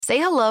Say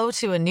hello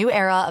to a new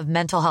era of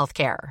mental health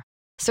care.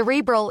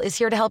 Cerebral is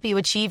here to help you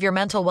achieve your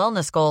mental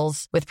wellness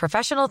goals with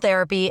professional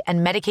therapy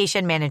and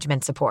medication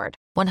management support.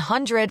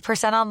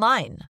 100%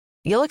 online.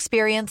 You'll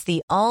experience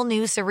the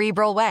all-new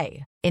Cerebral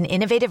Way, an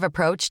innovative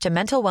approach to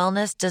mental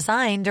wellness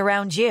designed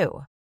around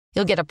you.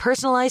 You'll get a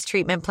personalized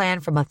treatment plan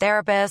from a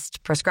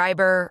therapist,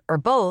 prescriber, or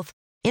both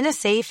in a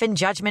safe and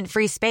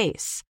judgment-free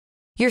space.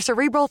 Your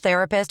Cerebral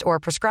therapist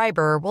or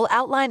prescriber will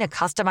outline a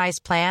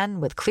customized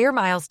plan with clear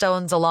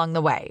milestones along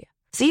the way,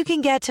 so you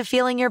can get to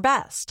feeling your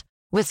best.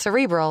 With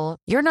Cerebral,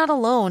 you're not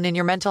alone in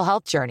your mental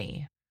health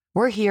journey.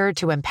 We're here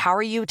to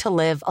empower you to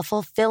live a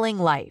fulfilling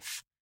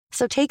life.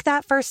 So take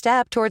that first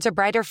step towards a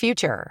brighter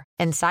future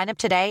and sign up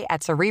today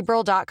at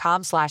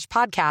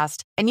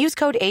Cerebral.com/podcast and use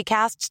code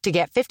ACAST to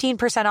get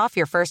 15% off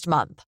your first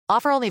month.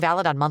 Offer only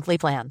valid on monthly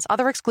plans.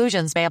 Other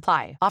exclusions may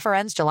apply. Offer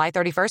ends July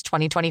 31st,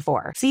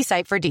 2024. See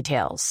site for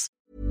details.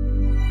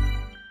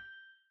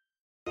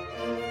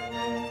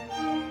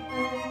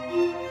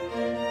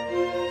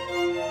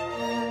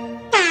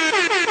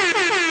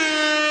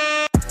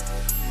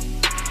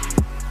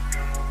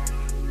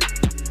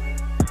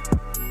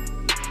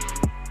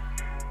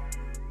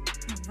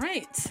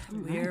 Right,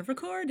 we're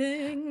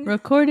recording.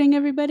 Recording,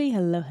 everybody.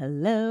 Hello,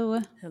 hello.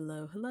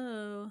 Hello,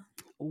 hello.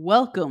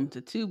 Welcome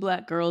to Two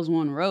Black Girls,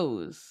 One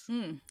Rose.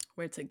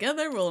 Where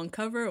together we'll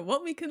uncover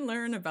what we can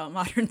learn about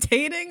modern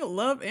dating,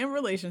 love, and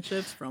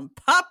relationships from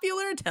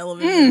popular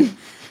television.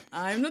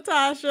 I'm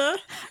Natasha.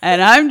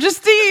 And I'm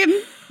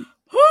Justine.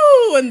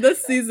 Woo! And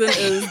this season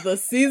is the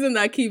season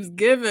that keeps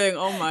giving.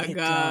 Oh my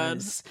God.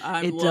 Does.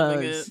 I'm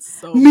loving it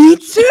so Me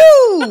much.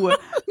 too.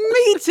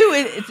 Me too.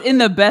 It's in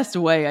the best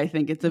way, I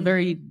think. It's a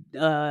very,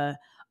 I'm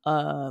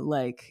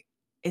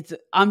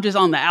just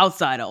on the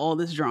outside of all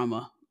this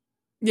drama.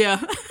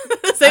 Yeah.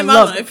 Same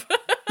my life.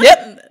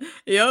 Yep.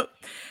 Yep.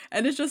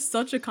 And it's just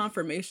such a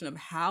confirmation of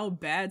how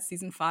bad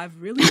season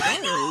 5 really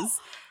is.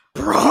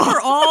 We're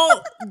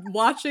all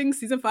watching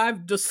season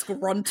 5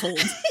 disgruntled,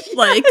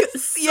 like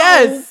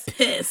so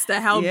pissed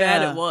at how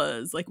bad it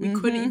was. Like we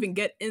couldn't even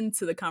get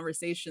into the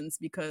conversations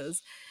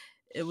because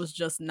it was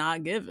just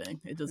not giving.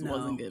 It just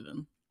wasn't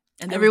giving.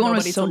 And everyone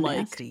was so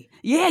nasty.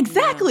 Yeah,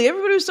 exactly. Yeah.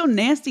 Everybody was so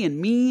nasty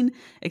and mean,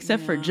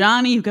 except for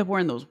Johnny, who kept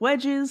wearing those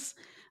wedges.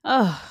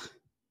 Ugh.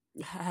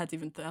 I had to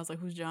even. I was like,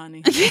 "Who's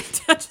Johnny?"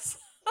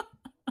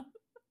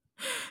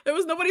 There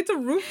was nobody to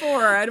root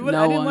for. I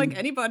didn't like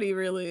anybody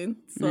really.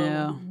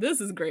 So this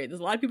is great. There's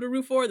a lot of people to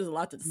root for. There's a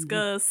lot to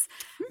discuss.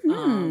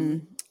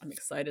 I'm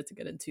excited to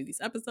get into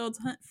these episodes.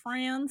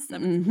 Fran,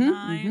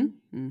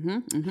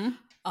 7-9.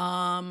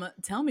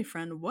 Tell me,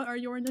 friend, what are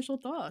your initial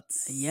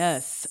thoughts?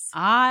 Yes,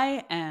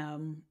 I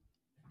am.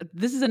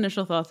 This is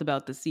initial thoughts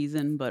about the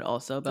season, but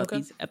also about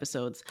these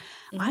episodes.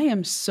 I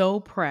am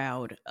so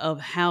proud of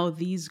how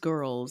these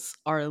girls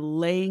are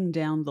laying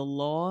down the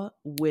law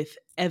with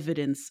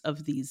evidence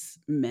of these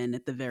men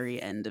at the very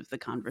end of the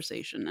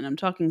conversation. And I'm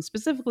talking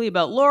specifically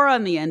about Laura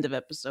on the end of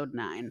episode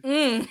 9.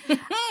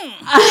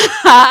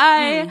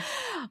 I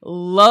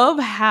love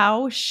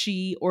how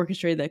she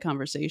orchestrated that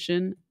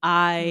conversation.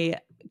 I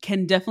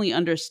can definitely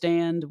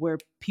understand where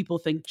people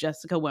think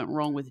Jessica went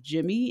wrong with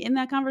Jimmy in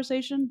that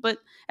conversation. But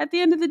at the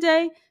end of the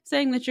day,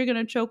 saying that you're going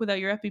to choke without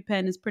your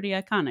EpiPen is pretty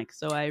iconic.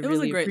 So I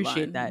really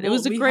appreciate that. Well, it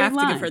was a great line. We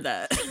have to give her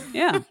that.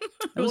 Yeah.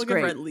 It was great.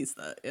 Give her at least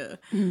that. Yeah.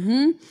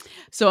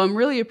 So I'm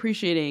really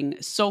appreciating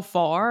so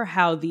far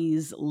how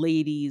these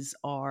ladies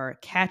are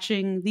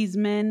catching these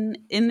men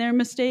in their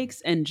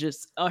mistakes and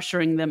just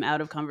ushering them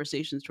out of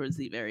conversations towards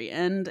the very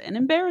end and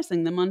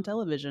embarrassing them on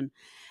television.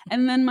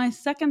 And then my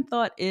second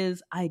thought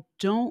is I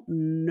don't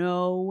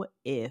know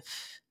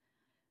if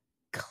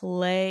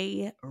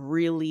Clay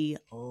really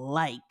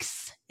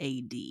likes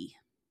AD.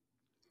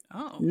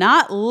 Oh.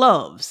 Not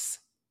loves,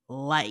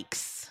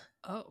 likes.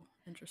 Oh,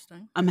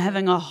 interesting. I'm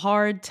having a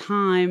hard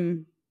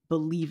time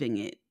believing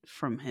it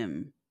from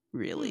him,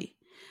 really.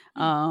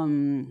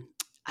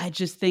 I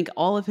just think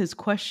all of his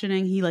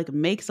questioning, he like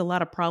makes a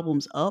lot of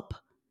problems up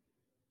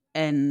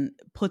and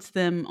puts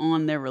them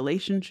on their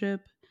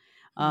relationship.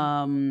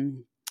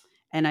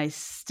 And I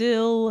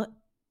still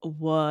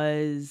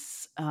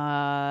was,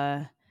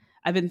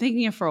 I've been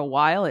thinking it for a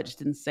while. I just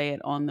didn't say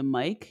it on the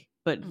mic,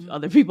 but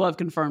other people have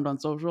confirmed on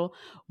social.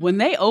 When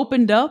they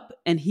opened up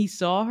and he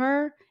saw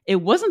her, it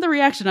wasn't the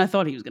reaction I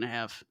thought he was going to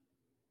have.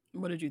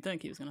 What did you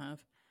think he was going to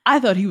have? I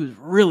thought he was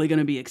really going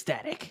to be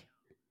ecstatic.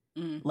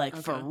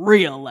 For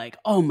real. Like,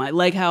 oh my,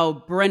 like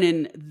how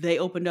Brennan, they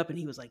opened up and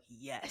he was like,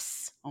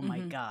 yes, oh my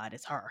God,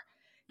 it's her.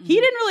 He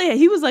didn't really,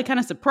 he was like kind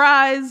of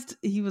surprised.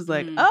 He was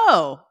like,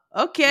 oh,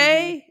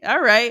 okay,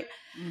 all right.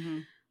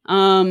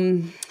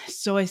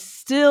 So I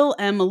still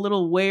am a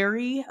little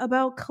wary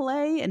about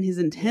Clay and his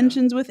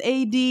intentions with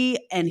AD,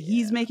 and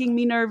he's making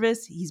me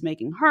nervous. He's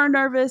making her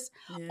nervous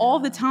all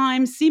the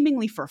time,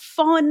 seemingly for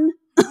fun.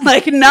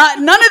 Like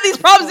none of these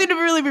problems seem to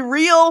really be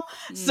real.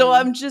 So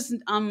I'm just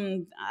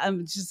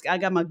I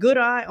got my good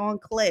eye on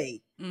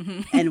Clay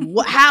and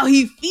how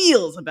he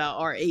feels about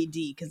our AD,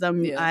 because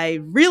I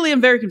really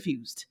am very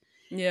confused.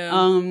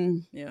 Yeah.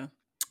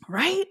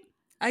 Right?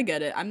 I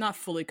get it. I'm not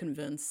fully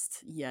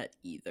convinced yet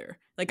either.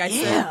 Like I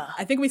said,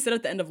 I think we said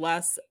at the end of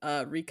last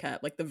recap,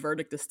 like the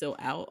verdict is still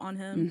out on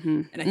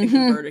him. And I think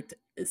the verdict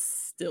is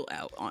still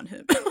out on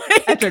him.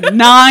 Like, after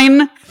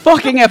 9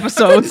 fucking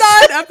episodes. 9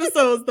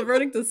 episodes, the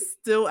verdict is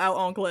still out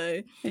on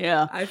Clay.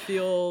 Yeah. I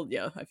feel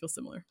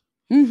similar.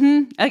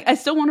 I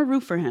still want to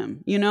root for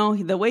him. You know,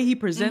 the way he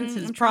presents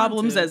his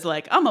problems as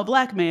like, I'm a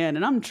black man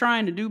and I'm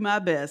trying to do my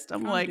best.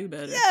 I'm like,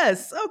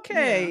 yes,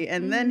 okay. Yeah.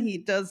 And then he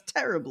does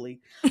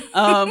terribly.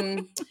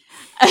 And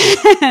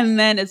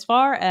then as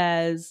far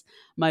as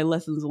my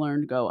lessons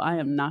learned go, I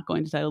am not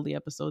going to title the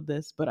episode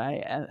this, but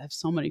I have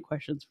so many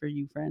questions for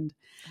you, friend.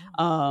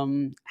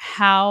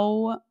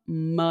 How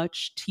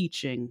much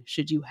teaching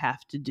should you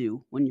have to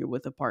do when you're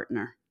with a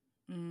partner?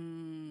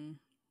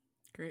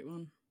 Great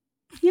one.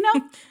 You know?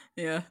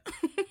 Yeah.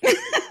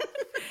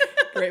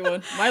 Great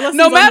one. My lessons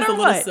no matter a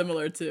little what.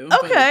 similar too.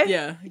 Okay.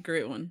 Yeah,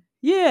 great one.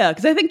 Yeah,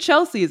 because I think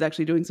Chelsea is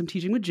actually doing some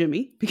teaching with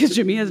Jimmy because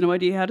Jimmy has no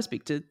idea how to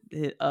speak to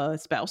his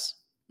spouse.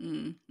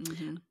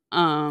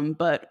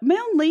 But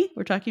mainly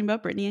we're talking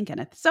about Brittany and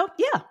Kenneth. So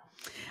yeah.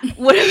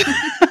 What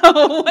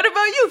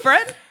about you,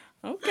 friend?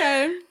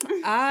 Okay.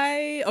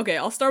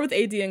 I'll start with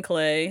AD and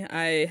Clay.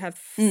 I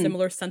have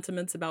similar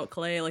sentiments about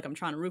Clay. Like I'm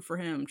trying to root for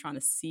him. I'm trying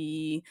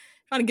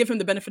to give him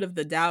the benefit of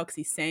the doubt because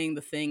he's saying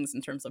the things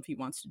in terms of he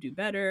wants to do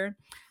better.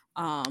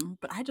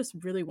 But I just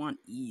really want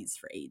ease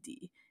for AD.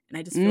 And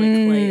I just feel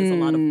like Clay is a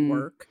lot of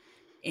work.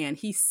 And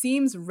he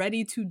seems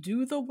ready to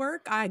do the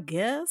work, I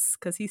guess,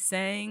 because he's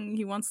saying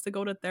he wants to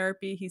go to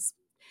therapy. He's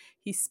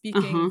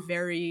speaking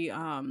very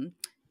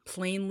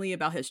plainly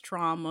about his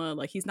trauma.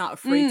 Like he's not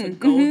afraid to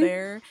go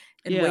there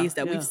in ways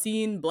that we've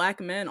seen black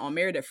men on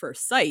Married at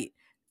First Sight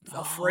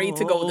afraid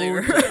to go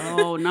there.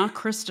 Not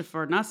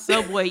Christopher, not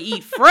Subway,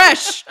 eat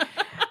fresh.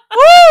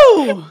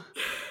 Woo!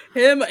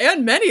 Him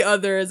and many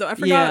others. I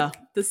forgot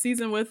the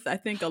season with I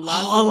think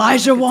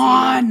Elijah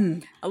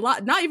Wan.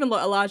 Not even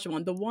Elijah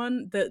Wan. The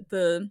one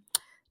the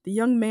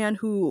young man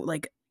who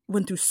like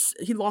went through.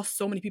 He lost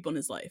so many people in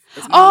his life.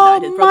 His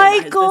mom died, his brother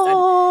died, his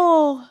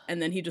Michael.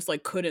 And then he just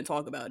like couldn't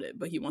talk about it,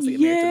 but he wants to get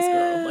married to this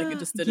girl. Like it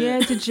just didn't. Yeah,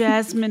 to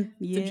Jasmine.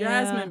 To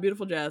Jasmine,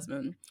 beautiful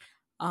Jasmine.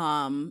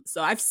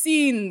 So I've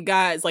seen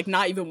guys like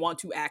not even want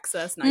to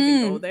access, not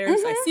even go there.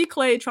 So I see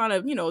Clay trying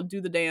to,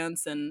 do the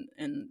dance and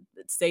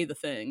say the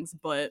things,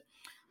 but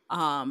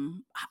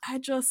I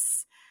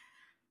just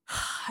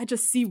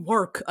see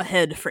work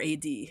ahead for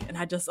AD, and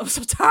I'm so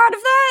tired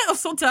of that. I'm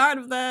so tired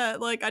of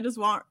that. Like I just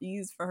want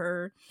ease for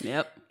her.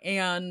 Yep.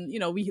 And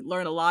we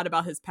learn a lot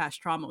about his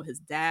past trauma with his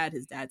dad's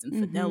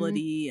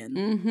infidelity,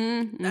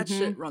 and that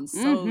shit runs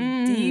so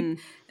deep.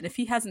 And if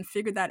he hasn't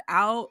figured that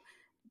out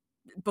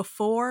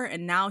before,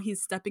 and now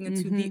he's stepping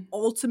into the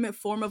ultimate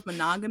form of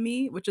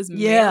monogamy, which is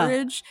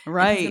marriage,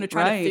 right? He's gonna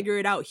try to figure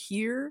it out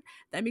here.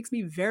 That makes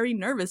me very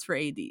nervous for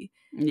AD.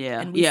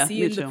 Yeah, and we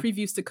see in the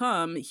previews to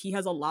come, he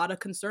has a lot of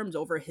concerns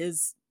over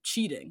his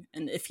cheating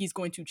and if he's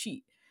going to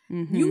cheat.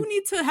 You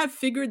need to have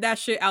figured that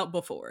shit out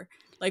before.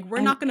 Like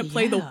we're not going to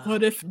play the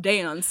what if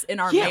dance in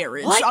our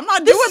marriage. What? I'm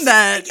not doing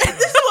that. This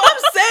is what I'm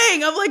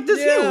saying. I'm like, does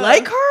he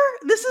like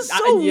her? This is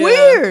so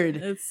weird.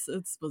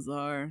 It's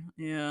bizarre.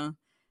 Yeah.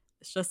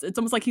 It's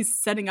almost like he's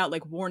setting out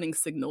like warning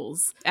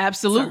signals.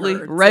 Absolutely.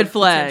 Red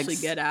flags.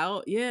 Potentially get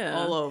out. Yeah.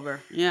 All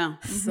over. Yeah.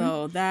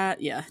 So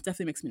that,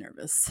 definitely makes me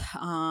nervous.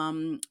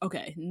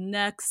 Okay.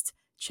 Next,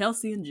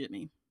 Chelsea and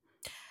Jimmy.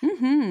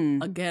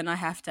 Again, I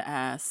have to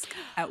ask,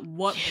 at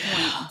what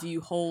point do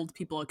you hold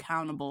people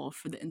accountable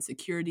for the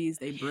insecurities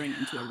they bring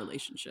into a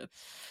relationship?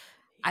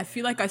 I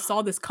feel like I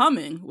saw this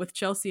coming with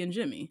Chelsea and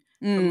Jimmy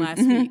from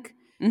last week.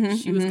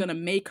 She was going to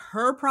make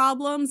her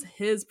problems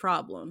his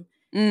problem.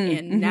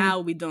 And now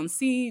we don't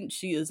see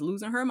she is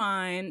losing her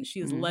mind. She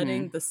is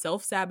letting the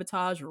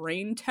self-sabotage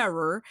reign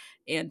terror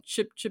and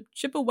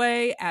chip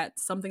away at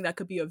something that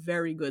could be a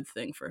very good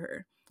thing for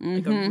her.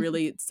 Like a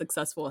really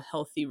successful,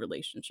 healthy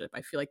relationship.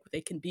 I feel like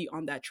they can be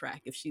on that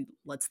track if she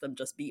lets them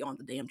just be on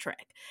the damn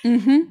track.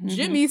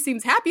 Jimmy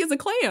seems happy as a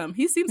clam.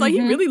 He seems like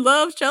he really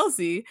loves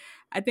Chelsea.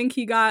 I think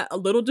he got a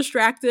little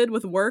distracted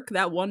with work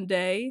that one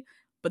day,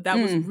 but that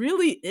was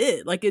really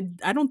it. Like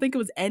I don't think it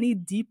was any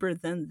deeper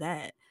than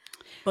that.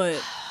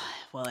 But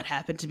well, it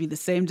happened to be the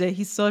same day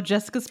he saw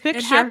Jessica's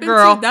picture,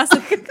 girl.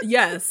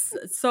 Yes.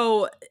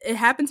 So it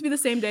happened to be the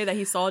same day that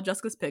he saw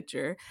Jessica's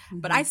picture.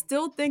 But I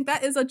still think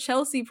that is a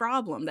Chelsea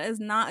problem. That is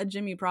not a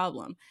Jimmy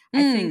problem. I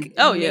think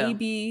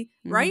maybe,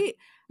 right?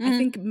 I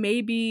think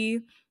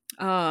maybe,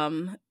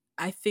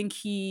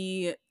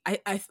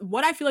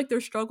 what I feel like their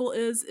struggle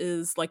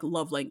is like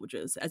love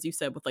languages, as you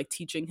said, with like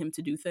teaching him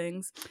to do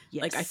things.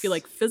 Yes. Like I feel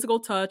like physical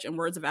touch and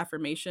words of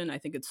affirmation, I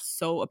think it's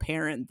so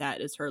apparent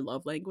that is her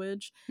love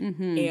language.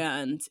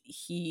 And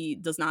he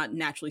does not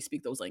naturally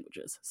speak those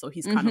languages. So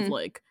he's kind of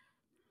like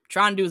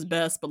trying to do his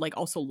best, but like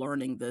also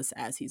learning this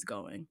as he's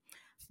going.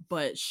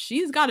 But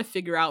she's got to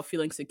figure out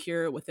feeling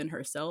secure within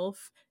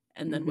herself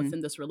and then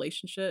within this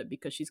relationship,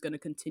 because she's going to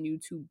continue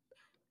to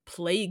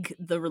plague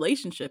the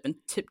relationship and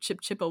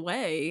chip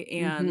away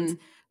and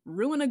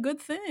ruin a good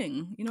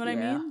thing. You know what I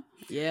mean?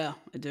 Yeah,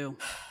 I do.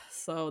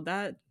 So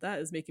that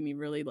is making me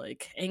really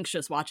like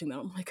anxious watching them.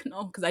 I'm like,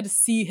 no, because I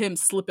just see him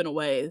slipping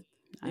away,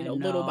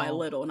 little by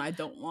little, and I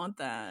don't want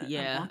that.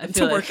 Yeah, I want I them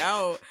feel to like work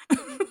out.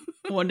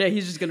 one day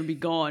he's just gonna be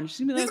gone. She's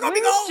gonna be He's like,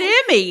 gonna be "Where's gone."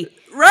 Jimmy?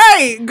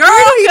 Right,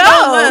 girl, he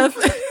don't left.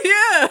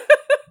 Yeah.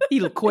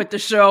 He'll quit the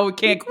show.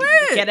 Can't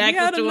get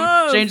access to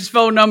him. Change his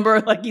phone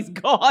number. Like he's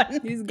gone.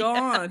 He's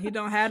gone. He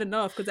don't had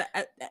enough. Because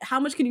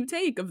how much can you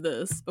take of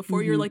this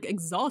before you're like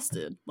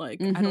exhausted?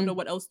 Like I don't know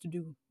what else to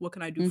do. What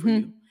can I do for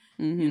you?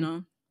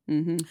 You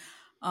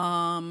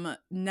know.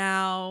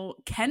 Now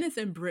Kenneth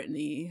and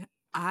Brittany,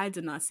 I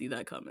did not see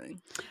that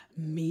coming.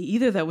 Me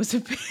either. That was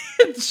a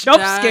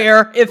jump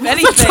scare. If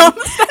anything, that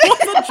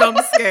was a jump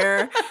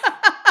scare.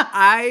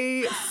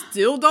 I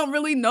still don't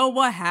really know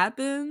what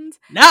happened.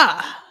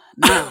 Nah.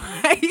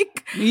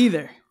 Like,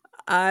 neither.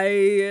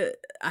 I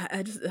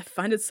just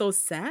find it so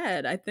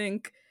sad. I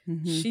think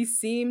she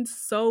seemed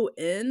so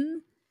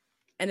in,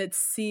 and it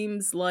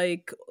seems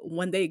like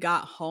when they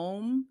got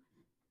home,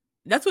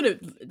 that's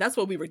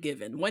what we were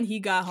given. When he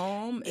got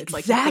home, it's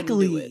like he couldn't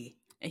do it,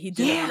 and he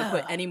didn't want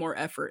to put any more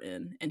effort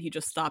in, and he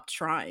just stopped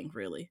trying,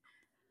 really.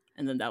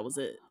 And then that was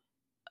it.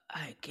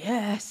 I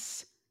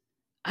guess.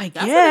 That's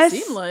what it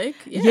seemed like.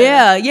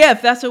 Yeah.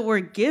 If that's what we're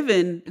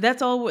given,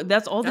 that's all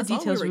the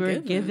details we were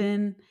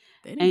given.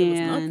 They didn't give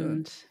us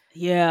nothing.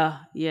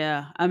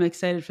 Yeah. I'm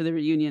excited for the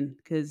reunion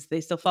because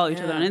they still follow each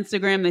other on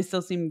Instagram. They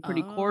still seem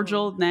pretty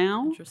cordial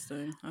now.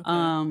 Interesting.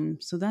 Okay.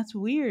 So that's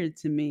weird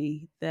to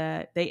me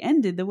that they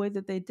ended the way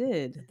that they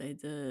did. They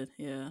did,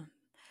 yeah.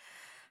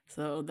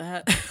 So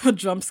that a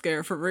jump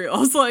scare for real. I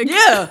was like,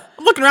 I'm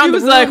looking around. He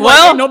was like,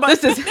 well,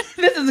 this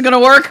isn't gonna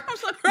work. I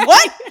was like,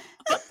 what?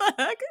 What the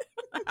heck?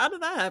 How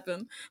did that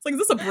happen? It's like, is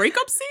this a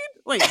breakup scene?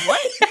 Like, what?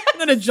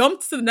 And then it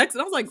jumped to the next,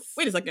 and I was like,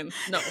 wait a second.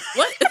 No,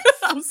 what?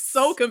 I was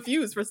so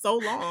confused for so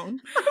long.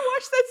 I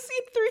watched that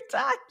scene 3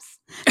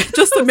 times.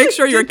 Just to make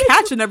sure you're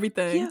catching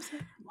everything. Yeah, I was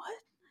like,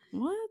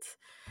 what?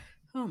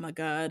 Oh my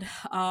God.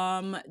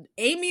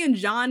 Amy and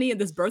Johnny and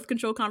this birth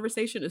control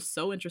conversation is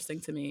so interesting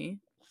to me.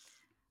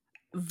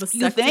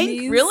 You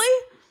think?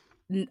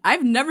 Really?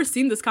 I've never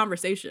seen this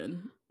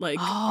conversation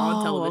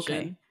on television.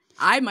 Okay.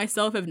 I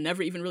myself have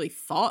never even really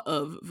thought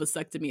of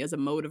vasectomy as a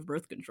mode of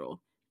birth control.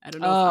 I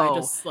don't know if I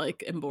just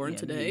am born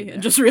today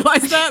and just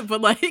realized that,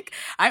 but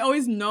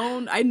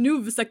I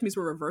knew vasectomies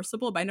were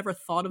reversible, but I never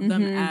thought of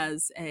them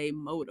as a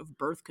mode of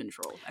birth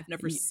control. I've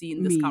never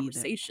seen this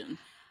conversation.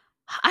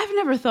 I've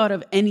never thought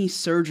of any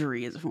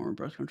surgery as a form of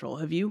birth control.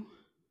 Have you?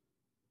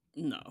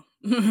 No.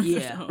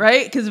 Yeah. No.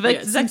 Right? Because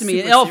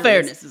vasectomy, in all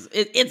fairness,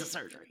 it's a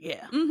surgery.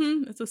 Yeah.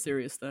 It's a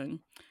serious thing.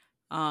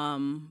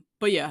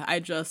 But yeah,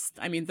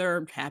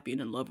 they're happy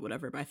and in love,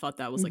 whatever. But I thought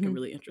that was a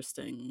really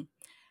interesting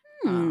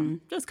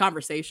just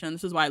conversation.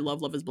 This is why I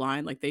love Love is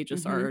Blind. Like they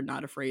just are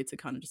not afraid to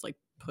kind of just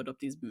put up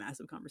these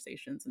massive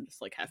conversations and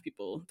just have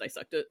people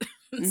dissect it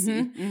and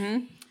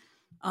see.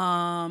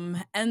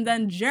 And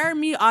then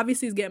Jeremy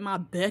obviously is getting my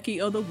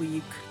Becky of the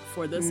week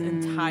for this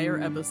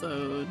entire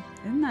episode.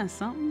 Isn't that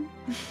something?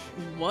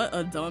 What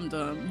a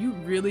dum-dum. You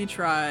really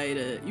tried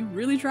it.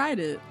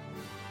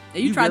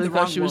 And you tried really the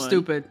wrong one. She was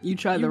stupid. You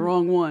tried the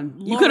wrong one.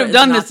 Laura you could have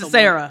done this to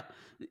Sarah.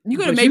 You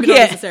could have maybe done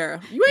this to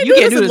Sarah. You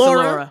can't do this to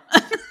Laura.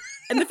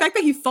 And the fact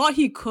that he thought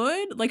he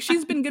could,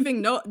 she's been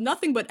giving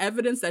nothing but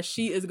evidence that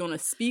she is going to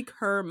speak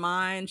her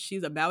mind.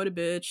 She's about a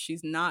bitch.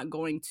 She's not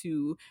going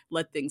to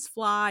let things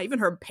fly. Even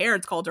her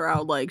parents called her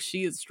out.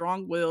 She is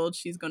strong-willed.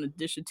 She's going to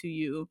dish it to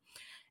you.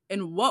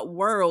 In what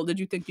world did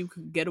you think you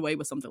could get away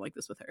with something like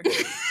this with her?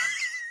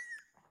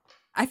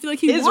 I feel like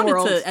he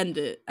wanted to end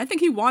it. I think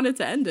he wanted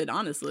to end it,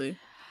 honestly.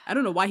 I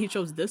don't know why he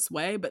chose this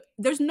way, but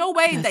there's no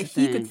way that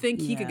he could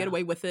think he could get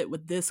away with it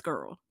with this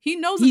girl. He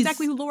knows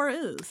exactly who Laura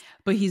is.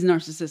 But he's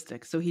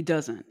narcissistic, so he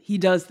doesn't. He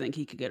does think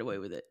he could get away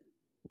with it.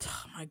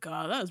 Oh my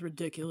God, that is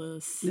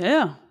ridiculous.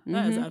 Yeah.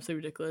 That is absolutely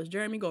ridiculous.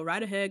 Jeremy, go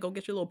right ahead. Go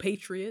get your little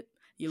patriot.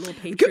 Your little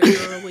patriot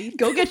girly.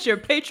 Go get your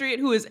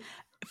patriot who is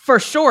for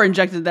sure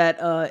injected that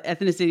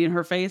ethnicity in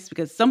her face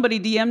because somebody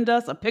DM'd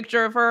us a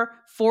picture of her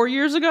 4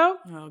 years ago.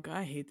 Oh God,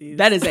 I hate these.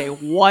 That is a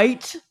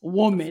white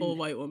woman. A full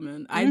white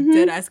woman. I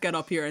did ask it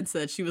up here and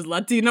said she was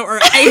Latino or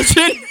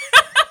Asian.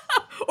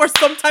 Or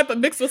some type of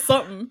mix with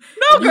something.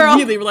 No, girl.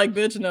 You really were like,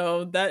 bitch,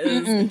 no, that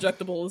is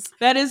injectables.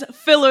 That is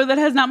filler that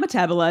has not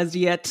metabolized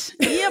yet.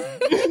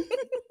 Yep.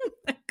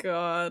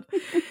 God.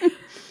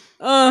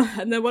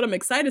 And then what I'm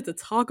excited to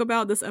talk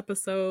about this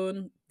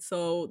episode.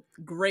 So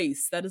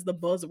grace, that is the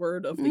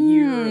buzzword of the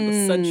year,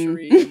 the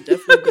century,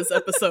 definitely this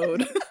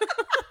episode.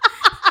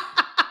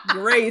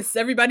 Grace.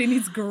 Everybody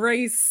needs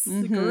grace.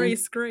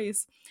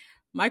 Grace.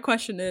 My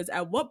question is,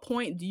 at what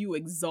point do you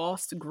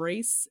exhaust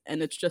grace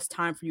and it's just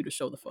time for you to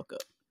show the fuck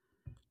up?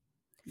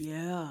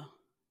 Yeah.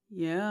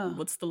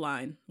 What's the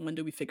line? When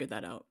do we figure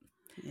that out?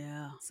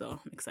 Yeah. So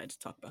I'm excited to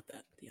talk about that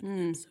at the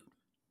end of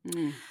the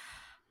episode.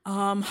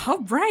 All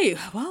right.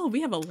 Well,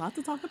 we have a lot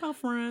to talk about,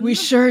 friends. We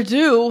sure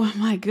do.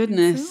 My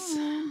goodness.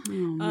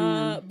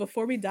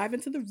 Before we dive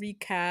into the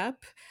recap,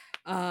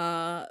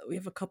 We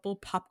have a couple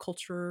pop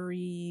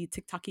culture-y,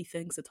 TikTok-y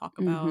things to talk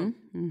Mm-hmm. about.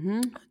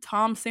 Mm-hmm.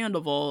 Tom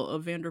Sandoval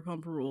of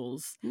Vanderpump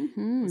Rules was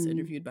Mm-hmm.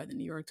 interviewed by the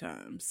New York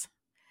Times.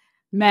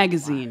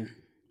 Magazine.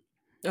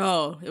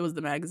 Oh, it was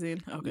the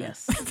magazine? Okay.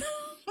 Yes.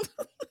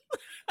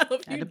 I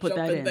hope Had you to put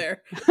jump that in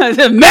there.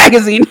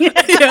 Magazine.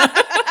 Yeah.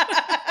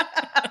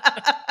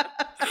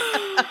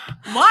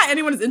 Why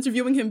anyone is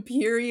interviewing him,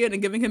 period,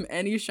 and giving him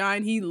any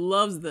shine? He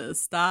loves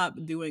this. Stop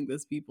doing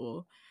this,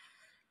 people.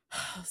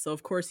 So,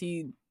 of course,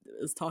 he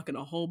is talking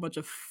a whole bunch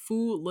of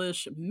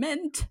foolish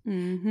ment.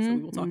 Mm-hmm. So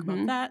we will talk about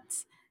Mm-hmm. that.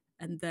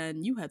 And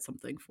then you had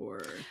something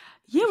for...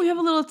 Yeah, we have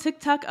a little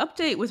TikTok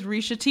update with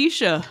Risha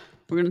Tisha.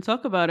 We're going to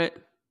talk about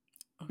it.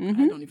 Okay,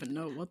 Mm-hmm. I don't even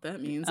know what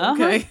that means. Uh-huh.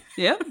 Okay.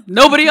 Yep.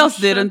 Nobody else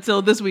did Tisha.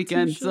 until this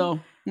weekend. Tisha. So,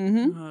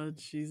 mm-hmm. Oh,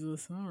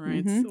 Jesus. All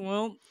right. Mm-hmm.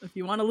 Well, if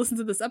you want to listen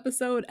to this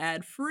episode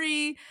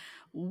ad-free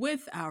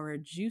with our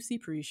juicy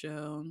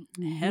pre-show,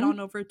 head on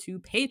over to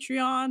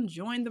Patreon,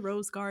 join the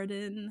Rose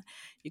Garden.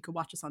 You can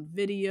watch us on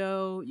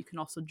video. You can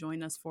also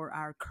join us for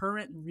our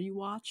current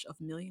rewatch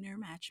of Millionaire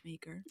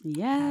Matchmaker.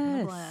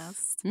 Having a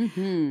blast.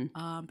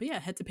 Mm-hmm. But yeah,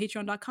 head to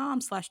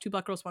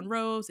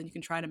patreon.com/2blackgirls1rose, and you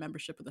can try a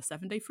membership with a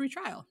 7-day free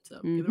trial. So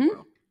give it a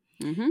whirl.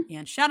 Mm-hmm.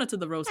 And shout out to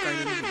the Rose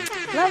Garden.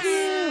 Love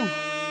you. Always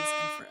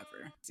and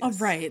forever. Yes. All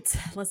right,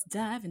 let's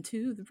dive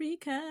into the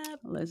recap.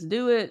 Let's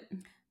do it.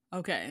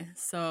 Okay,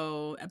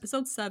 so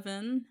episode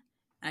 7.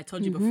 I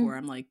told you before,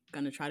 I'm like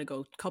gonna try to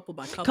go couple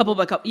by couple. Couple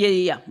by couple.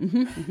 Yeah.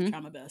 Mm-hmm. Mm-hmm. Try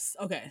my best.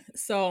 Okay,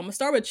 so I'm gonna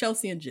start with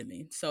Chelsea and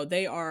Jimmy. So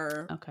they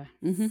are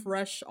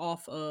fresh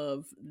off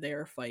of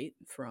their fight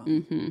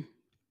from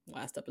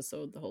last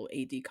episode, the whole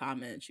AD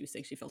comment. She was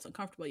saying she felt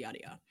uncomfortable, yada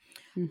yada.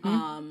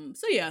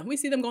 So yeah, we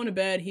see them going to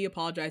bed. He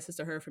apologizes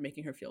to her for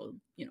making her feel,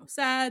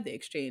 sad. They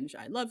exchange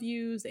I love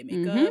yous. They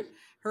make up.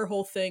 Her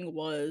whole thing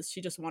was she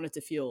just wanted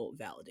to feel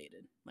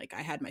validated. Like,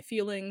 I had my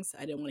feelings.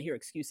 I didn't want to hear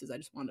excuses. I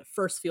just wanted to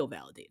first feel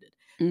validated,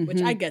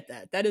 which I get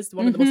that. That is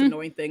one of the most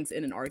annoying things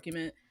in an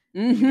argument.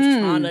 You're just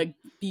trying to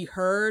be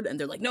heard, and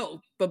they're like,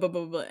 no, blah, blah,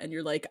 blah, blah. And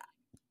you're like,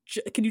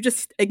 can you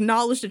just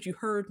acknowledge that you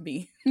heard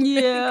me?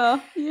 Yeah.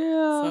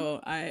 So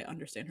I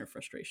understand her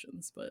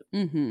frustrations, but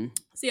so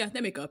yeah,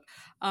 they make up.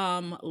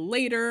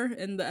 Later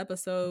in the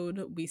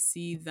episode, we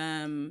see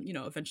them,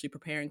 eventually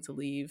preparing to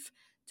leave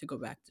to go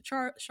back to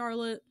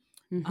Charlotte.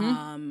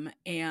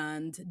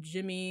 And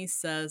Jimmy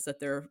says that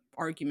their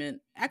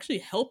argument actually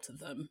helped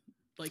them,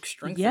 like,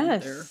 strengthen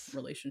their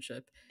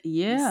relationship.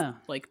 Yeah.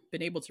 He's, like,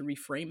 been able to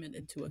reframe it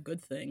into a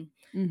good thing.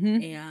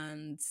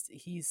 And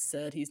he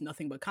said he's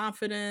nothing but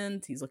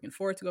confident. He's looking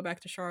forward to go back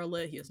to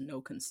Charlotte. He has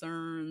no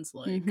concerns.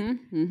 Like,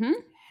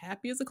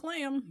 happy as a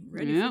clam,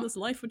 ready for this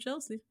life with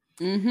Chelsea.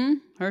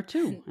 Her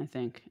too, I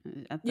think.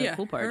 At the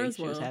pool party,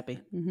 she was happy.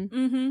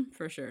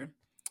 For sure.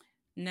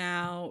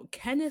 Now,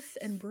 Kenneth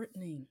and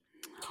Brittany.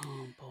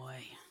 Oh boy.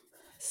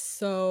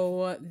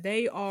 So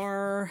they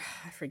are,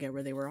 I forget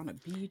where they were, on a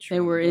beach.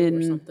 They were in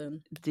or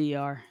something.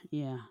 DR.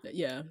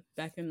 Yeah,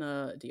 back in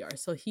the DR.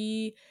 So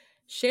he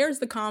shares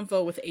the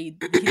convo with AD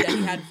that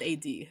he had with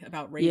AD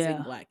about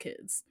raising Black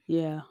kids.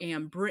 Yeah.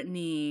 And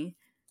Brittany,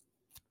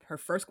 her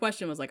first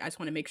question was like, I just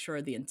want to make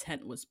sure the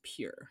intent was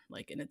pure,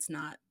 like, and it's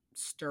not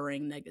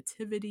stirring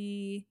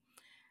negativity.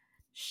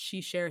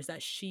 She shares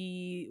that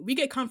we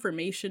get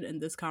confirmation in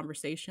this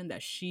conversation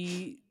that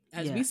she,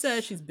 as we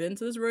said, she's been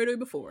to this rodeo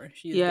before.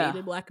 She has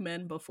dated Black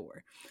men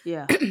before.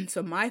 Yeah.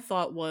 So my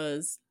thought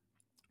was,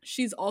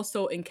 she's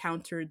also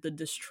encountered the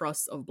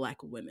distrust of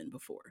Black women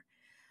before.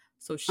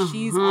 So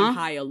she's on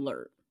high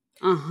alert.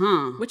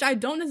 Which I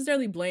don't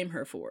necessarily blame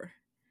her for.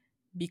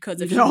 Because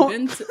if she's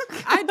been to,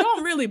 I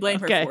don't really blame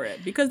her for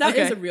it. Because that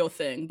is a real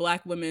thing.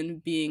 Black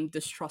women being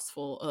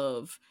distrustful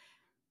of,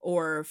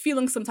 or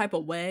feeling some type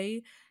of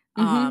way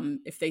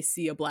if they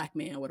see a Black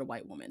man with a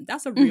white woman.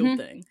 That's a real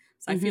thing.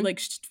 So I feel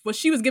like what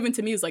she was given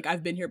to me is like,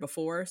 I've been here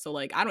before. So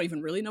like, I don't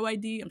even really know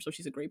ID. I'm sure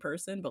she's a great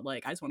person, but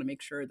like, I just want to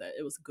make sure that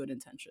it was good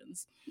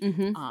intentions.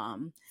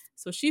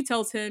 So she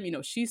tells him,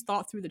 she's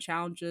thought through the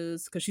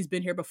challenges because she's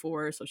been here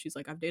before. So she's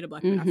like, I've dated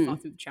Black men. I've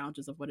thought through the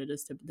challenges of what it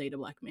is to date a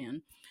Black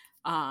man.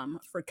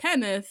 For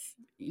Kenneth,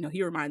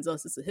 he reminds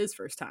us this is his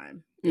first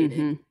time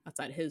dating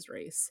outside his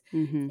race.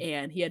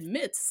 And he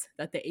admits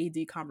that the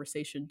AD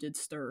conversation did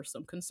stir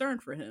some concern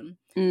for him.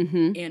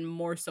 And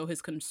more so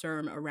his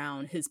concern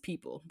around his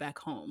people back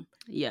home.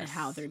 And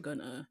how they're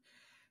gonna,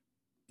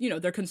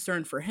 they're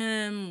concerned for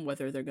him,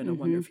 whether they're gonna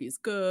wonder if he's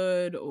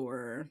good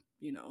or,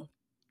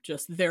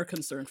 just their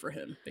concern for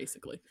him,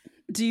 basically.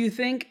 Do you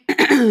think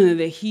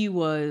that he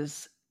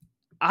was...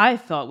 I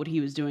thought what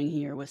he was doing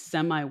here was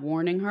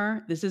semi-warning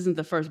her. This isn't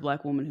the first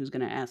Black woman who's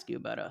going to ask you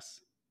about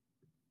us.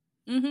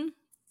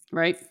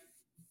 Right?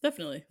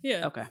 Definitely.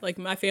 Yeah. Okay. Like,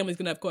 my family's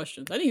going to have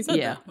questions. I think he said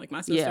that. Like,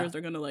 my sisters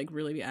are going to, like,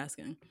 really be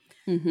asking.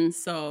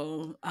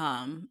 So,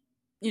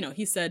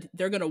 he said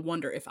they're going to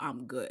wonder if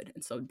I'm good.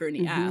 And so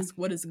Brittany asked,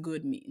 what does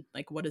good mean?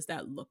 Like, what does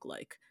that look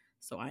like?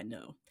 So I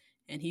know.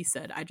 And he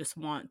said, I just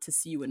want to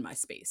see you in my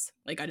space.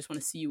 Like, I just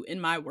want to see you in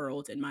my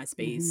world, in my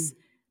space,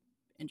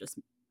 and just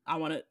I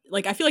want to,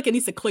 like, I feel like it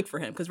needs to click for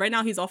him because right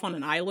now he's off on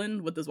an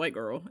island with this white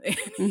girl. And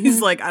Mm-hmm.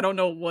 he's like, I don't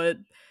know what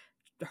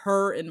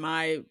her in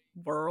my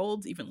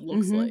world even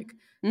looks Mm-hmm. like.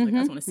 Mm-hmm. Like, I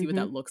just want to see mm-hmm.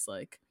 what that looks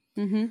like.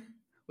 Mm-hmm.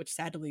 Which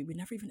sadly, we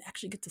never even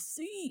actually get to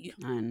see.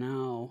 I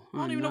know. I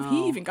don't even know if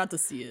he even got to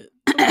see it.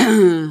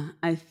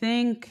 I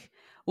think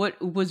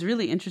what was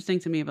really interesting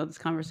to me about this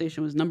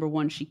conversation was, number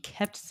one, she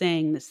kept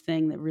saying this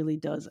thing that really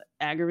does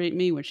aggravate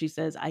me when she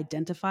says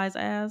identifies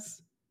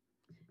as.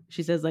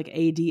 She says like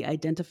AD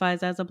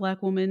identifies as a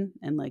black woman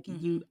and like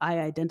I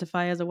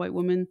identify as a white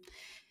woman.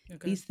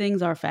 Okay. These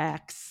things are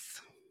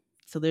facts.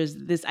 So there's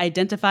this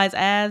identifies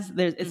as,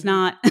 there's it's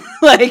not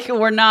like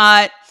we're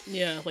not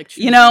like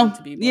you know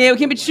to be we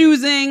can't be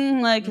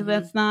choosing like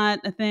that's not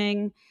a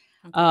thing.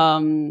 Okay.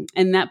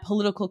 And that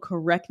political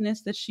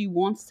correctness that she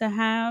wants to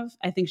have,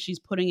 I think she's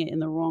putting it in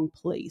the wrong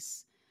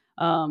place.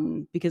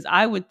 Because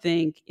I would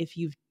think if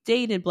you've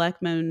dated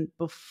black men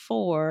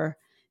before,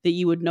 that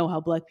you would know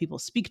how black people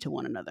speak to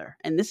one another.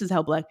 And this is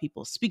how black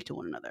people speak to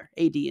one another,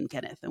 AD and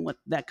Kenneth, and what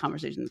that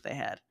conversation that they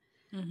had.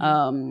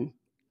 And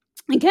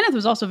Kenneth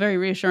was also very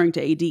reassuring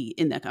to AD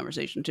in that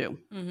conversation too.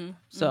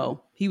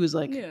 So he was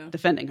like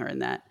defending her in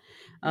that.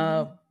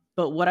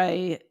 But what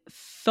I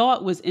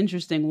thought was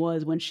interesting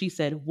was when she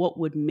said, what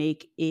would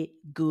make it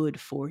good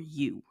for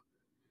you?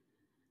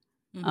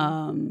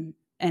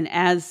 And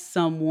as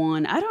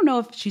someone, I don't know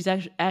if she's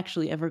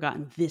actually ever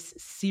gotten this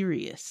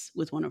serious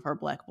with one of her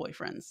black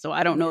boyfriends. So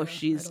I don't know if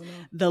she's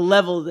the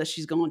level that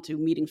she's gone to,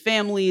 meeting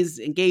families,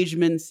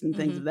 engagements, and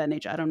things of that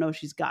nature. I don't know if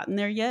she's gotten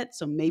there yet.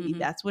 So maybe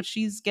that's what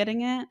she's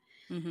getting at.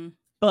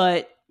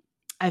 But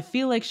I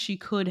feel like she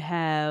could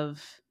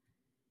have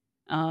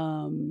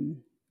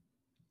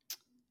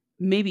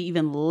maybe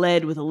even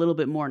led with a little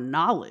bit more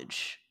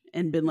knowledge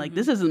and been like,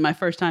 this isn't my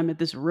first time at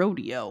this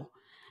rodeo.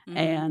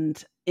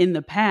 And in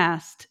the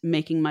past,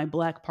 making my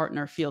black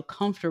partner feel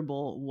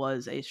comfortable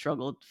was a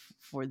struggle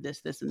for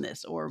this, and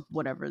this, or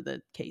whatever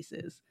the case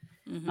is.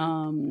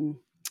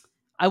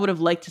 I would have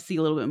liked to see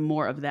a little bit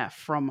more of that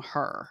from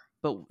her.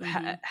 But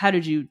how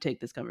did you take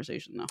this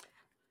conversation, though?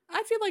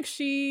 I feel like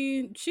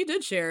she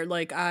did share.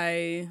 Like,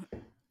 I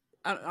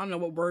don't know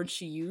what word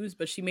she used,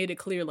 but she made it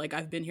clear, like,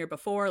 I've been here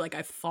before. Like,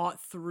 I've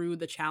fought through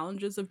the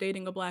challenges of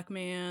dating a black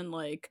man.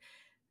 Like,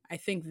 I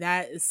think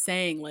that is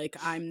saying, like,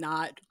 I'm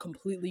not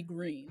completely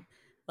green.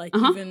 Like,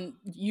 even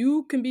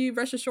you can be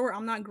rest assured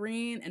I'm not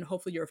green, and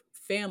hopefully your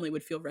family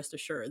would feel rest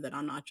assured that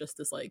I'm not just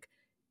this, like,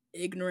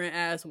 ignorant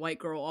ass white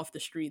girl off the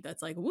street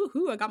that's like,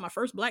 woohoo, I got my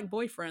first black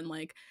boyfriend.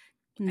 Like,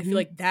 I feel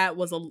like that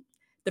was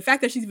the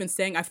fact that she's even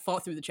saying I've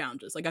fought through the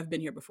challenges. Like, I've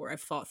been here before.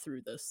 I've fought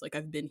through this. Like,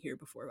 I've been here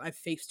before. I've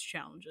faced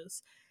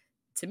challenges.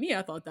 To me,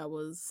 I thought that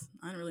was,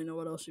 I don't really know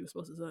what else she was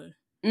supposed to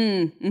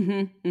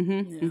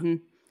say.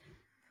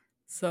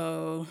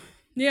 So,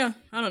 yeah,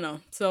 I don't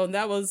know. So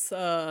that was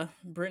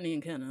Brittany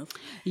and Kenneth.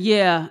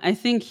 Yeah, I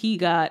think he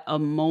got a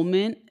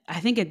moment. I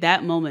think at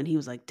that moment he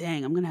was like,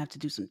 dang, I'm going to have to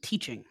do some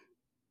teaching.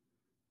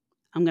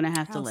 I'm going to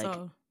have to like,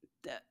 so?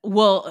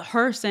 Well,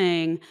 her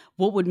saying,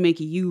 what would make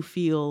you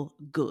feel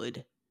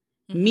good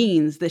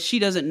means that she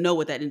doesn't know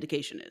what that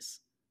indication is.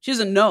 She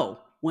doesn't know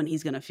when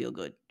he's going to feel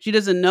good. She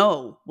doesn't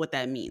know what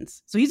that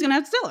means. So he's going to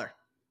have to tell her.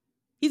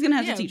 He's going to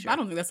have to teach her. I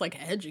don't think that's like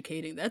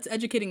educating. That's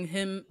educating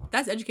him.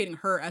 That's educating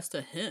her as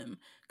to him.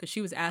 Because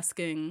she was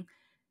asking,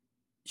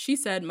 she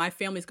said, my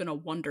family's going to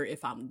wonder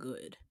if I'm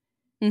good.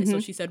 And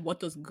so she said, what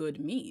does good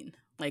mean?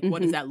 Like,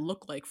 what does that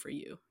look like for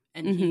you?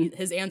 And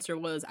his answer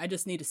was, I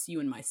just need to see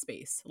you in my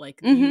space. Like,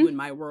 you in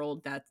my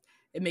world, that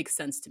it makes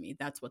sense to me.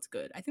 That's what's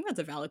good. I think that's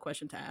a valid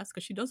question to ask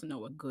because she doesn't know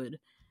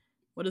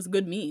what does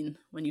good mean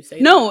when you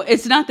say no, that.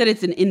 It's not that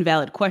it's an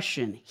invalid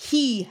question.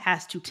 He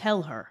has to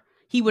tell her.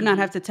 He would not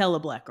have to tell a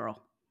black girl.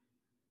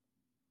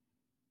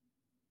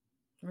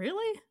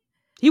 Really?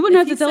 He wouldn't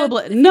have to tell a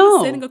black. No, he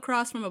was sitting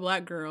across from a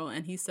black girl,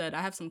 and he said,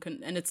 "I have some,"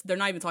 and they're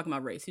not even talking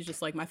about race. He's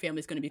just like, "My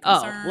family's going to be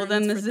concerned." Oh, well,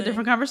 then this is a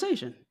different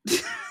conversation.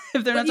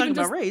 If they're not talking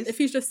about race, if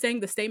he's just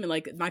saying the statement,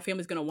 like, "My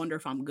family's going to wonder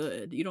if I'm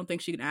good," you don't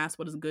think she can ask,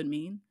 "What does good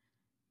mean?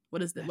 What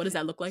does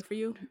that look like for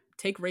you?"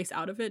 Take race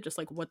out of it. Just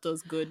like, what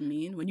does good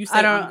mean? When you say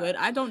I'm good,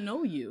 I don't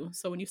know you.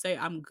 So when you say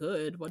I'm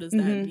good, what does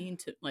that mean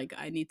to? Like,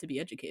 I need to be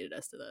educated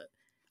as to that.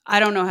 I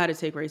don't know how to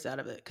take race out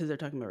of it because they're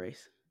talking about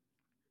race.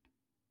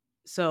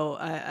 So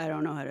I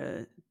don't know how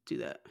to do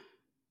that.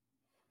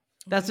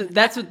 That's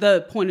what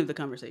the point of the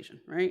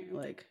conversation, right?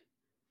 Like,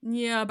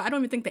 yeah, but I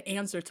don't even think the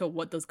answer to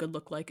what does good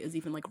look like is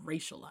even like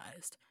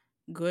racialized.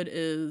 Good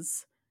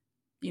is,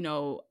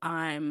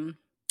 I'm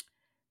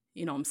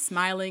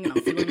smiling and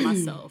I'm feeling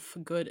myself.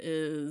 Good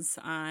is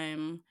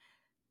I'm,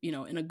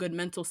 in a good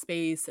mental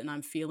space and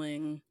I'm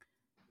feeling,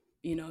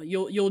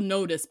 you'll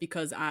notice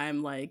because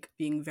I'm like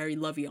being very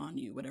lovey on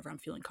you, whatever, I'm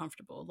feeling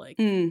comfortable. Like,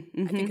 I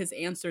think his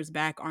answers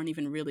back aren't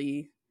even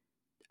really,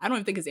 I don't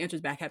even think his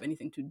answers back have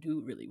anything to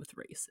do really with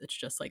race. It's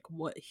just like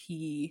what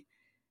he,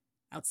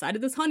 outside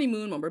of this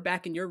honeymoon, when we're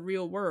back in your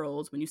real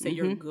world, when you say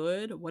you're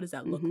good, what does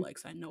that look like?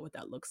 So I know what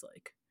that looks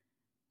like.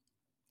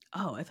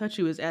 Oh, I thought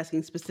she was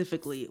asking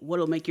specifically,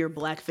 what'll make your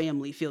black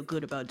family feel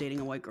good about dating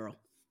a white girl?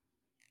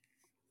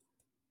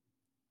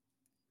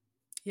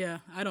 Yeah,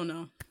 I don't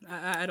know.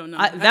 I don't know.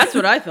 That's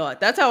what I thought.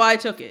 That's how I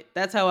took it.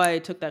 That's how I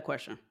took that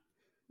question.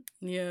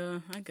 Yeah,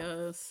 I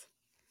guess.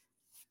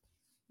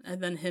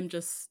 And then him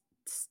just,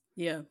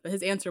 yeah. But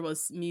his answer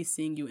was me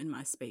seeing you in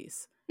my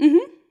space.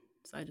 Mm-hmm.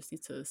 So I just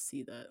need to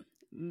see that.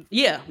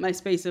 Yeah, my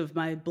space of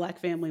my Black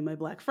family, my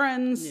Black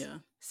friends. Yeah.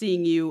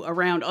 Seeing you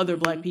around other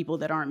Black people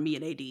that aren't me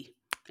and AD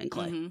and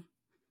Clay. Mm-hmm.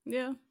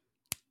 Yeah.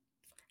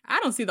 I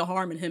don't see the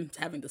harm in him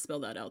having to spell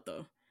that out,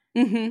 though.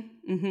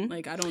 Mm-hmm. Mm-hmm.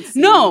 Like, I don't see.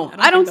 No,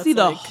 I don't see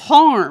the like,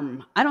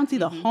 harm. I don't see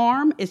the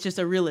harm. It's just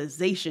a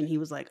realization. He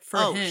was like,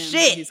 "Oh him,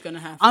 shit, he's gonna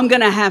have. I'm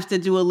gonna have to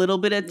do a little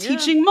bit of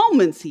teaching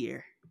moments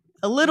here,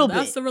 a little bit.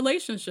 That's the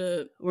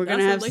relationship. We're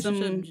gonna have some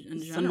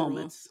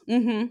moments.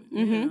 Mm-hmm.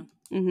 Mm-hmm. Yeah.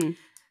 Mm-hmm.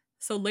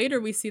 So later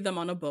we see them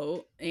on a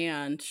boat,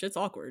 and shit's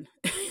awkward.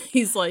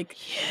 He's like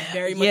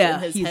very much in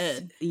his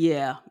head.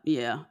 Yeah,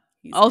 yeah.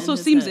 He's also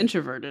seems head.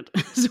 introverted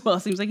as well.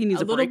 Seems like he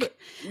needs a break. Bit,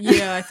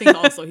 yeah, I think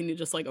also he needs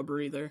just like a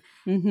breather.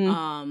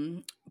 Mm-hmm.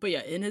 But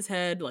yeah, in his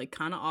head, like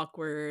kind of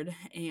awkward,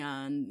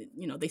 and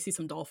you know they see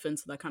some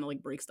dolphins, so that kind of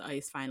like breaks the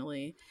ice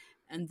finally.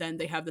 And then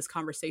they have this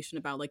conversation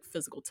about like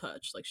physical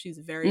touch. Like she's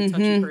a very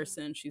touchy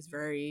person. She's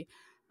very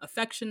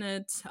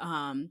affectionate.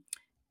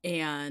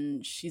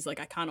 And she's like,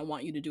 I kind of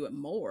want you to do it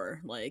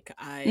more. Like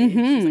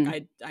she's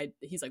like,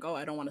 he's like, oh,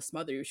 I don't want to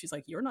smother you. She's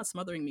like, you're not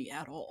smothering me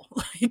at all.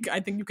 Like, I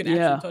think you can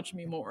actually touch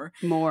me more.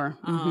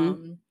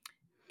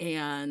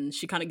 And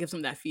she kind of gives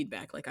him that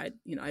feedback. Like, I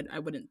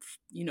wouldn't,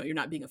 you're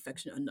not being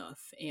affectionate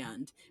enough.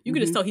 And you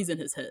could just tell he's in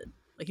his head.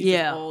 Like, he's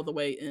just all the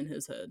way in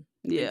his head.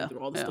 Yeah. Through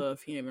all the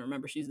stuff. He didn't even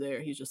remember she's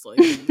there. He's just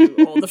like,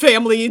 through all the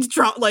family,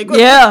 like,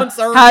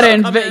 concerns. How to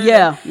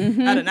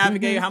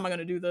navigate. How am I going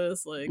to do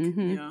this? Like,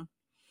 yeah.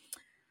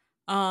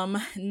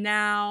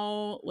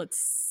 Now let's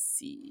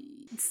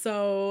see.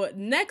 So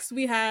next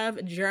we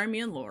have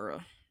Jeremy and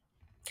Laura.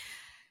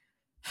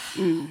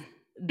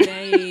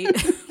 They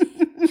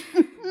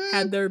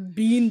had their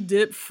bean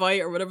dip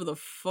fight or whatever the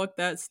fuck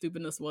that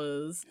stupidness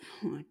was.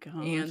 Oh my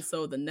god. And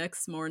so the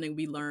next morning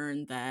we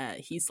learned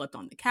that he slept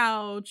on the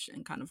couch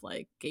and kind of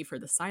like gave her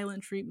the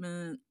silent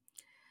treatment.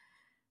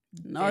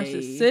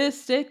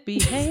 Narcissistic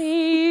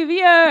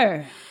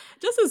behavior.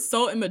 Just is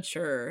so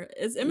immature.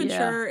 It's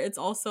immature. Yeah. It's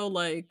also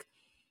like,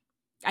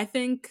 I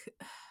think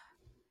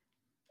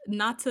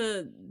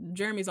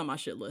Jeremy's on my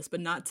shit list,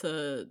 but not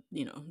to,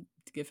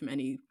 to give him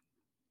anything.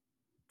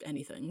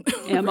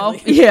 Ammo.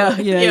 Really.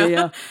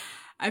 Yeah.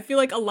 I feel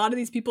like a lot of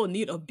these people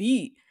need a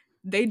beat.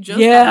 They just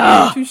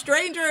got two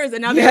strangers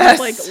and now they're just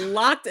like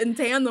locked in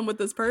tandem with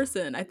this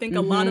person. I think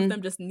a lot of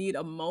them just need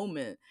a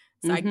moment.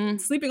 So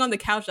sleeping on the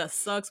couch, that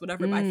sucks,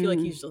 whatever. But I feel like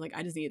he's just like,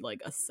 I just need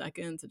like a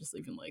second to just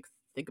even like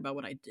think about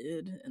what I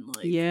did and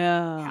like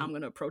how I'm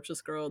gonna approach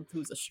this girl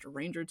who's a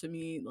stranger to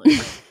me. Like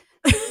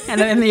and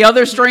then the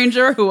other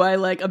stranger who I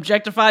like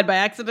objectified by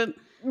accident.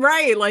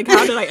 Right. Like,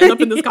 how did I end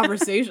up in this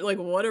conversation? Like,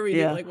 what are we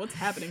doing? Like, what's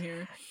happening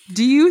here?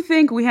 Do you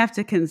think we have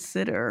to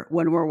consider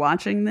when we're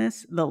watching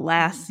this the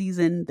last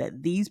season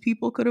that these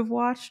people could have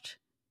watched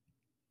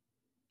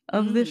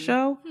of this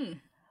show?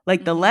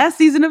 Like the last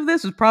season of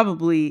this was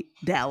probably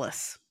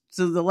Dallas.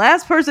 So the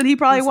last person he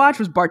probably watched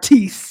was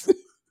Bartice.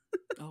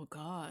 Oh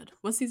God.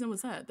 What season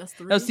was that? That's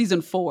 3? That was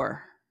season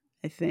 4,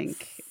 I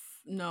think.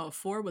 No,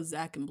 4 was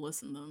Zach and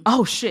Bliss in them.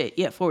 Oh shit.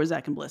 Yeah, 4 was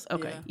Zach and Bliss.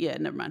 Okay. Yeah,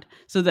 never mind.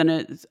 So then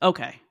it's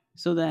okay.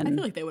 So then I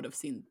feel like they would have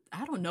seen.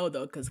 I don't know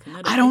though, because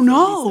I don't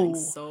know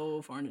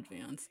so far in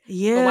advance.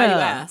 Yeah. But why do you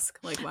ask?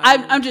 Like, why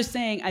I'm just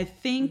saying. I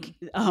think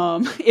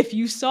if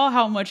you saw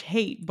how much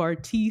hate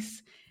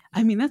Bartice.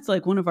 I mean, that's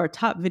like one of our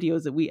top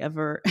videos that we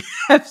ever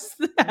have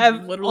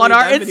on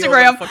our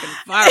Instagram.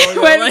 Viral,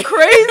 it went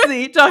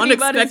crazy talking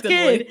about his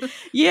kid.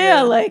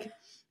 Yeah, like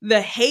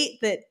the hate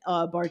that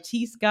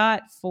Bartice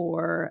got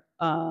for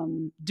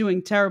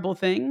doing terrible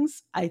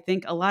things. I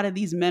think a lot of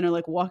these men are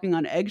like walking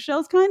on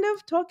eggshells, kind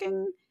of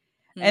talking,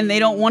 and they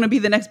don't want to be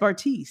the next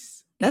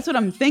Bartice. That's what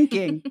I'm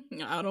thinking.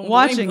 I don't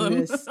watching blame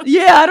them. this.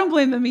 Yeah, I don't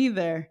blame them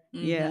either.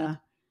 Yeah,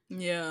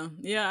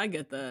 I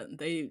get that.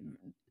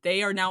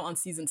 They are now on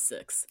season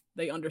 6.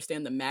 They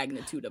understand the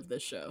magnitude of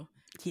this show.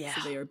 Yeah.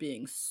 So they are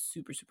being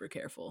super, super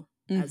careful,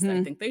 as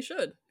I think they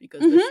should, because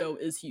the show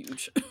is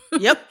huge.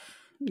 Yep.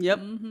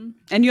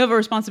 And you have a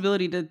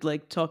responsibility to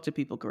like talk to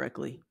people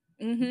correctly,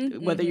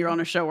 whether you're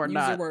on a show or not.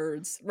 Use your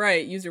words.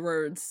 Right. Use your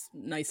words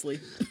nicely.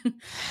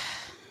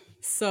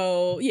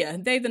 So, yeah,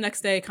 they the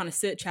next day kind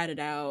of chat it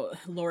out.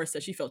 Laura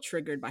said she felt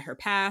triggered by her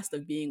past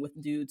of being with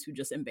dudes who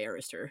just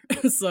embarrassed her.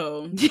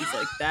 So she's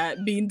like,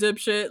 that bean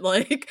dipshit,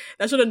 like,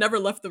 that should have never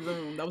left the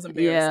room. That was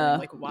embarrassing. Yeah,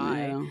 like,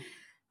 why?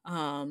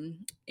 Yeah.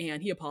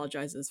 And he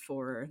apologizes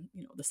for,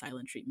 the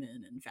silent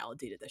treatment and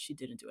validated that she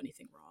didn't do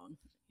anything wrong.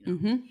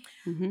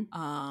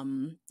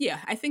 Yeah,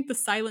 I think the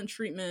silent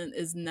treatment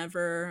is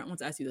never, I want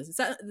to ask you this.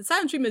 The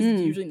silent treatment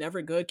is usually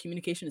never good.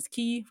 Communication is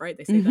key, right?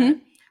 They say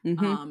that.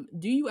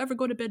 Do you ever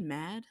go to bed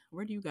mad?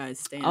 Where do you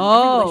guys stand? Every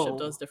relationship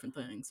does different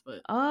things,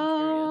 but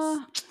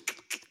I'm curious.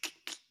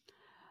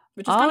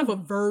 Which is kind of a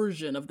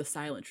version of the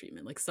silent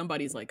treatment. Like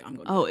somebody's like, I'm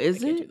going to bed. I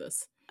can't do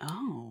this.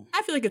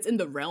 I feel like it's in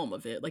the realm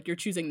of it. Like you're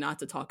choosing not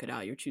to talk it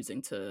out. You're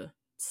choosing to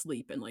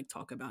sleep and like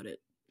talk about it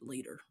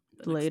later,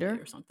 the next day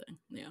or something.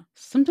 Yeah.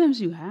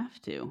 Sometimes you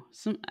have to.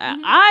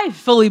 I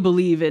fully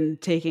believe in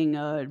taking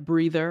a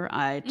breather.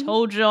 I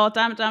told you all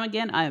time and time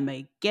again, I am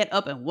a get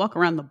up and walk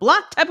around the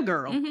block type of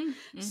girl.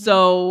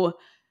 So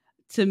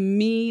to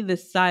me, the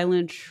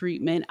silent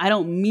treatment, I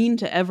don't mean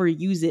to ever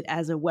use it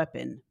as a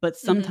weapon, but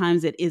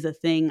sometimes it is a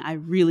thing. I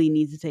really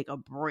need to take a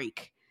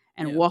break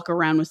and walk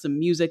around with some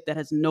music that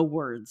has no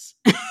words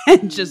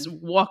and just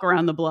walk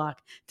around the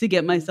block to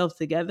get myself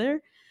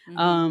together.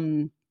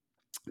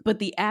 But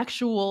the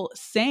actual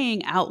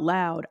saying out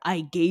loud,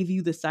 I gave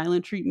you the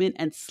silent treatment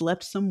and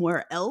slept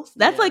somewhere else,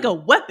 that's like a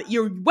weapon.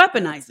 You're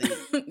weaponizing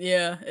it.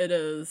 Yeah, it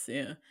is.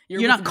 Yeah.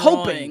 You're not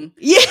coping.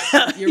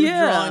 Yeah. You're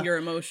withdrawing your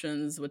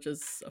emotions, which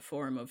is a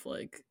form of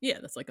like,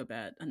 that's like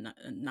a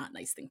not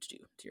nice thing to do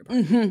to your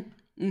partner.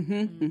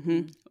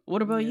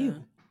 What about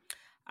you?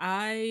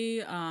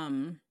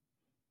 I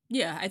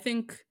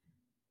think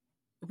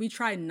we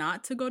try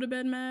not to go to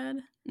bed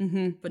mad,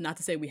 but not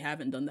to say we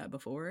haven't done that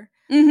before.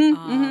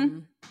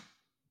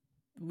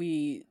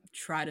 We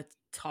try to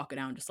talk it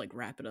out and just like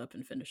wrap it up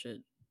and finish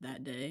it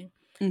that day.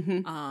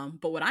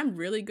 But what I'm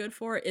really good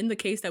for, in the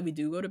case that we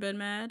do go to bed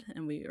mad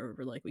and we're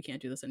like, we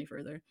can't do this any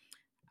further,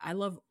 I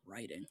love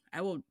writing.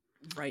 I will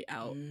write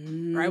out,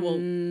 or I will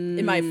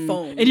in my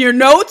phone. In your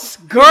notes,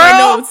 girl.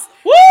 My notes.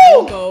 Woo! I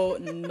will go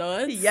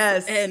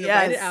nuts. And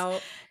write it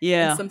out.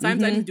 Yeah. And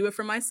sometimes I just do it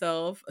for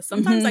myself.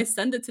 Sometimes I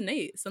send it to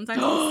Nate.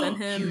 Sometimes I'll send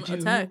him a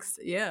text.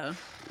 Yeah.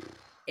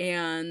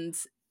 And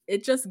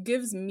it just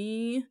gives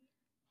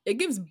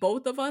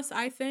both of us,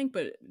 I think,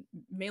 but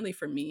mainly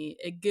for me,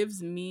 it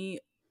gives me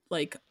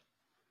like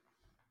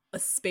a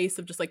space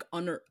of just like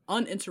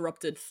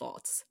uninterrupted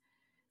thoughts.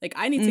 Like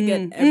I need to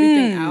get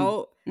everything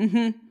out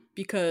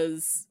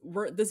because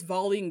we're this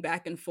volleying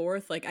back and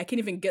forth. Like I can't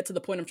even get to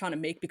the point I'm trying to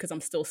make because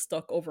I'm still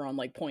stuck over on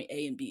like point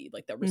A and B,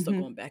 like that we're still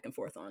going back and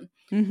forth on.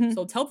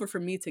 So it's helpful for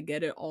me to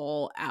get it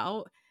all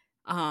out.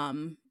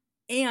 And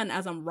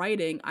as I'm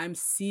writing, I'm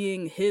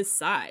seeing his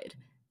side.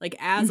 Like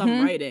as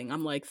I'm writing,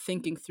 I'm like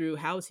thinking through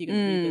how is he going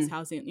to read this?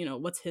 How's he,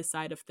 what's his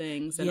side of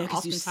things? And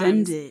because you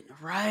send it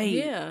right.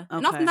 Yeah,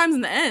 and oftentimes in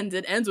the end,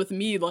 it ends with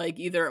me like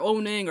either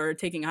owning or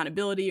taking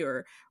accountability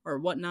or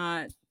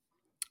whatnot.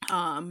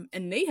 And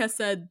Nate has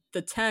said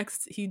the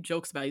text, he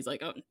jokes about, he's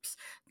like, oh,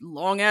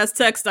 long ass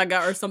text I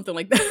got or something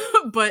like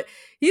that. But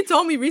he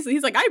told me recently,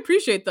 he's like, I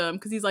appreciate them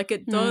because he's like,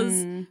 it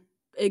does.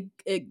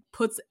 It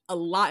puts a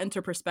lot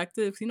into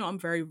perspective. I'm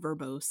very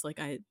verbose. Like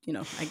I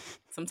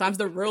sometimes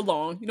they're real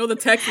long. The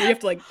text where you have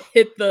to like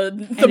hit the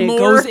and it more.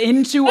 Goes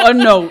into a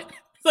note.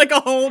 It's like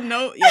a whole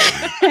note.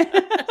 Yeah.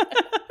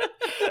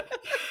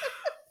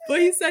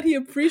 But he said he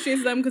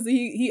appreciates them because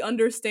he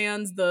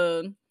understands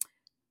the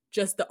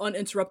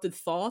uninterrupted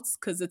thoughts,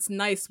 because it's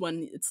nice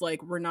when it's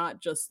like we're not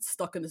just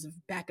stuck in this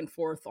back and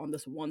forth on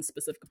this one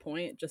specific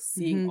point, just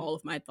seeing all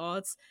of my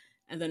thoughts.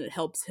 And then it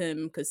helps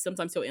him because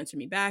sometimes he'll answer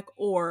me back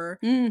or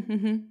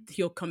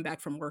he'll come back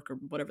from work or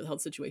whatever the hell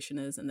the situation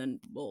is. And then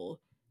we'll,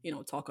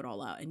 talk it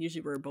all out. And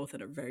usually we're both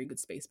in a very good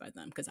space by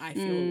then because I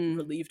feel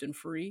relieved and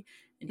free.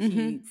 And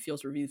he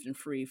feels relieved and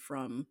free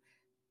from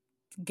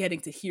getting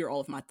to hear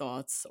all of my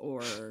thoughts,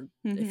 or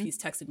if he's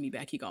texted me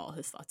back, he got all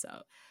his thoughts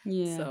out.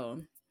 Yeah.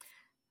 So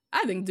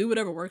I think do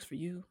whatever works for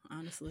you,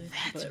 honestly.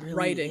 That's but really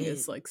writing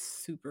is like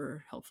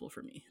super helpful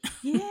for me.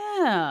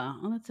 Yeah.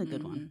 Well, that's a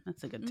good one.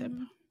 That's a good tip.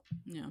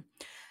 Yeah.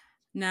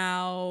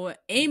 Now,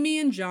 Amy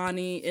and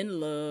Johnny in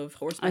love,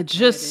 horseback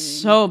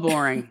just so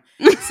boring.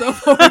 So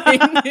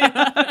boring.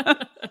 Yeah.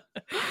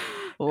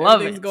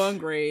 Love Everything's it. going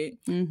great.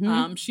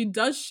 She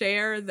does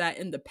share that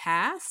in the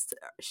past,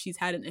 she's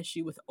had an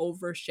issue with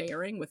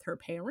oversharing with her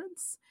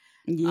parents.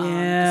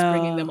 Yeah. Just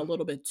bringing them a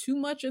little bit too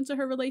much into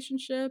her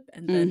relationship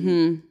and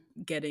then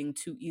getting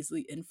too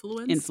easily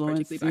influenced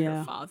particularly by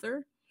her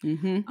father.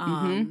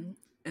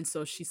 And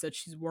so she said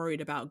she's worried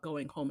about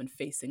going home and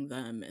facing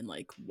them and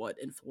like what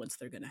influence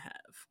they're going to have.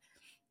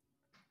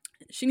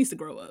 She needs to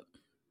grow up.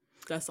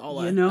 That's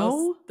all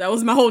that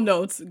was my whole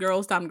notes.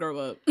 Girls, time to grow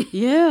up.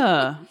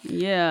 Yeah.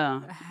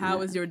 Yeah. How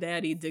is your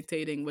daddy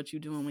dictating what you're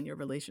doing in your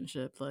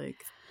relationship?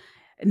 Like,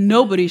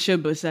 nobody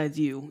should besides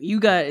you. You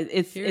got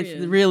it's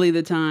really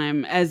the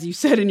time, as you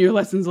said in your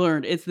lessons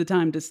learned, it's the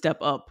time to step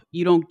up.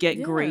 You don't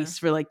get grace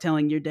for like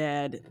telling your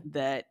dad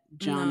that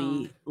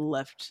Johnny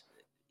left,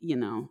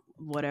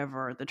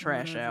 whatever, the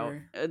trash out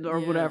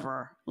or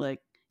whatever. Like,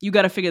 you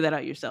got to figure that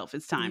out yourself.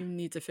 It's time. You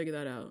need to figure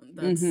that out.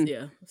 That's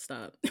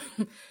stop.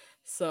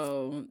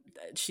 So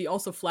she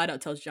also flat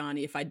out tells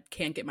Johnny, if I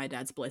can't get my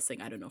dad's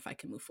blessing, I don't know if I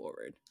can move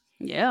forward.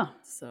 Yeah.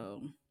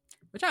 So,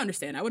 which I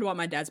understand. I would want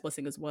my dad's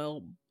blessing as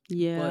well.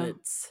 Yeah.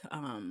 But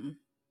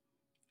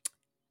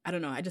I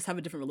don't know. I just have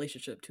a different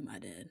relationship to my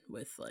dad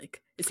with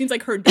like, it seems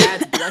like her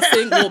dad's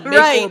blessing will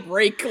make or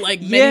break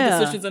like many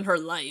decisions in her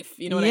life.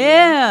 You know what I mean?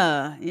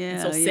 Yeah.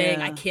 And so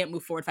saying I can't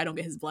move forward if I don't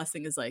get his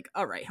blessing is like,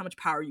 all right, how much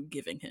power are you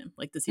giving him?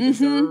 Like, does he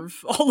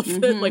deserve all of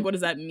it? Like, what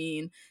does that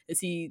mean? Is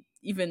he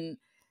even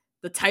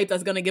the type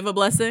that's going to give a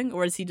blessing,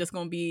 or is he just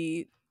going to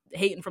be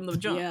hating from the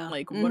jump?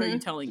 Like, what are you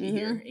telling me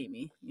here,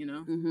 Amy?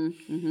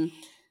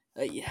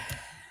 Yeah.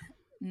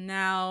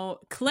 Now,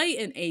 Clay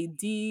and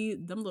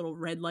AD, them little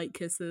red light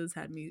kisses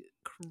had me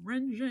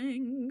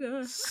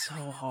cringing. So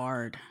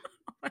hard.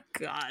 Oh my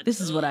god.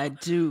 This is what I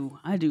do.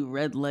 I do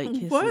red light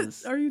kisses.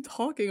 What are you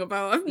talking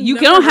about? You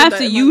don't have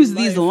to use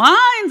these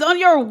lines on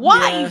your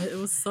wife. Yeah, it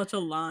was such a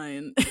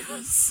line. It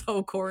was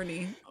so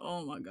corny.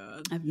 Oh my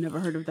god. I've never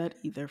heard of that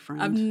either,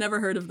 friend. I've never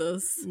heard of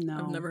this. No.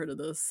 I've never heard of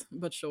this,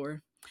 but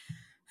sure.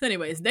 So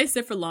anyways, they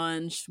sit for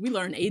lunch. We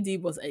learn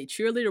AD was a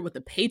cheerleader with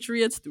the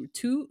Patriots through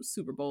 2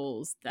 Super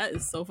Bowls. That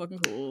is so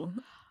fucking cool.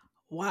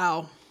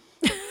 Wow.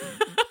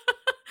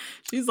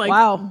 She's like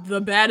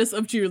the baddest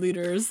of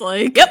cheerleaders.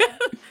 Like, yep.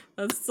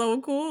 That's so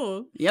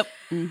cool. Yep.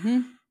 Mm-hmm.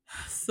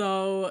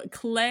 So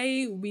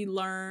Clay, we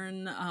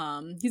learn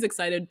he's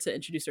excited to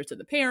introduce her to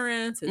the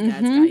parents. His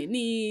dad's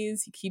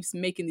Guyanese. He keeps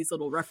making these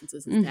little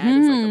references. His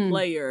dad is like a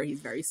player. He's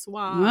very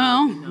suave.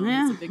 Well,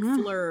 he's a big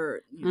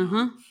flirt.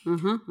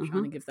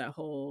 Trying to give that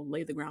whole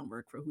lay the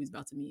groundwork for who he's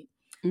about to meet.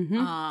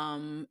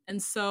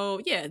 And so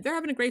they're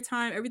having a great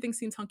time. Everything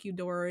seems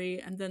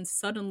hunky-dory, and then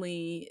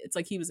suddenly it's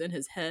like he was in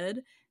his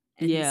head,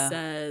 and he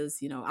says,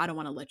 I don't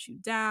want to let you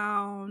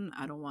down.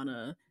 I don't want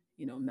to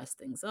mess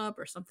things up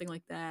or something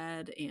like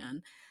that,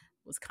 and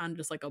was kind of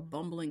just like a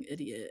bumbling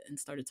idiot and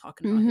started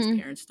talking about his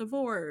parents'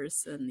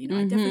 divorce and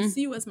I definitely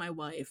see you as my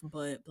wife,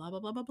 but blah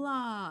blah blah blah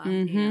blah.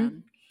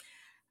 And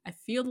I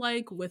feel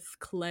like with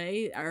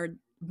Clay,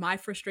 my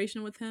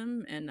frustration with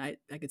him, and I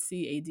could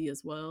see AD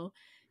as well,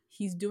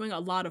 he's doing a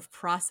lot of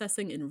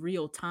processing in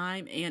real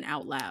time and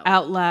out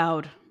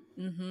loud.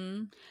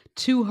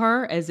 To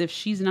her, as if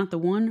she's not the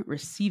one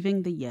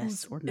receiving the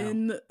yes or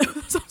no.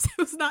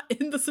 Who's not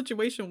in the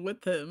situation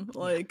with him.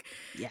 Like,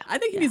 I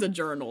think he needs a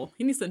journal.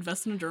 He needs to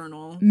invest in a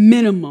journal.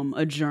 Minimum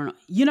a journal.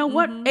 You know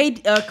what?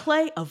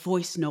 Clay, a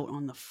voice note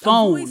on the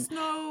phone. A voice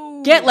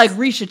note. Get like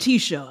Risha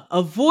Tisha,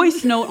 a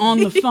voice note on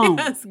the phone.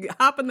 Yes,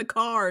 hop in the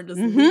car and just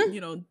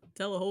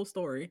tell a whole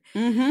story.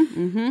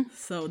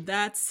 So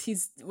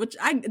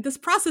this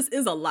process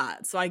is a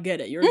lot. So I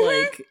get it. You're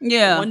like,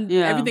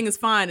 everything is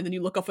fine, and then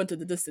you look off into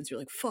the distance. You're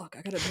like, fuck,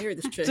 I gotta marry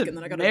this chick, and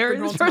then I gotta bring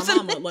her home to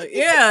my mama. Like,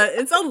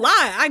 it's a lot.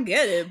 I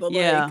get it, but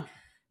like,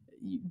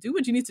 you do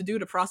what you need to do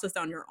to process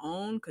on your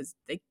own, because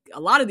a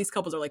lot of these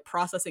couples are like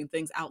processing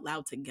things out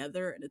loud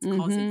together, and it's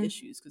causing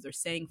issues because they're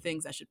saying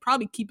things that should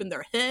probably keep in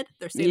their head.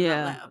 They're saying it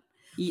out loud.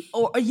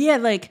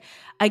 Like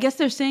I guess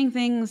they're saying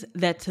things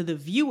that to the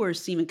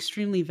viewers seem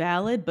extremely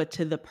valid, but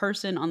to the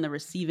person on the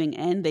receiving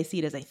end, they see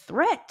it as a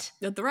threat.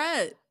 The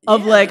threat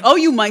of like, oh,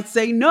 you might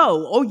say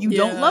no. Oh, you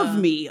don't love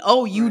me.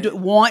 Oh, you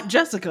want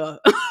Jessica.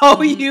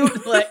 Oh, you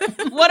like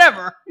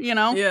whatever.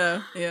 Yeah.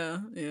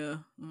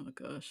 Oh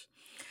gosh.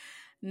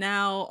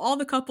 Now all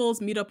the couples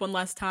meet up one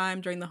last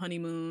time during the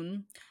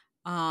honeymoon.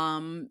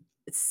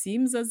 It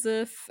seems as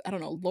if, I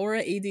don't know, Laura,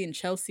 AD, and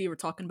Chelsea were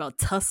talking about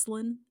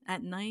tussling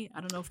at night. I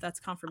don't know if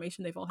that's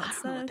confirmation they've all had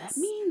sex. I don't know what that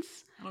means.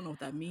 I don't know what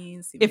that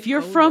means. Seems if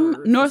you're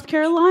from North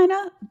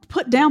Carolina,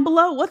 put down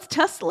below, what's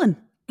tussling?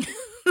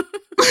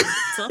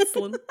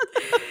 Tussling.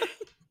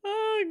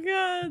 Oh,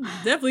 God.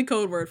 Definitely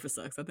code word for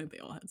sex. I think they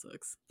all had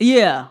sex.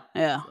 Yeah.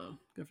 So,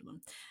 good for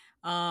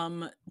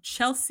them.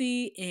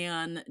 Chelsea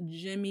and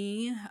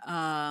Jimmy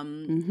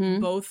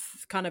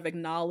both kind of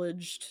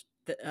acknowledged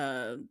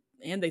that,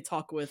 and they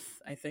talk with,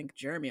 I think,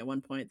 Jeremy at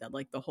one point, that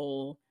like the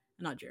whole,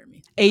 not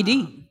Jeremy, AD,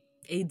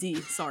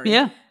 sorry.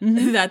 Yeah.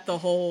 That the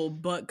whole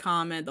butt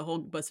comment, the whole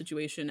butt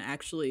situation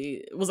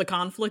actually was a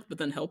conflict, but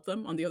then helped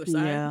them on the other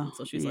side. Yeah.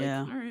 So she's like,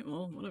 all right,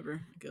 well,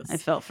 whatever, I guess. I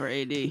felt for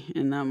AD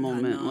in that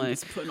moment. Like,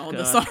 just putting all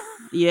this on.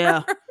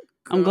 Yeah.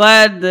 I'm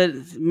glad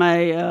that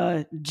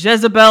my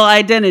Jezebel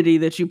identity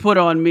that you put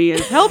on me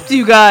has helped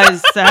you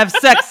guys to have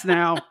sex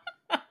now.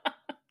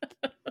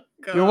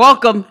 You're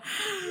welcome.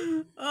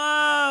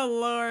 Oh,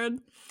 Lord.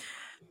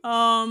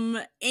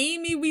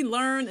 Amy, we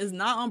learn, is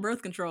not on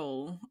birth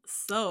control.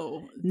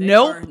 So they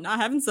are not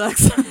having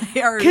sex.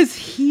 Because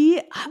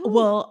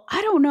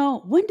I don't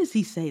know. When does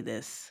he say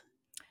this?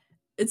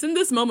 It's in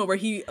this moment where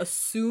he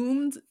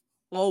assumed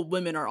all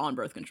women are on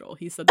birth control.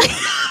 He said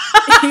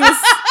that. He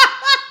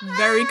was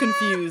very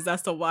confused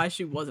as to why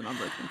she wasn't on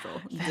birth control.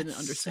 He didn't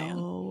understand.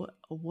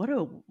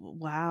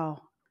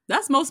 Wow.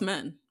 That's most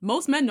men.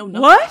 Most men know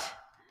nothing. What?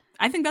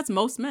 I think that's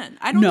most men.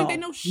 I don't think they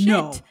know shit.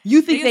 No.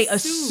 You think they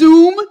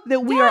assume that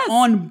we are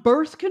on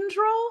birth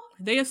control?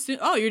 They assume,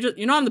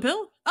 you're not on the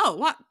pill? Oh,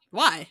 what?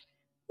 Why?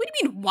 What do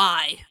you mean,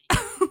 why?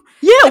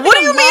 Yeah, what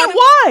do you mean,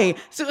 why?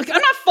 So I'm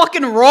not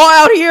fucking raw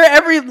out here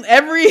every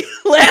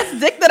last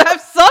dick that I've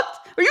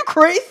sucked. Are you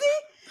crazy?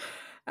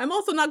 I'm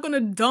also not going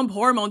to dump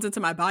hormones into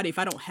my body if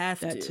I don't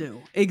have to. That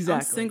too.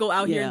 Exactly. I'm single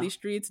out here in these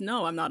streets.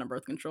 No, I'm not on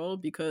birth control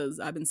because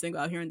I've been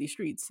single out here in these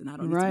streets, and I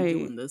don't need to be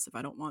doing this if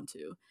I don't want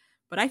to.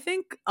 But I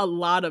think a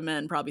lot of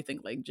men probably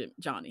think like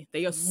Johnny.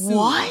 They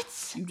assume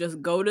you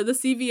just go to the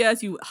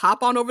CVS, you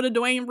hop on over to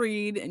Dwayne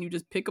Reed, and you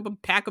just pick up a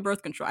pack of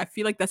birth control. I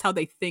feel like that's how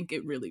they think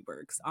it really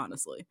works,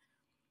 honestly.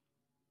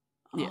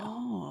 Yeah.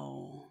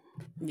 Oh.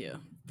 Yeah.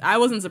 I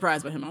wasn't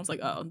surprised by him. I was like,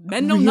 oh,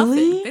 men know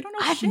nothing. They don't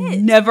know shit.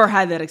 I've never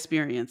had that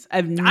experience.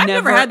 I've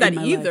never had that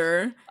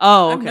either. Life.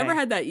 Oh, okay. I've never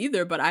had that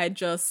either, but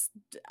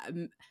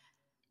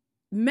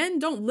men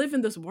don't live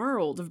in this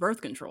world of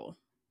birth control.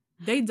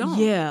 They don't.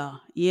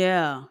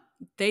 Yeah.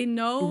 They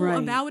know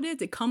about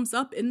it. It comes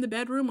up in the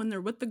bedroom when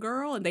they're with the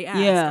girl and they ask,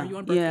 are you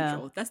on birth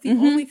control? That's the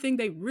only thing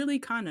they really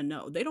kind of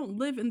know. They don't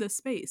live in this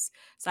space.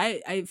 So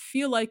I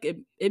feel like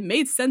it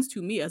made sense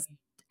to me, as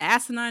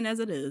asinine as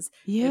it is.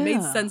 It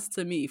made sense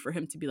to me for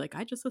him to be like,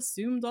 I just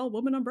assumed all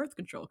women on birth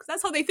control. Because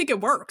that's how they think it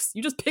works.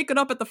 You just pick it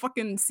up at the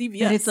fucking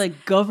CVS. And it's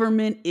like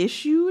government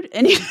issued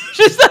and you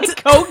just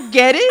like go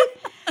get it?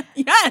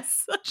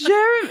 Yes.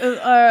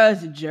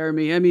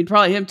 Jeremy. I mean,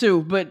 probably him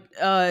too. But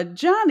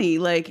Johnny,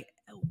 like,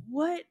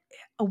 what?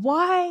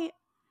 Why?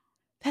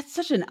 That's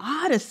such an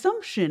odd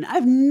assumption.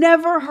 I've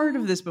never heard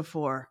of this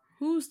before.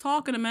 Who's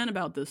talking to men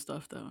about this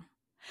stuff, though?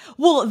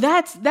 Well,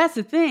 that's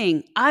the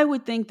thing. I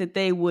would think that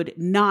they would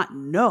not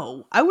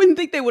know. I wouldn't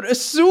think they would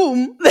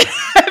assume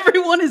that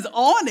everyone is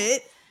on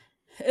it.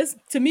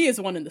 To me, it's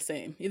one and the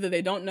same. Either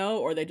they don't know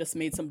or they just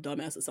made some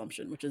dumbass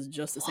assumption, which is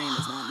just the same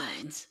as not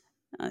knowing.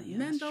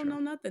 Men don't know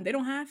nothing. They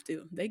don't have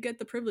to. They get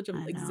the privilege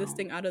of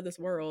existing out of this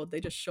world. They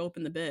just show up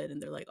in the bed and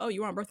they're like, oh,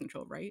 you're on birth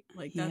control, right?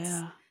 Like,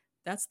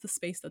 that's the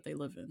space that they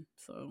live in.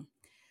 So,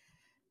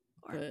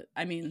 but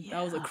I mean,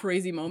 that was a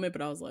crazy moment,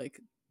 but I was like,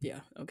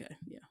 yeah, okay,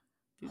 yeah.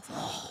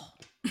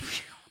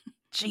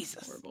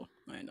 Jesus. Horrible.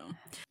 I know.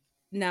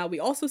 Now,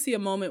 we also see a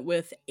moment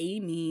with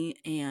Amy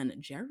and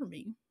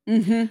Jeremy,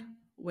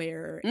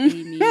 where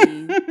Amy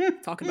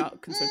talking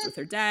about concerns with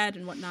her dad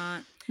and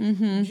whatnot.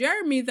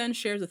 Jeremy then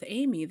shares with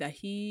Amy that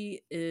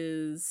he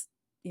is,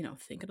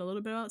 thinking a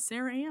little bit about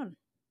Sarah Ann.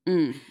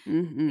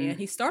 And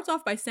he starts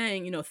off by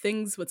saying,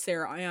 things with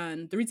Sarah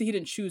Ann, the reason he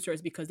didn't choose her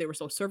is because they were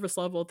so surface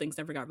level. Things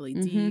never got really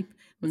deep.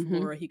 With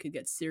Laura, he could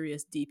get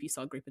serious, deep. He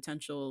saw great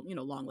potential,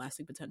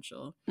 long-lasting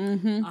potential.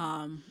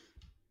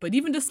 But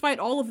even despite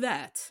all of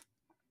that,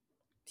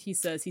 he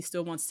says he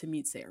still wants to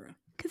meet Sarah.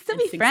 Could still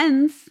be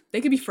friends.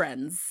 They could be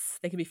friends.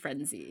 They could be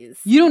friendsies.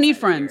 You don't need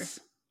friends.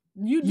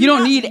 You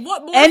don't need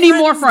any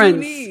more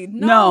friends.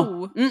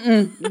 No.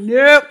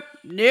 Nope.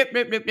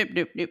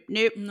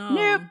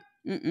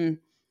 No.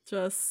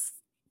 Just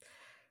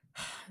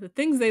the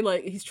things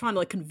he's trying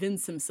to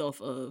convince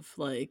himself of,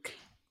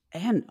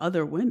 and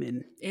other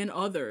women and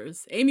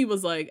others. Amy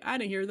was like, I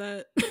didn't hear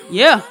that.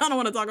 Yeah. I don't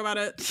want to talk about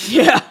it.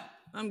 Yeah.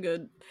 I'm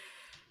good.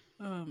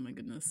 Oh my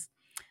goodness.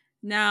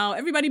 Now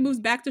everybody moves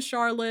back to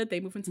Charlotte. They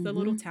move into their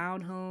little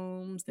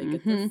townhomes. They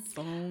get their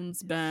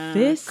phones back.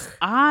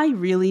 I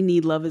really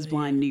need Love is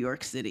Blind New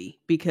York City,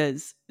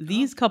 because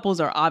these couples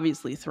are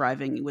obviously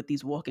thriving with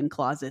these walk-in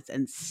closets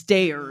and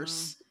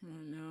stairs. Oh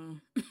no.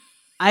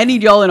 I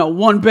need y'all in a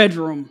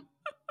 1-bedroom.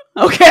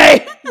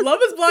 Okay. Love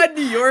is Blind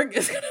New York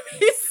is gonna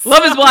be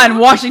Love is Blind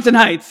Washington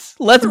Heights.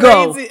 Let's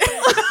go.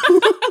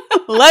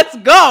 Let's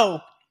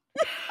go.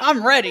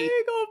 I'm ready. They're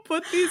going to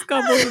put these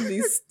couples in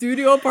these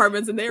studio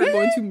apartments and they are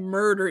going to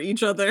murder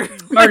each other.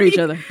 Murder each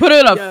other. Put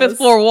it in a 5th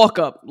floor walk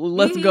up.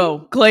 Let's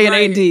go. Clay and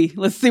AD.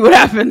 Let's see what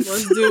happens.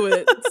 Let's do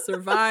it.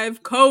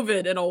 Survive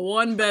COVID in a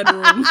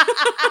 1-bedroom.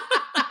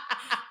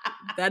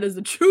 That is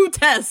the true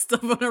test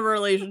of a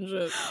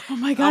relationship. Oh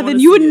my God. Then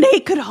you and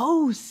Nate could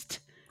host.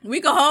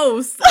 We could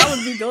host. I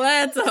would be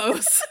glad to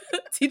host.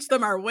 Teach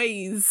them our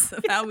ways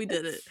of how we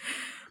did it.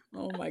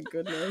 Oh my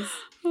goodness.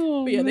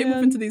 Oh, but yeah, they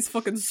move into these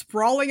fucking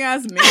sprawling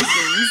ass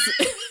mansions.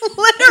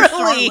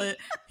 Literally.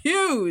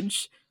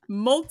 Huge.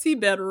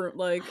 Multi-bedroom.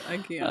 I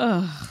can't.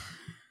 Ugh.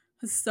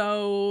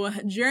 So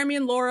Jeremy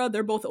and Laura,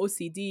 they're both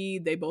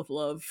OCD. They both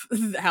love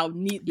how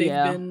neat they've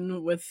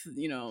been with,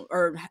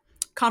 or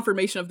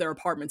confirmation of their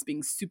apartments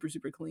being super,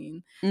 super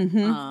clean.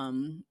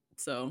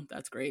 So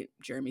that's great.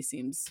 Jeremy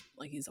seems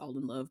like he's all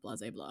in love, blah,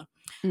 blah,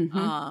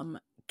 blah.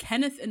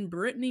 Kenneth and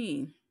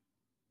Brittany.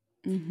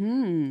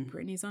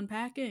 Brittany's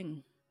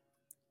unpacking.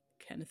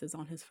 Kenneth is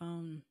on his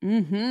phone.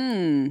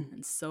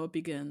 And so it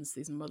begins.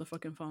 These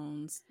motherfucking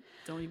phones.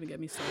 Don't even get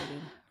me started.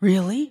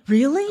 Really?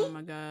 Oh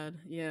my God.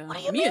 Yeah. What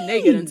do you me mean? And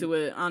Nate get into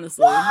it,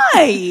 honestly.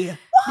 Why?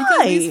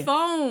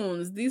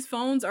 Because these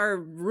phones are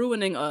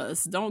ruining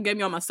us. Don't get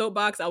me on my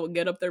soapbox. I will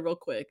get up there real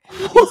quick.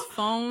 These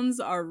phones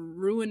are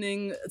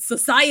ruining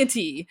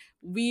society.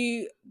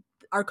 We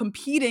are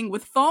competing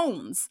with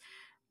phones.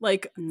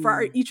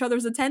 For each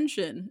other's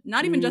attention,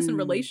 not even just in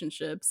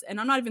relationships. And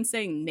I'm not even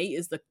saying Nate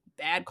is the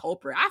bad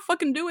culprit. I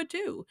fucking do it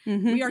too.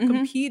 We are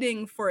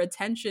competing for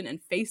attention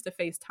and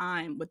face-to-face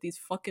time with these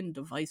fucking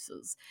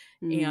devices.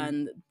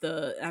 And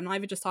I'm not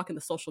even just talking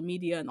the social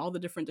media and all the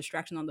different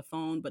distractions on the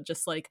phone, but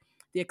just the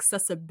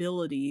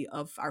accessibility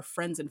of our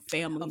friends and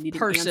family needing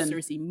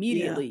answers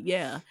immediately.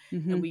 Yeah.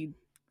 And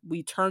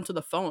we turn to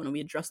the phone and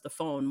we address the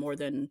phone more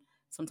than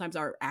sometimes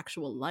our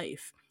actual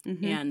life.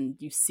 And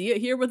you see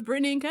it here with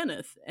Brittany and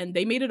Kenneth. And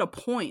they made it a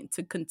point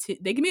to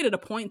they made it a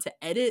point to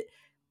edit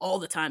all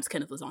the times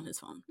Kenneth was on his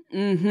phone.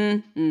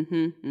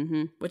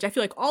 Which I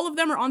feel like all of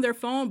them are on their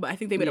phone, but I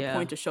think they made a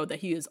point to show that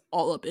he is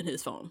all up in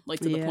his phone,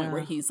 to the point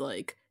where he's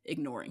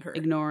ignoring her.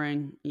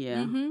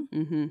 Yeah.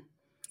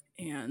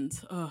 And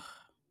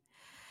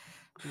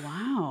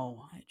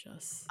wow.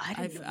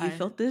 I didn't know you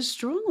felt this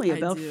strongly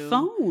about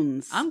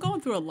phones. I'm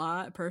going through a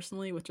lot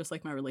personally with just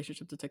like my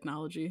relationship to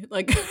technology.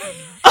 Like,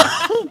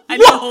 I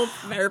need a whole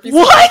therapy.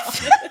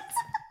 What?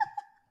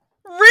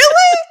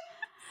 Really?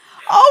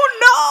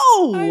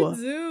 Oh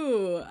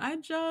no! I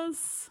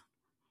do.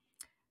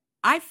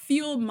 I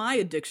feel my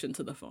addiction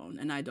to the phone,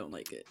 and I don't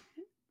like it.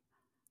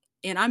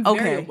 And I'm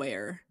very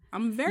aware.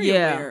 I'm very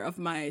aware of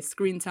my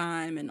screen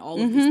time and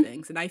all of these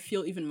things. And I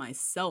feel even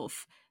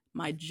myself,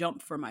 my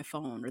jump for my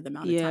phone or the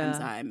amount of times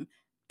I'm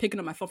picking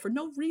up my phone for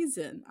no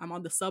reason. I'm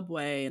on the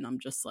subway and I'm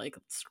just like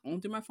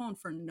scrolling through my phone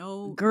for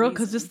no Girl, reason.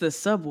 because it's the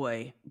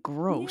subway.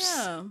 Gross.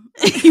 Yeah.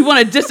 You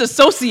want to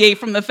disassociate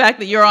from the fact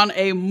that you're on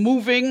a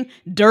moving,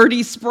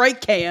 dirty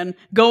Sprite can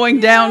going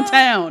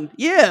downtown.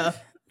 Yeah.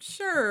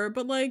 Sure,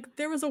 but like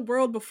there was a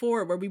world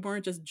before where we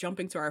weren't just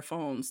jumping to our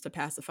phones to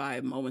pacify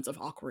moments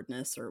of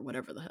awkwardness or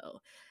whatever the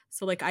hell.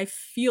 So like I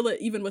feel it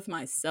even with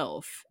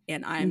myself,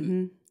 and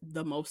I'm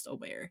the most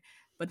aware.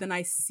 But then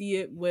I see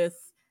it with,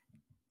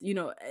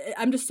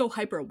 I'm just so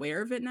hyper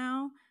aware of it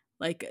now.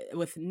 Like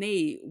with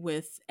Nate,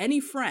 with any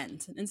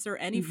friend, insert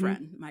any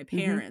friend, my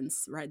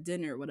parents, or at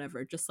dinner,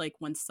 whatever. Just like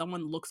when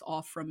someone looks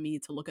off from me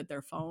to look at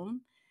their phone,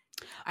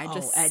 I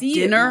just see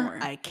dinner, it more.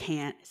 I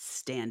can't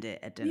stand it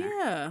at dinner.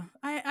 Yeah,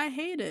 I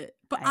hate it.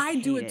 But I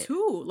do it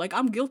too. Like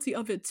I'm guilty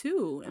of it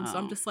too. And so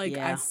I'm just like,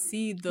 I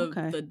see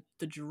the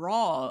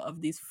draw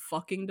of these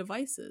fucking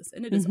devices.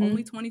 And it is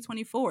only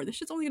 2024. This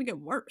shit's only gonna get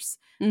worse.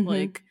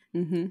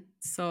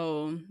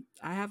 So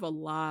I have a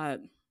lot.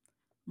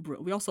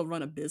 We also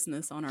run a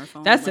business on our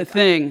phone. That's the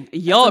thing.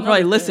 Y'all are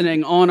probably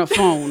listening on a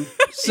phone.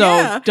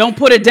 So don't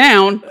put it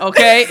down,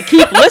 okay?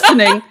 Keep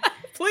listening.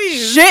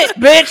 Please. Shit,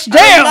 bitch,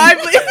 damn.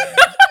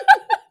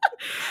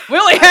 We're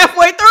only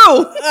halfway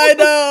through. I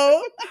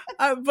know.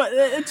 But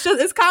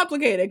it's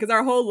complicated because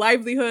our whole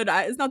livelihood,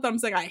 it's not that I'm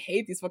saying I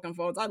hate these fucking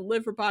phones. I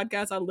live for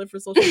podcasts. I live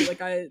for social media.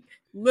 Like I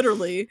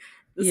literally,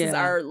 this is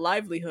our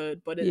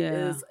livelihood, but it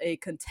is a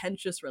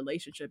contentious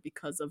relationship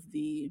because of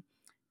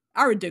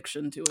our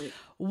addiction to it.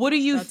 What do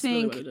you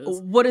think?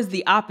 Really what is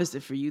the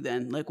opposite for you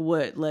then? Like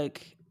what,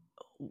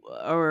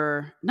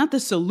 or not the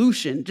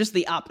solution, just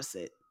the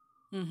opposite?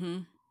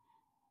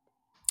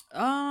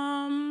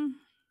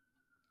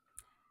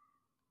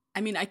 I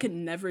mean, I could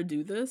never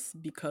do this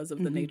because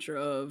of the nature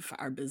of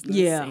our business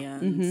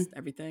and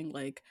everything.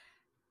 Like,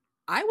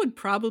 I would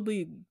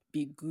probably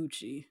be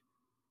Gucci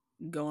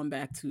going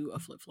back to a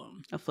flip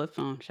phone. A flip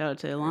phone. Shout out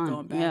to Elon.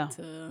 Going back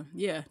to,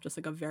 just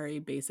like a very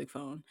basic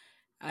phone.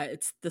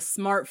 It's the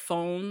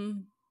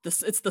smartphone.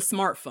 It's the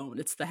smartphone.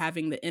 It's the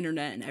having the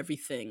internet and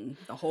everything,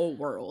 the whole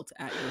world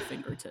at your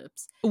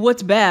fingertips.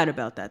 What's bad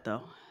about that,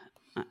 though?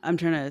 I'm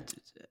trying to...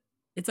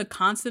 It's a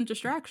constant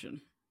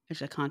distraction.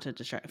 It's a constant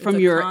distraction from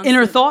your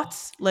inner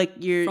thoughts, like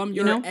from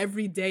your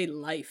everyday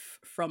life,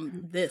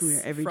 from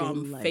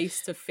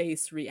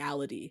face-to-face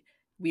reality.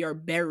 We are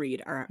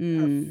buried.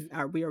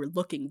 We are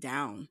looking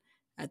down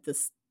at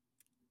this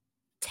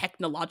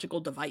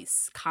technological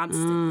device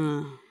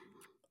constantly.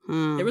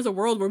 There was a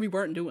world where we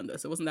weren't doing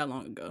this. It wasn't that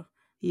long ago.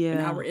 Yeah.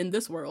 And now we're in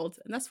this world,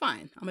 and that's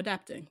fine. I'm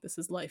adapting. This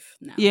is life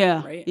now.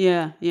 Yeah. Right.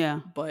 Yeah.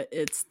 Yeah. But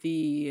it's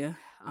the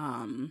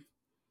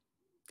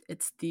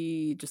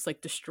just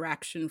like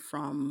distraction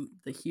from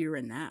the here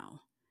and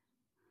now,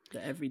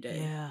 the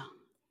everyday. Yeah.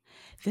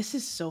 This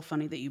is so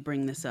funny that you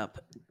bring this up.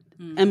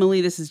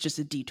 Emily, this is just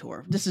a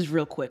detour. This is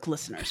real quick,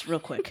 listeners, real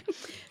quick.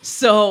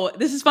 So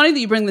this is funny that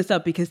you bring this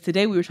up because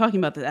today we were talking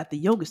about that at the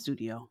yoga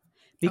studio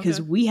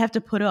because we have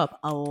to put up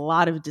a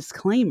lot of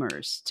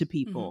disclaimers to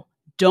people.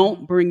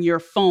 Don't bring your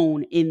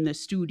phone in the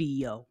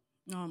studio.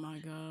 Oh my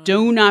God.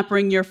 Do not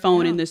bring your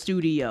phone in the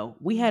studio.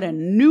 We had a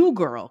new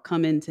girl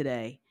come in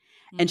today.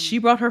 And she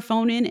brought her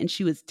phone in and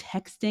she was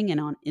texting and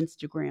on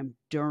Instagram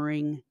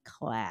during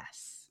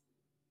class.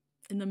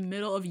 In the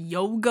middle of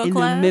yoga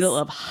class? In the middle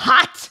of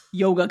hot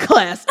yoga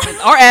class.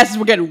 Our asses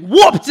were getting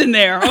whooped in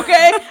there,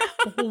 okay?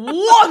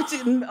 Whooped.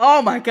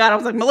 Oh my God. I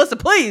was like, Melissa,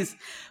 please.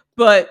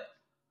 But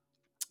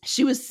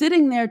she was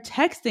sitting there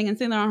texting and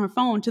sitting there on her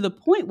phone to the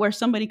point where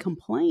somebody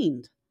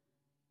complained.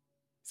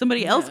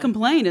 Somebody else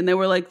complained and they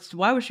were like,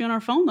 why was she on her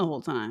phone the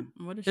whole time?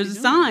 There's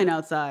a sign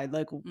outside.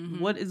 Like,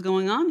 what is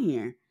going on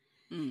here?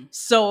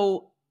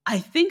 So I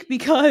think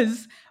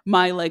because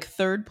my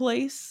third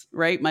place,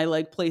 right?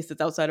 My place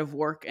that's outside of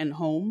work and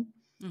home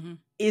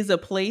is a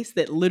place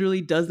that literally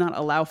does not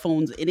allow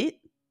phones in it.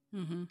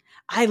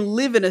 I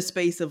live in a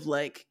space of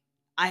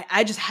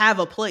I just have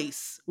a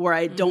place where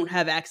I don't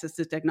have access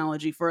to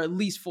technology for at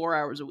least 4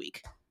 hours a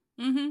week.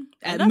 And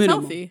that's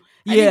minimum. Healthy.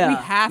 I think we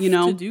have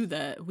to do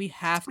that. We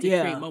have to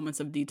create moments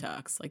of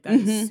detox. Like that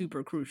is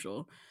super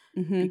crucial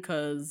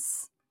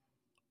because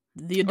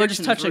the addiction or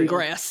just touching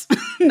grass.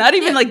 Not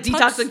even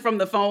detoxing from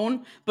the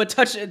phone, but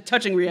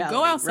touching reality.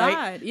 Go outside.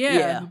 Right?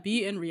 Yeah.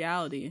 Be in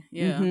reality.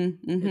 Yeah.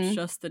 It's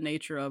just the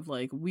nature of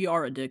we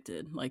are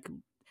addicted.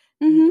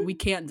 We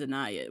can't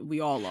deny it.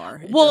 We all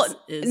are. It Well, just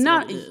is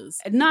what it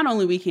is. not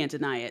only we can't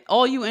deny it.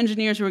 All you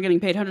engineers who are getting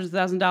paid hundreds of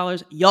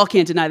 $1,000s, y'all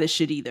can't deny this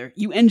shit either.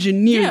 You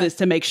engineer this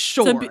to make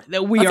sure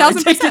that we are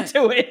addicted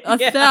to it.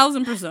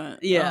 1,000%.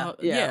 Yeah.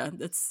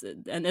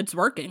 It's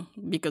working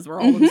because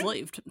we're all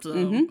enslaved.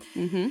 So,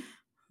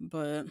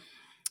 but.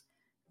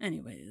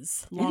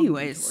 Anyways,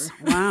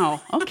 wow.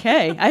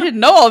 Okay, I didn't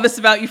know all this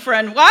about you,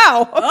 friend.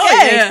 Wow. Okay.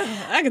 Oh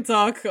yeah, I could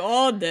talk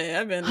all day.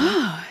 I've been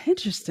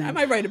interesting. I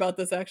might write about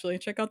this actually.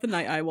 Check out the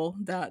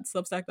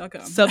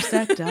nightowl.substack.com.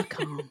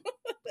 Substack.com.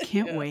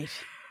 Can't wait.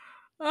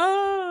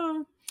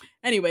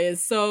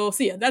 Anyways, so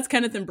yeah, that's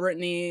Kenneth and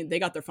Brittany. They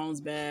got their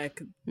phones back.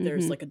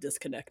 There's like a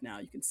disconnect now.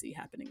 You can see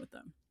happening with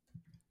them.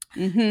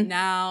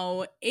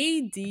 Now,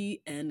 AD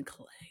and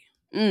Clay.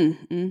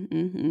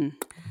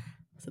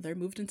 So they're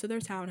moved into their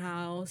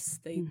townhouse.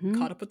 They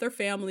caught up with their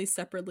families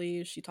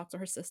separately. She talked to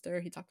her sister.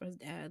 He talked to his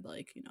dad,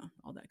 like, you know,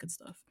 all that good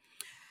stuff.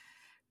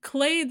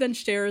 Clay then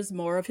shares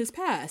more of his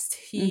past.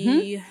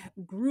 He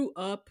grew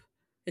up,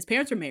 his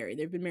parents were married.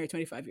 They've been married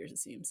 25 years, it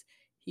seems.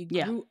 He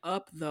grew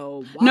up,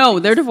 though. No,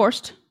 they're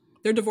divorced.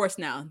 They're divorced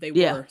now. They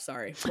were,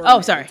 sorry.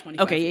 Sorry.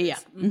 Okay,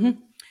 years.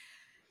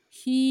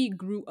 He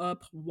grew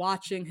up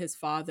watching his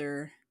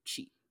father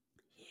cheat.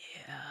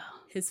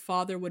 His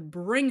father would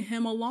bring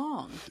him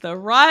along. The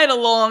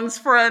ride-alongs,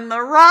 friend.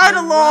 The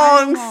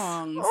ride-alongs.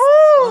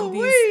 On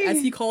these,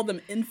 as he called them,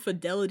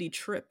 infidelity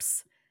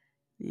trips.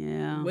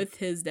 Yeah. With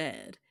his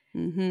dad.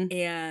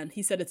 And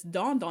he said it's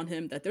dawned on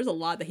him that there's a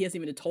lot that he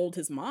hasn't even told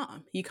his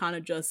mom. He kind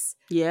of just...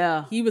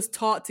 He was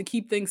taught to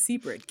keep things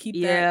secret.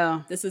 Keep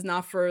that... This is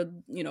not for,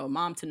 you know,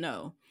 mom to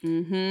know.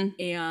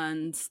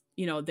 And,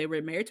 you know, they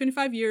were married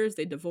 25 years.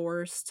 They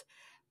divorced.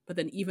 But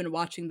then even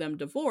watching them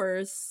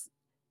divorce...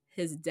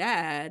 His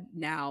dad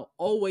now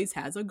always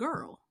has a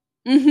girl.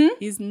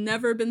 He's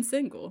never been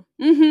single.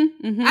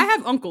 I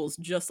have uncles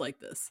just like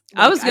this.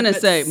 Like, I was gonna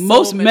say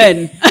most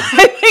men,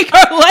 I think,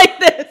 are like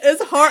this.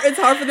 It's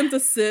hard for them to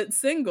sit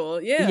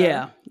single.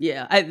 Yeah.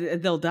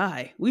 They'll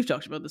die. We've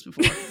talked about this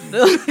before.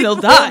 They'll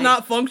die. They'll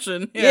not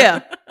function.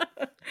 Yeah.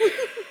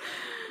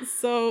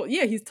 So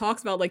yeah, he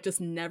talks about like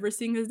just never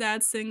seeing his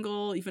dad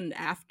single, even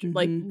after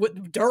like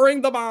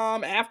during the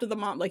mom, after the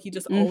mom, like he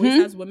just always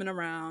has women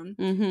around,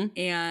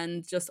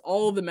 and just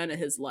all the men in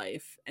his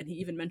life. And he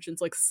even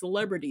mentions like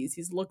celebrities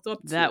he's looked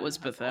up to. That was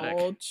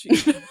pathetic.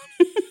 It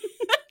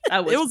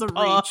was a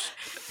reach.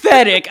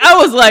 Pathetic. I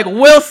was like,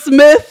 Will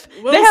Smith.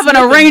 They have an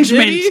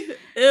arrangement.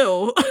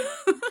 Ew.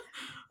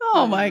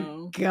 Oh my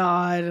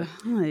God.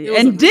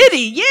 And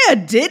Diddy.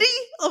 Diddy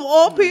of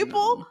all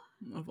people.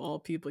 Of all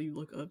people you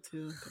look up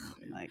to. Oh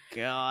my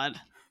God.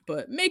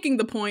 But making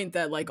the point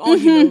that like all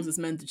he knows is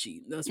men to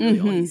cheat. That's really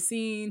all he's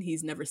seen.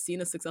 He's never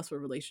seen a successful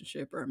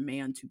relationship or a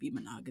man to be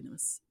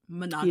monogamous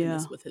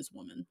with his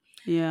woman.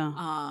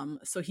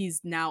 So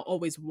he's now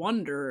always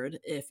wondered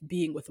if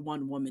being with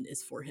one woman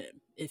is for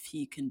him, if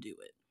he can do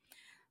it.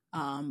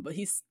 But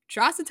he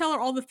tries to tell her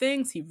all the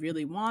things. He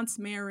really wants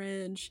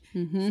marriage.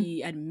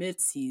 He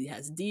admits he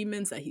has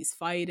demons that he's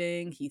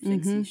fighting. He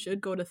thinks he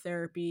should go to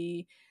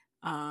therapy.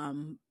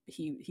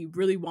 He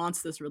really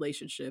wants this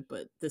relationship,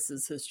 but this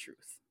is his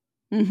truth.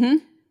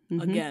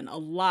 Again, a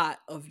lot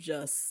of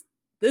just,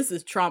 this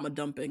is trauma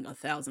dumping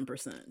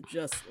 1,000%.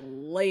 Just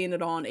laying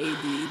it on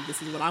AD.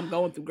 This is what I'm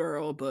going through,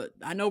 girl, but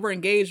I know we're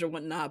engaged or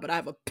whatnot, but I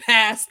have a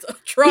past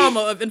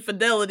trauma of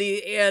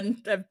infidelity,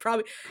 and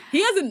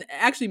he hasn't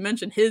actually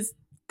mentioned his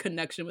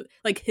connection with,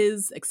 like,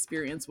 his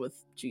experience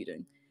with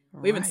cheating.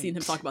 We haven't seen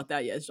him talk about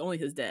that yet. It's only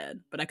his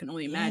dad, but I can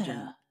only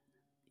imagine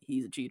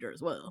he's a cheater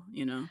as well,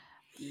 you know?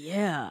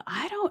 Yeah,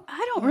 I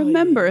don't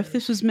remember if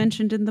this was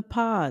mentioned in the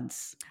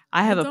pods.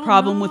 I have a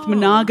problem with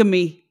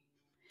monogamy.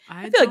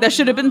 I feel like that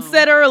should have been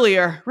said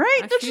earlier,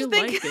 right? Don't you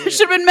think it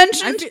should have been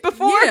mentioned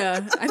before?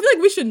 Yeah, I feel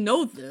like we should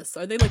know this.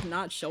 Are they like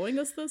not showing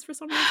us this for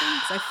some reason?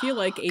 Because I feel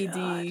like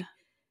AD's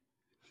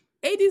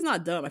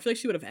not dumb. I feel like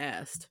she would have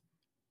asked,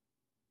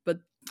 but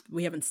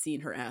we haven't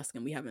seen her ask,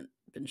 and we haven't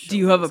been shown. Do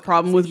you have a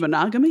problem with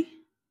monogamy?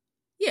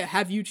 Yeah,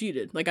 have you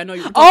cheated? Like, I know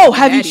you're.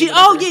 Have you cheated?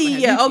 Oh,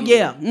 yeah. Oh,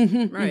 yeah.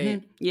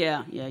 Right.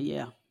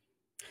 Yeah.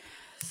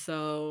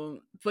 So,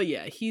 but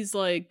yeah, he's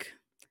like,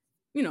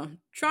 you know,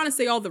 trying to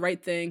say all the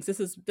right things. This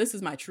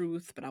is my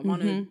truth, but I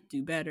want to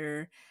do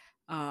better.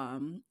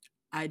 I'm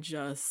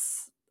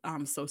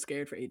so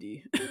scared for AD.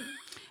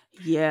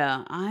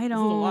 Yeah, I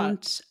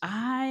don't.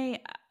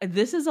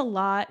 This is a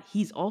lot.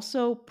 He's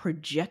also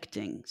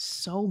projecting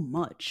so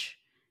much.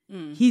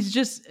 He's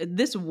just,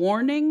 this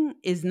warning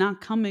is not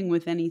coming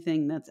with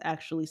anything that's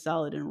actually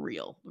solid and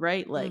real,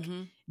 right? Like,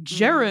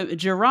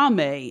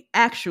 Jerame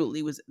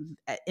actually was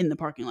in the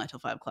parking lot till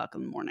 5 o'clock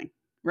in the morning,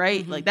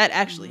 right? Like, that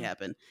actually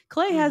happened.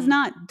 Clay has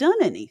not done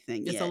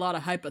anything yet. It's a lot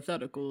of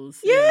hypotheticals.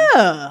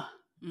 Yeah.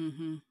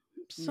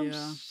 So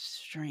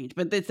strange.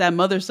 But it's that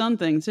mother-son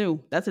thing,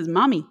 too. That's his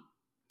mommy,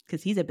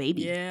 because he's a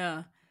baby.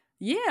 Yeah.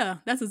 Yeah,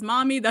 that's his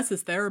mommy. That's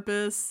his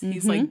therapist.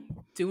 He's like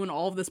doing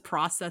all of this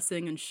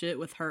processing and shit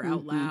with her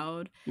out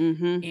loud.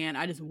 And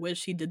I just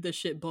wish he did this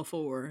shit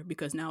before,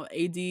 because now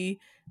AD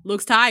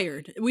looks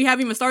tired. We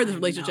haven't even started this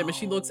relationship and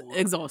she looks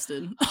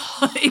exhausted.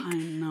 I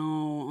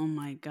know. Oh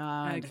my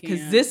God.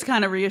 Because this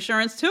kind of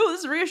reassurance too. This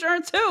is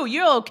reassurance too.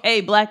 You're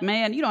okay, black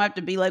man. You don't have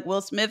to be like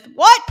Will Smith.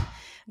 What?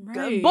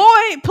 Right.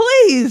 Boy,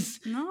 please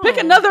pick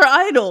another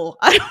idol.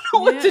 I don't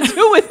know what to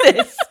do with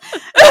this.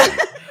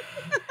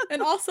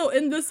 And also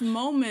in this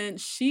moment,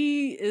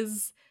 she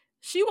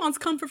wants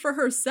comfort for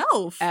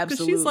herself.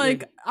 Absolutely. Because she's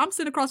like, I'm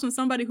sitting across from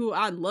somebody who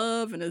I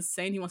love and is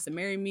saying he wants to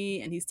marry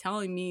me, and he's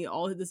telling me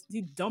all this,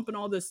 he's dumping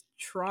all this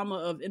trauma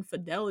of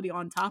infidelity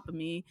on top of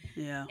me.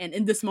 Yeah. And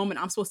in this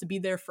moment, I'm supposed to be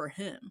there for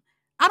him.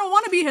 I don't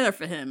want to be there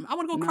for him. I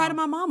want to go cry to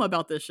my mama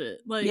about this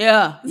shit. Like,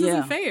 this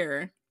isn't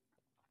fair.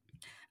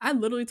 I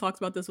literally talked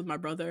about this with my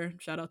brother.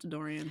 Shout out to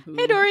Dorian, who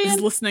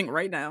is listening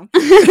right now.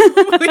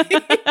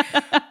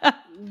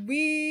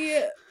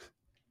 We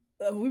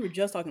were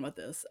just talking about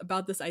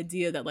this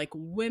idea that like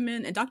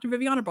women, and Dr.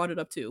 Viviana brought it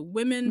up too,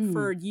 women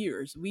for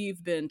years,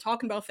 we've been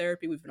talking about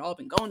therapy. We've all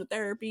been going to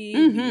therapy.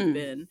 We've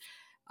been,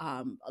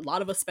 a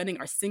lot of us spending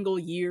our single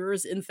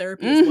years in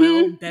therapy as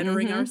well,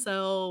 bettering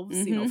ourselves,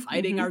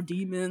 fighting our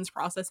demons,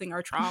 processing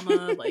our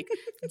trauma, like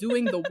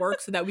doing the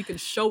work so that we can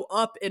show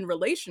up in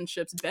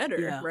relationships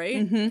better,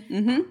 right?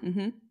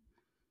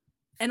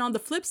 And on the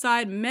flip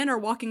side, men are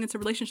walking into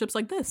relationships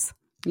like this.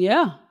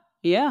 Yeah,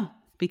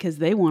 because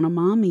they want a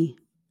mommy.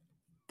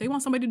 They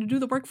want somebody to do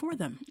the work for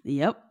them.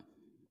 Yep.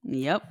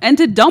 And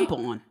to dump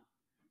on.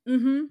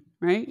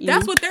 Right?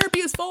 That's what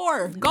therapy is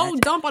for. Go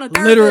dump on a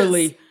therapist.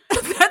 Literally.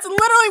 That's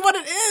literally what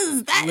it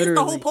is. That is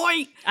the whole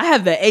point. I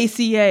have the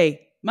ACA.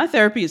 My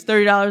therapy is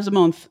 $30 a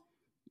month.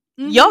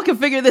 Y'all can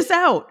figure this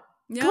out.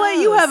 Yes.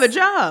 Clay, you have a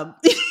job.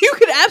 You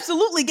could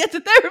absolutely get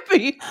to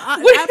therapy.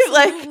 Absolutely.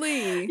 Like,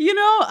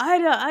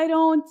 I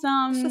don't.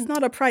 It's just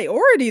not a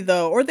priority,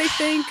 though. Or they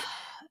think,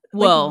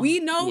 well, we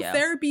know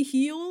therapy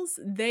heals.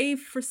 They,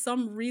 for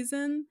some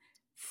reason,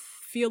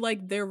 feel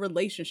like their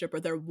relationship or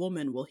their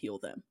woman will heal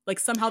them. Like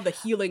somehow the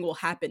healing will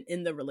happen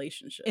in the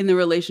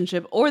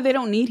relationship. Or they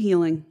don't need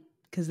healing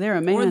because they're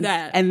a man. Or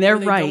that. And they're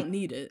they right. Don't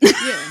need it.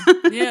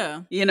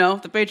 Yeah.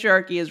 The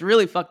patriarchy has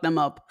really fucked them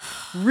up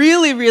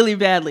really, really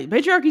badly.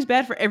 Patriarchy's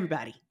bad for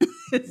everybody.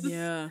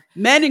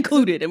 Men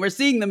included. And we're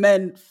seeing the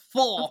men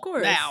fall of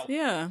course. Now.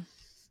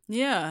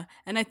 Yeah.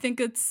 And I think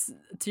it's,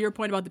 to your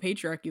point about the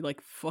patriarchy,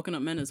 like fucking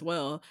up men as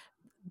well.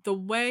 The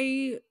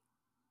way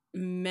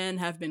men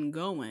have been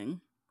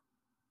going,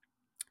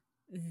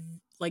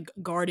 like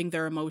guarding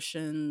their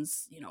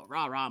emotions,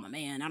 rah, I'm a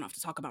man, I don't have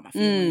to talk about my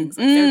feelings,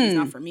 like therapy's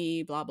not for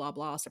me, blah, blah,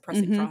 blah,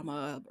 suppressing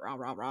trauma,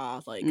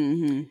 rah, like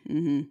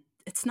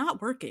it's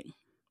not working.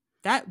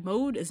 That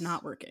mode is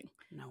not working.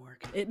 Not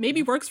working. It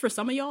maybe works for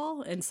some of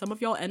y'all, and some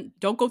of y'all and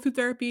don't go through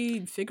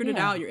therapy, figured it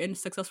out, you're in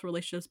successful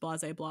relationships, blah,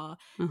 blah.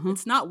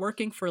 It's not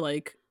working for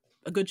like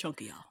a good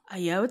chunk of y'all.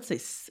 Yeah, I would say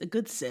a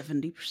good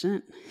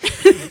 70%.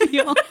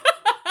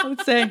 I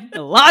would say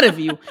a lot of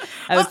you.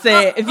 I would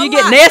say if you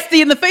get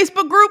nasty in the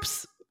Facebook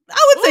groups,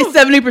 I would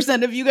say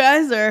 70% of you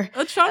guys are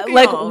a chunk of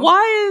like, y'all.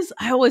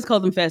 I always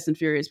call them Fast and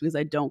Furious because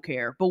I don't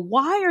care. But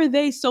why are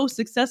they so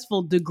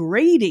successful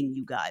degrading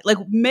you guys? Like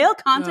male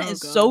content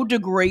is so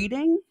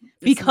degrading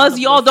because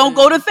y'all don't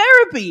go to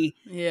therapy.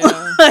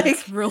 Yeah.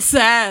 It's real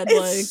sad.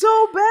 It's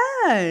so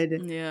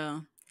bad.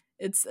 Yeah.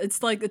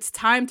 It's like it's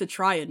time to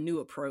try a new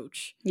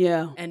approach.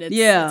 Yeah. And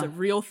it's a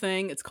real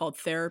thing. It's called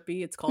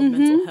therapy. It's called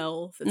mental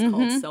health. It's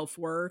called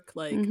self-work.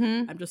 Like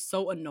I'm just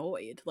so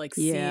annoyed. Like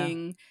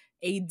seeing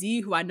AD,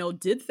 who I know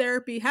did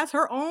therapy, has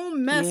her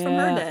own mess from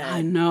her dad.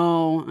 I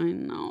know.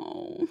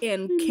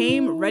 And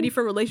came ready for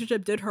a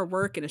relationship, did her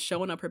work, and is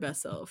showing up her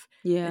best self.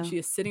 Yeah. And she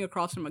is sitting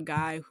across from a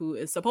guy who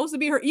is supposed to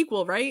be her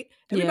equal, right?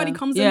 Everybody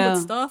comes in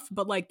with stuff,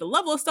 but like the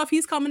level of stuff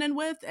he's coming in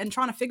with and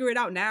trying to figure it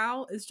out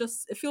now is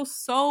just, it feels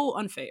so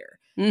unfair.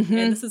 And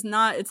this is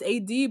not, it's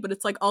AD, but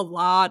it's like a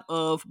lot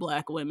of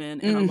black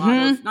women and a lot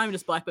of, not even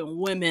just black, but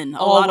women.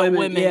 A lot of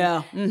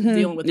women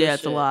dealing with this shit.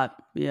 It's a lot.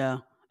 Yeah.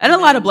 And a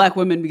lot of black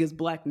women, because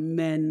black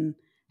men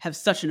have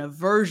such an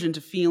aversion to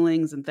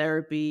feelings and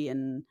therapy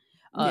and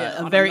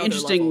a very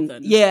interesting,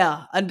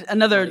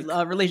 another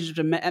relationship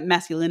to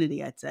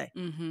masculinity, I'd say.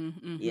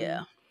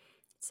 Yeah.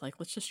 It's like,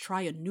 let's just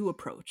try a new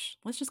approach.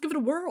 Let's just give it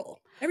a whirl.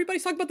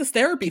 Everybody's talking about this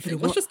therapy thing.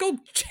 Let's just go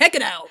check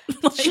it out.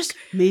 Let's just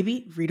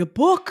maybe read a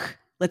book.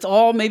 Let's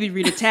all maybe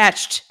read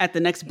Attached at the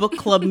next book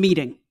club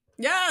meeting.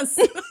 Yes.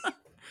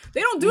 They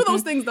don't do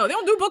those things though. They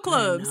don't do book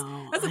clubs.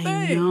 That's the thing.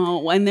 I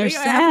know. And they're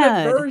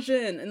sad. Have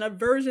an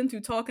aversion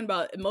to talking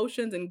about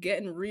emotions and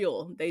getting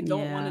real. They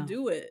don't want to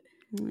do it.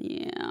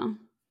 Yeah.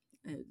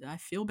 I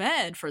feel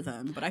bad for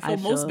them, but I feel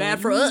most bad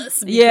for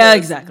us. Yeah,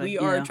 exactly. We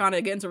are trying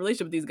to get into a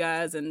relationship with these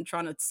guys and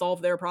trying to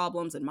solve their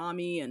problems and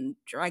mommy and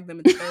drag them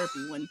into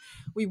therapy when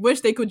we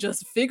wish they could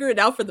just figure it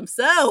out for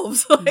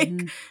themselves.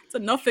 Like it's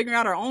enough figuring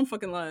out our own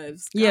fucking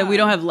lives. God. Yeah, we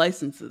don't have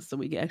licenses, so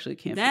we actually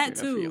can't that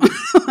figure too. It out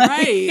for you.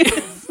 Right.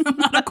 I'm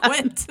not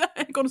equipped.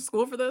 I go to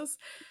school for this.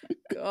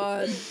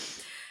 God.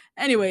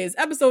 Anyways,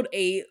 episode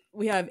 8,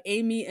 we have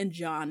Amy and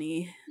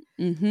Johnny.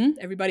 Mm-hmm.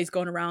 Everybody's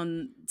going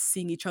around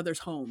seeing each other's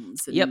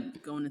homes and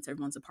going into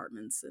everyone's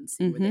apartments and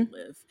seeing where they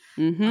live.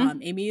 Mm-hmm.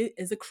 Amy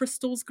is a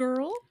crystals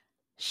girl.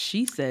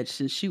 She said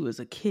since she was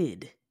a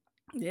kid.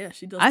 Yeah,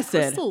 she does. I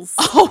said, crystals.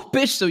 Oh,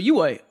 bitch! So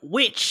you a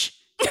witch?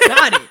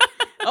 Got it.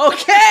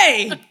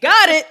 Okay,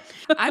 got it.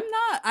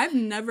 I've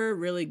never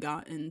really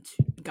gotten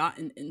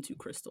into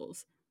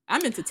crystals.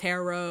 I'm into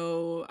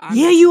tarot.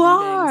 Yeah, you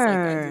are.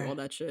 I do all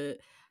that shit.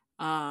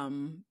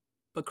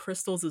 But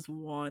crystals is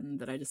one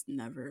that I just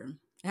never.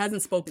 It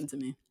hasn't spoken to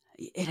me.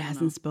 It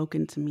hasn't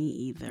spoken to me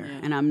either, Yeah.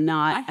 and I'm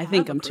not. I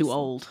think I'm too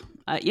old.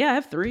 Yeah, I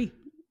have 3.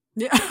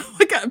 Yeah,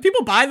 like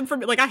people buy them for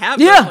me. Like I have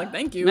them. Like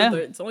thank you. Yeah.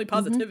 It's only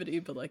positivity,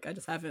 but like I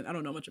just haven't. I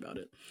don't know much about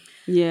it.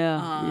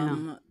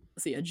 Yeah.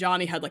 So yeah,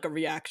 Johnny had like a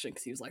reaction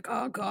because he was like,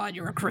 "Oh God,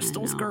 you're a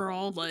crystals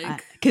girl,"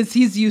 like because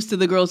he's used to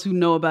the girls who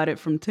know about it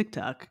from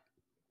TikTok,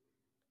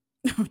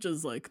 which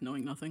is like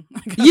knowing nothing.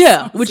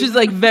 Yeah, which is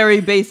like very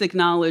basic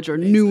knowledge or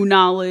new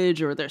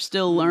knowledge, or they're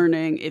still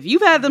learning. If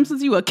you've had them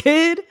since you were a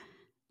kid,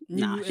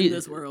 in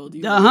this world,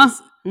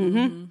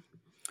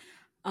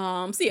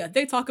 so yeah,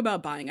 they talk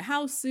about buying a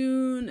house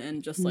soon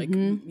and just like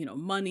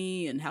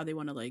money and how they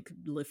want to like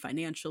live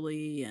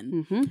financially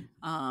and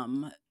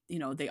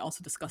they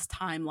also discuss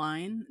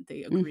timeline.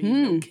 They agree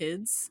no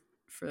kids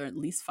for at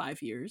least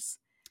 5 years.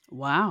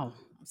 Wow.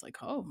 I was like,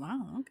 oh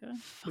wow, okay.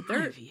 But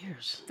 5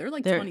 years. They're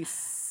like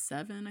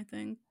 27, I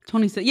think.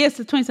 27. Yes,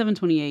 it's 27,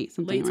 28,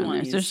 something late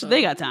around 20s, there. So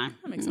they got time.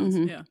 That makes sense.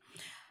 Yeah.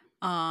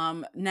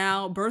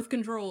 Now birth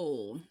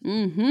control.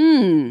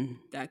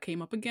 That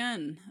came up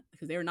again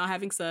because they were not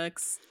having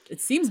sex.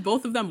 It seems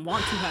both of them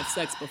want to have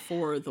sex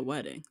before the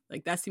wedding.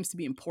 Like that seems to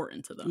be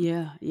important to them.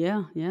 Yeah.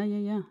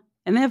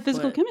 And they have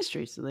physical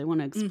chemistry, so they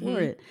want to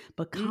explore it.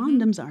 But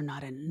condoms are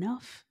not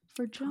enough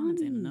for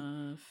Johnny.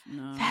 Enough.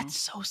 No. That's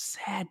so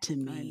sad to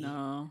me. I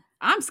know.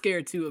 I'm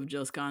scared too of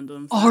just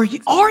condoms. Are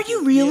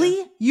you really?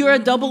 Yeah. You're a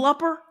double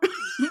upper?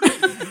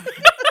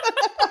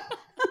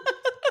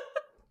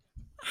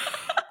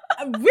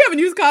 We haven't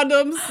used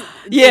condoms.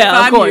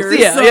 Yeah, of course.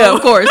 Years, yeah,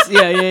 of course.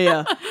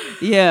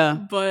 Yeah.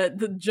 But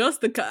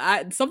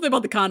something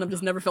about the condom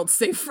just never felt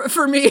safe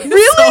for me.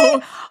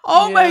 Really?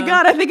 My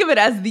God. I think of it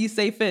as the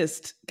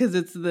safest because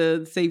it's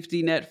the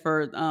safety net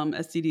for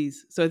STDs.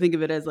 So I think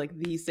of it as like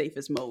the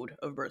safest mode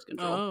of birth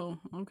control.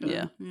 Oh,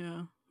 okay.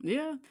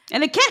 Yeah.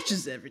 And it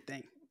catches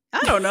everything. I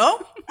don't know.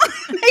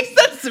 Makes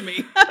sense to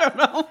me. I don't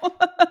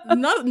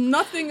know.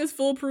 Nothing is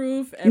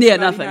foolproof. Everybody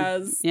nothing.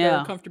 has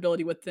their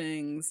comfortability with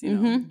things. You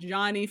know,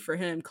 Johnny, for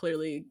him,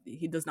 clearly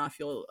he does not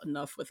feel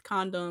enough with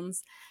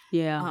condoms.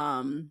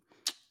 Yeah.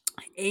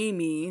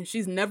 Amy,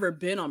 she's never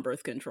been on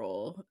birth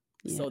control,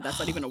 so that's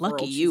not even a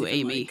lucky world. you,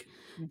 Amy.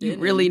 You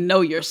really know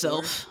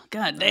yourself.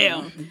 God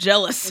damn,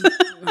 jealous.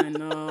 I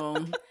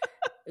know.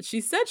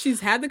 She said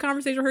she's had the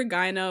conversation with her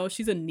gyno.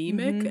 She's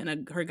anemic,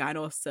 and her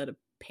gyno said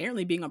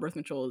apparently being on birth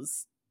control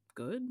is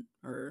good.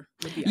 Or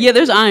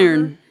there's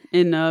iron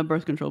in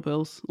birth control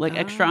pills, like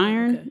extra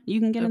iron. You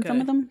can get in some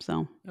of them.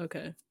 So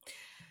okay.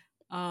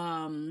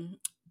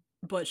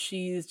 But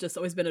she's just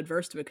always been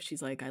adverse to it because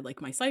she's like, I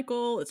like my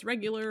cycle. It's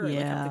regular. I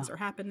like how things are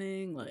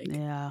happening. Like,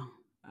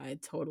 I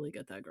totally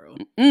get that, girl.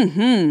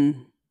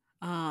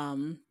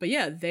 But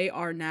yeah, they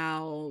are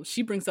now.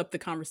 She brings up the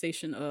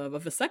conversation of a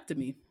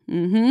vasectomy.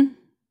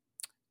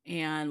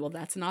 And well,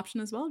 that's an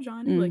option as well,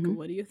 Johnny. Like,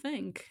 what do you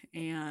think?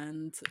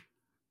 And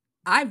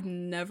I've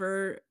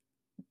never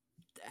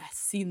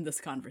seen this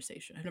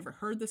conversation. I've never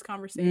heard this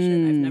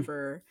conversation.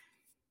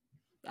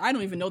 I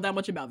don't even know that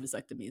much about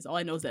vasectomies. All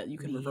I know is that you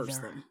can reverse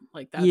them.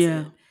 Like, that's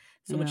it.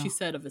 So when she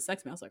said a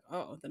vasectomy, I was like,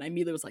 oh, then I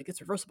immediately was like,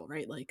 it's reversible,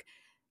 right? Like,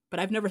 but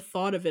I've never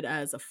thought of it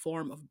as a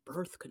form of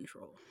birth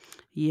control.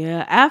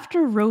 Yeah,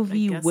 after Roe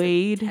v.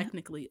 Wade, it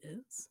technically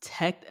is.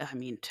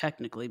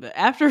 Technically, but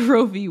after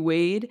Roe v.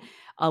 Wade,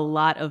 a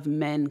lot of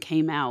men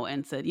came out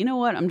and said, you know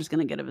what, I'm just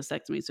going to get a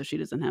vasectomy so she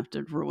doesn't have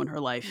to ruin her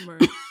life.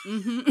 Right.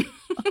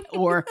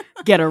 Or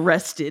get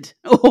arrested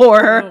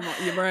or,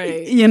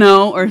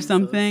 or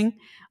something.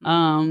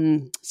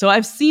 So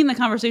I've seen the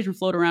conversation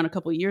float around a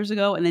couple of years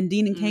ago, and then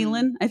Dean and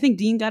Kaylin, I think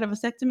Dean got a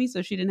vasectomy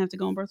so she didn't have to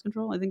go on birth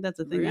control. I think that's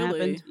a thing that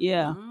happened.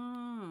 Yeah.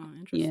 Oh,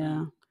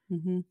 interesting.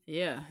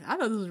 Yeah, I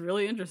thought this was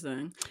really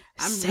interesting.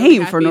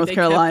 Same for North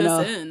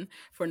Carolina.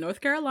 For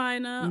North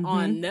Carolina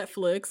on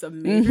Netflix, a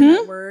major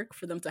network,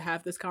 for them to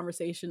have this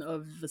conversation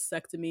of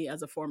vasectomy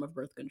as a form of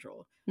birth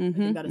control. I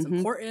think that is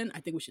important.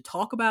 I think we should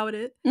talk about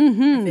it.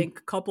 I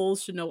think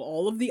couples should know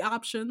all of the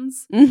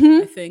options.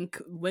 I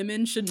think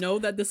women should know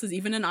that this is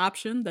even an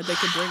option that they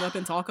could bring up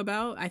and talk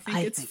about. I think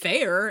it's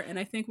fair, and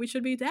I think we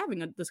should be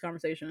having this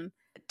conversation.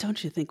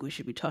 Don't you think we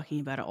should be talking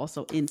about it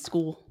also in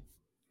school?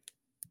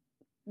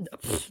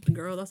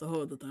 Girl, that's a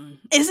whole other thing.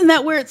 Isn't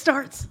that where it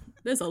starts?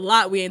 There's a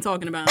lot we ain't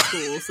talking about in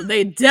school, so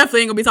they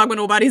definitely ain't gonna be talking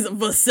about nobody's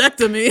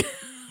vasectomy.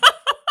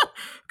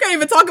 Can't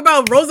even talk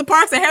about Rosa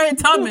Parks and Harriet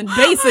Tubman.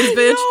 Basics,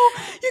 bitch. No,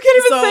 you can't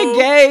even say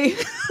gay.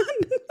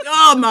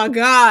 Oh my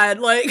God.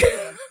 Like,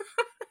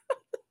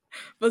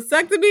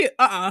 vasectomy?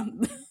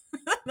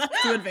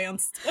 That's too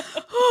advanced.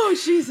 Oh,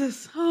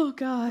 Jesus. Oh,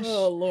 gosh.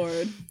 Oh,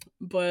 Lord.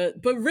 But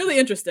really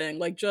interesting.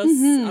 Like, just,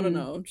 I don't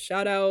know,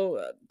 shout out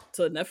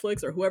to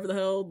Netflix or whoever the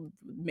hell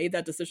made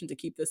that decision to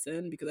keep this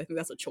in, because I think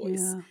that's a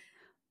choice.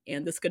 Yeah.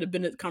 And this could have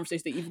been a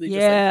conversation they easily just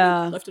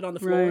like, left it on the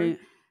floor. Right.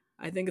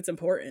 I think it's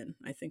important.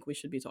 I think we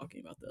should be talking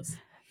about this.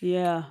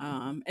 Yeah.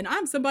 And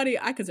I'm somebody,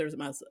 I consider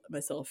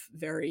myself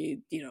very,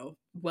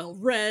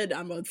 well-read.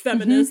 I'm a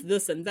feminist,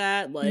 this and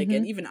that. Like,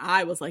 and even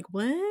I was like,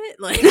 what?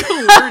 Like,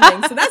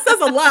 learning. So that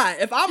says a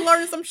lot. If I'm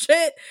learning some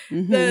shit,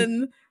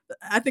 then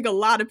I think a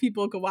lot of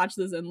people could watch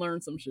this and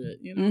learn some shit,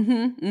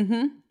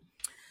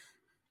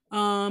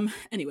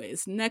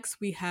 Anyways, next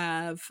we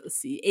have, let's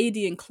see, AD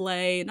and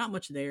Clay. Not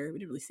much there. We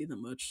didn't really see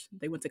them much.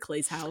 They went to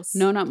Clay's house.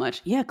 No, not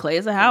much. Yeah, Clay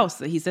is a house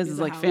that he says is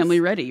like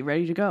family ready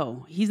to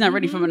go. He's not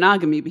ready for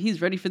monogamy, but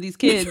he's ready for these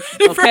kids.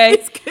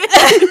 Okay.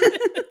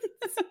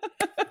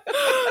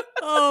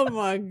 Oh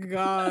my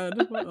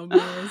God. What a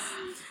mess.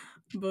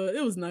 But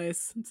it was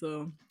nice.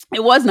 So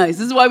it was nice.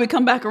 This is why we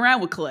come back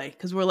around with Clay,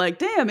 because we're like,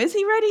 damn, is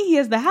he ready? He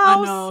has the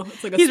house. I know.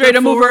 It's like he's ready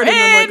to move her in. And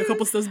then, like, a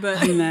couple steps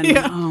back. And then,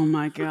 oh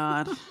my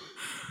God.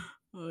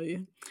 Oh yeah.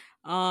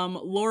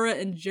 Laura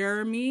and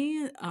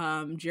Jeremy.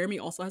 Jeremy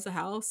also has a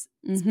house.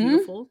 It's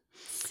beautiful,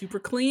 super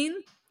clean,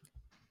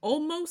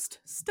 almost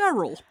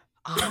sterile.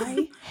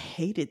 I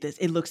hated this.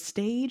 It looked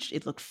staged.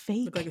 It looked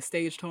fake. It looked like a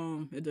staged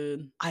home. It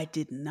did. I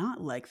did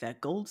not like that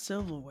gold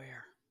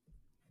silverware.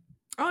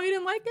 Oh, you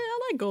didn't like it? I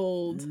like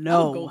gold. No.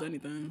 I love gold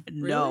anything.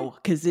 Really? No,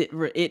 because it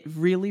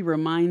really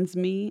reminds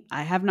me,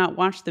 I have not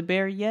watched The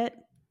Bear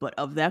yet, but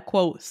of that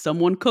quote,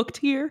 someone cooked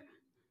here.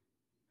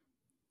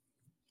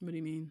 What do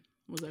you mean?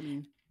 What does that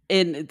mean?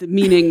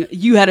 Meaning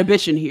you had a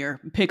bitch in here,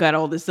 pick out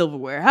all this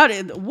silverware.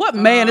 What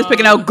man is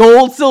picking out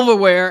gold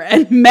silverware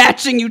and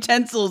matching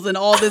utensils and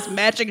all this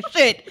matching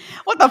shit?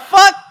 What the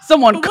fuck?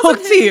 Someone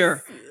cooked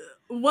here.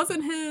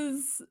 Wasn't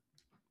his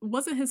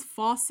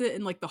faucet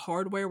and like the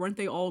hardware, weren't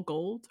they all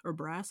gold or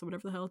brass or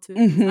whatever the hell too?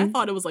 I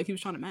thought it was like he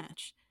was trying to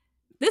match.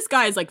 This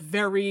guy is like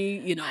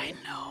very, I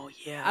know,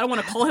 yeah. I don't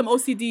want to call him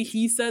OCD.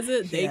 He says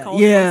it. They call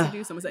him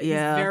OCD. Someone said he's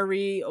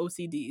very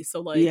OCD.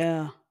 So like,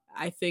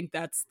 I think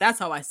that's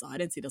how I saw it. I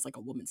didn't see it as like a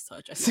woman's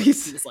touch. I see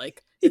he was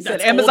like, he said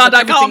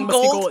Amazon.com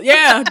gold.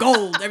 Yeah,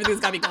 gold. Everything's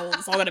gotta be gold.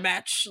 It's all gonna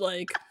match.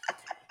 Like,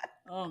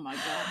 oh my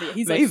God. But yeah,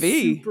 he's like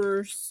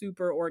super,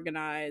 super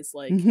organized.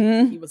 Like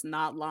he was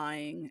not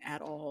lying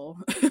at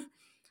all.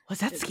 Was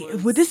that scary?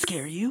 Would this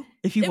scare you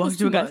if you walked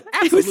to a guy?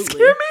 Absolutely. It would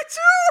scare me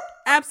too.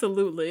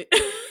 Absolutely.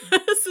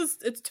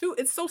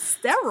 It's so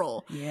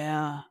sterile.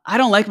 Yeah. I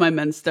don't like my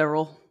men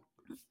sterile.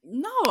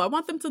 No, I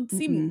want them to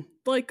seem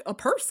like a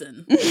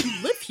person.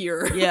 Live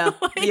here. Yeah.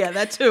 Like, yeah,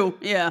 that too.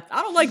 Yeah.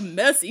 I don't like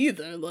mess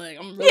either. Like,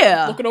 I'm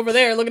really looking over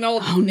there, looking at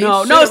all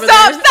no,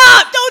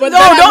 stop. Don't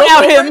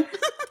out him.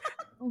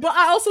 But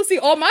I also see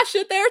all my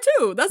shit there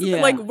too. That's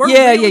like we're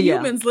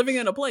humans living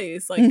in a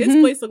place. Like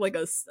his place looked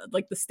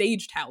like the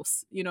staged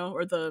house,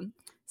 or the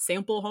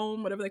sample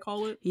home, whatever they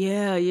call it.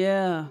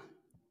 Yeah.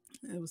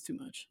 It was too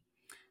much.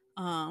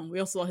 We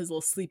also saw his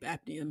little sleep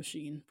apnea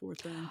machine. Poor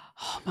thing.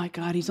 Oh my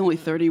God, he's only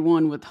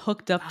 31 with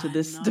hooked up to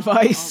this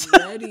device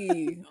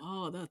already.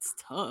 Oh, that's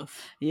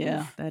tough.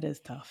 Yeah, that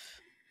is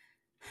tough.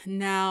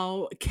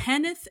 Now,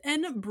 Kenneth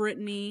and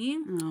Brittany.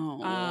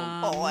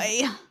 Oh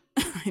boy.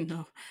 I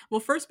know. Well,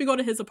 first we go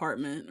to his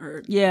apartment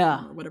or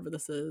whatever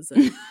this is.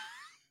 And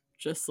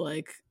just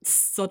like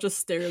such a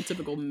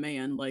stereotypical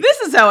man. Like,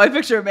 this is how I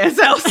picture a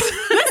man's house.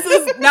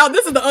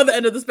 This is the other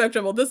end of the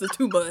spectrum. Well, this is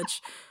too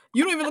much.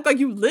 You don't even look like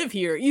you live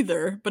here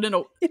either, but in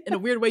a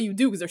weird way you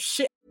do, because there's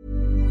shit.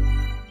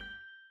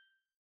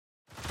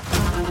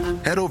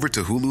 Head over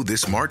to Hulu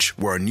this March,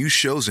 where our new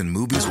shows and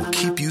movies will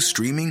keep you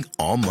streaming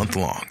all month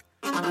long.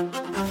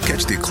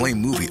 Catch the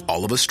acclaimed movie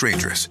All of Us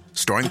Strangers,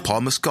 starring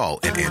Paul Mescal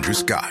and Andrew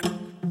Scott.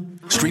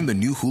 Stream the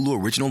new Hulu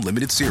original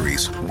limited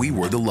series We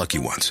Were the Lucky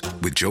Ones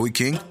with Joey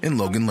King and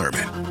Logan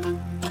Lerman.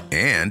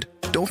 And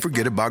don't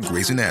forget about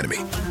Grey's Anatomy.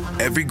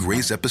 Every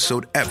Grey's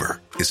episode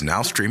ever is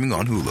now streaming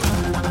on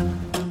Hulu.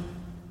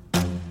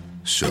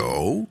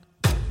 So,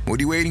 what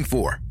are you waiting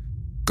for?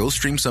 Go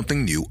stream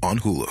something new on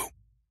Hulu.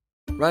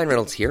 Ryan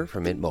Reynolds here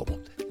from Mint Mobile.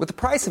 With the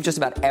price of just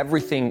about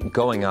everything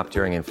going up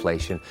during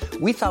inflation,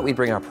 we thought we'd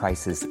bring our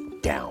prices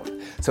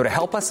down. So to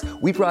help us,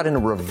 we brought in a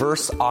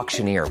reverse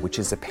auctioneer, which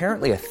is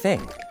apparently a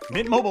thing.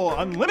 Mint Mobile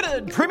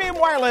Unlimited Premium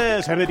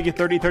Wireless. How to get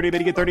 30, 30, bit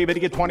to get 30, bit to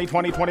get 20,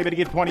 20, 20, bit to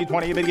get 20,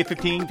 20, bit to get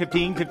 15,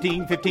 15,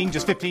 15, 15,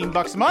 just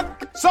 $15 a month?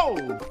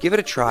 Sold! Give it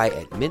a try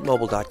at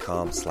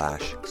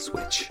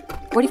mintmobile.com/switch.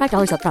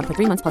 $45 up front for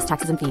 3 months plus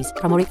taxes and fees.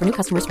 Promo rate for new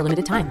customers for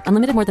limited time.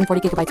 Unlimited more than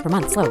 40 gigabytes per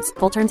month. Slows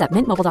full terms at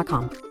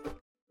mintmobile.com.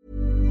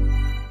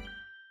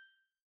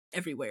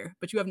 Everywhere,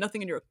 but you have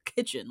nothing in your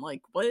kitchen.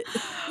 Like, what?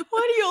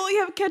 Why do you only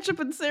have ketchup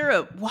and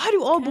syrup? Why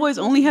do all boys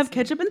only have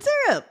ketchup and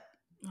syrup?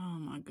 Oh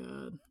my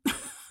God.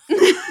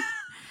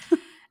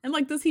 And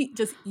like, does he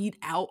just eat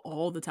out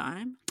all the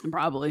time?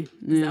 Probably.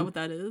 Is that what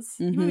that is?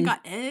 You don't even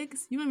got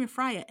eggs? You don't even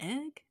fry an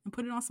egg and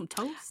put it on some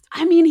toast?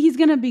 I mean, he's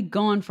going to be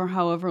gone for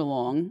however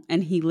long,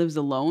 and he lives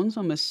alone,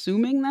 so I'm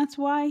assuming that's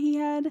why he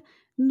had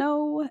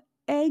no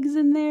eggs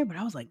in there, but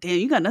I was like, damn,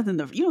 you got nothing.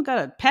 You don't got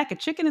a pack of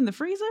chicken in the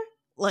freezer?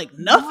 Like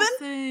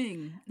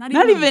nothing? Not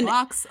even a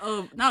box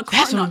of, not a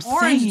carton of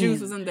orange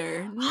juice was in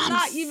there.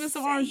 Not even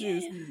some orange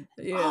juice.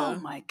 Yeah. Oh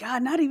my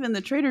God, not even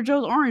the Trader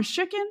Joe's orange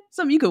chicken?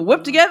 Something you could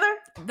whip together?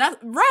 That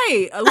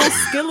right. A little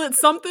skillet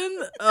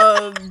something.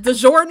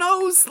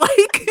 DiGiorno's,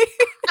 like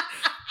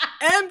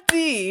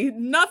empty.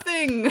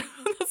 Nothing.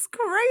 That's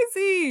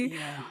crazy.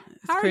 Yeah.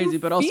 It's How crazy, are you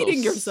but also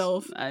feeding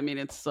yourself? I mean,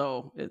 it's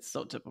so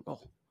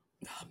typical.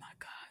 Oh my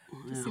God.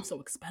 This seems so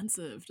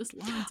expensive. Just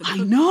learn to cook. I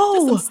know.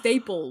 Just some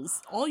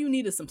staples. All you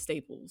need is some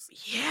staples.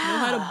 Yeah. Know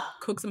how to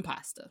cook some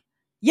pasta.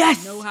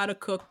 Yes. Know how to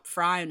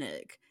fry an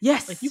egg.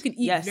 Yes. Like you can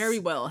eat very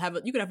well.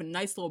 You could have a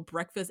nice little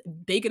breakfast,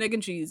 bacon, egg,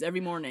 and cheese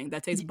every morning.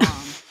 That tastes bomb.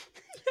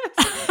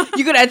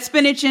 You could add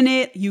spinach in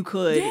it. You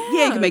could,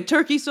 you can make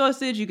turkey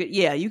sausage. You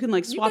can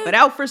like swap it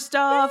out for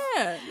stuff.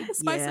 Yeah, you can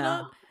spice it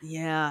up.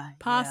 Yeah,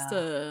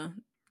 pasta,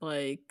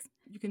 like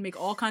you can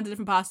make all kinds of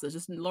different pastas.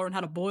 Just learn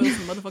how to boil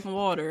some motherfucking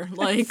water.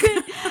 Like,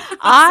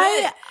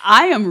 I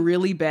am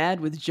really bad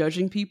with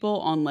judging people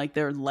on like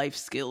their life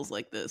skills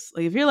like this.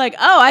 Like if you're like,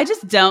 oh, I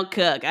just don't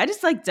cook. I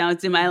just like don't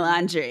do my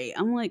laundry.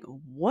 I'm like,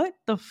 what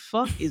the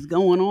fuck is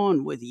going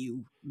on with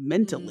you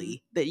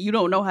mentally that you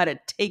don't know how to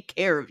take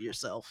care of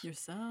yourself? You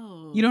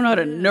don't know how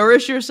to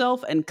nourish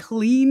yourself and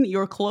clean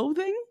your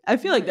clothing? I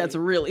feel like that's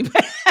really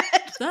bad.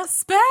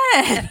 That's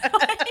bad.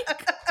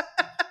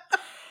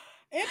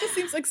 It just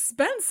seems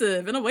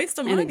expensive and a waste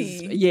of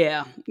money.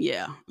 Yeah.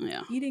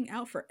 Eating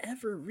out for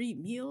every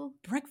meal?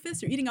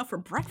 Breakfast? You're eating out for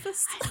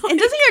breakfast? And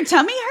doesn't your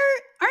tummy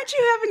hurt? Aren't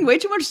you having way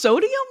too much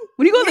sodium?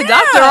 When you go to the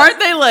doctor, aren't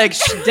they like,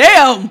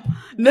 damn,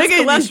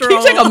 nigga, can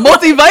you take a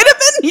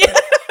multivitamin? Yeah.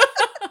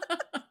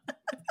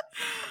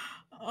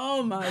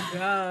 Oh my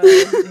God.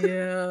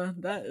 Yeah,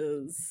 that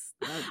is...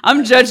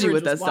 I'm judgy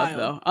with that stuff,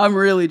 though. I'm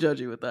really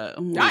judgy with that.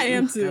 I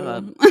am,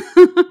 too.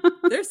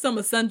 There's some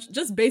essential,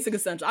 just basic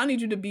essential. I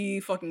need you to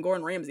be fucking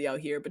Gordon Ramsay out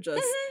here, but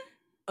just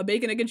a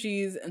bacon, egg, and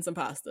cheese, and some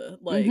pasta.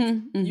 Like,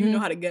 you know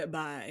how to get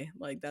by.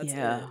 Like, that's it.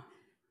 Yeah.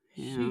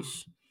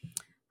 Sheesh.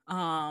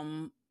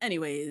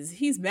 Anyways,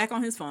 he's back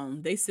on his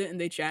phone. They sit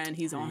and they chat, and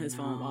he's on his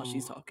phone while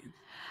she's talking.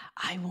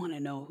 I want to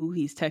know who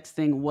he's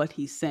texting, what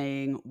he's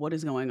saying, what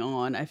is going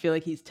on. I feel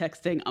like he's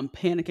texting, I'm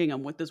panicking,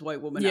 I'm with this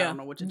white woman, I don't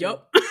know what to do.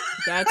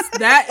 That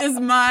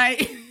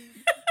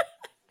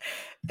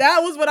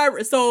was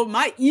what so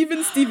my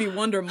even Stevie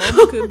Wonder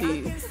moment could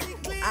be.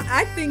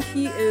 I think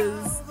he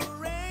is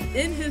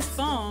in his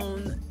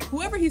phone,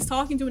 whoever he's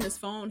talking to in his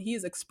phone, he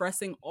is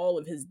expressing all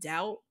of his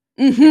doubt,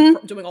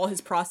 doing all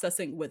his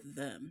processing with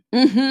them.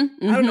 I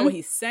don't know what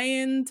he's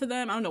saying to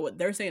them. I don't know what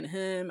they're saying to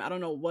him. I don't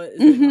know what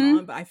is going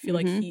on, but I feel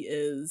like he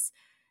is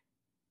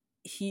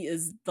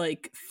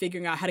like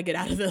figuring out how to get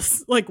out of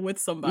this, like with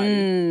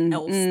somebody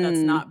else that's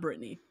not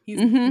Brittany.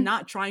 He's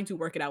not trying to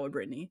work it out with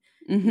Brittany.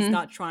 He's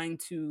not trying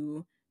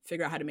to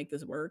figure out how to make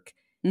this work.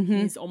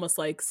 He's almost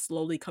like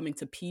slowly coming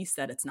to peace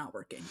that it's not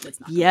working.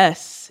 It's not.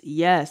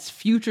 Yes.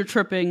 Future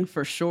tripping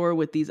for sure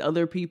with these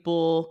other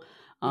people.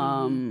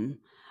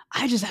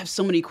 I just have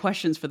so many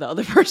questions for the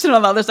other person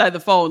on the other side of the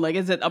phone. Like,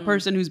 is it a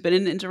person who's been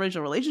in an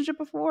interracial relationship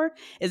before?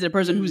 Is it a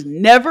person who's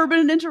never been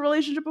in an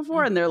interrelationship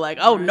before? And they're like,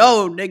 oh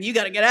no, nigga, you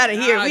got to get out of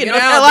here. We in North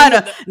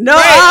Carolina. We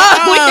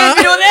can't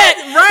be doing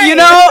that. Right. You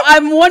know,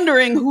 I'm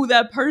wondering who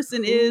that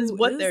person is,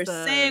 what they're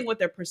saying, what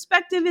their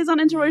perspective is on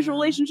interracial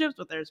relationships,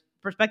 what their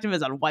perspective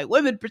is on white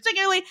women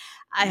particularly.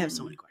 I have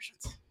so many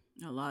questions.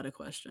 A lot of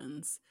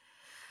questions.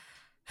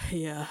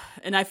 Yeah.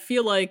 And I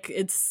feel like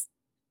it's,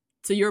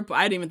 to your point,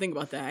 I didn't even think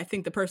about that. I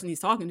think the person he's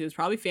talking to is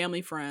probably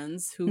family,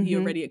 friends who he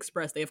already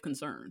expressed they have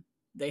concern.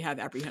 They have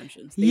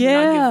apprehensions. They do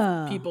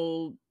not give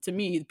people, to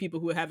me, people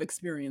who have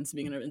experience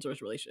being in an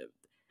interracial relationship,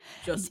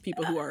 just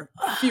people who are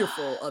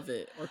fearful of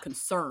it or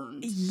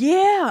concerned.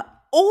 Yeah.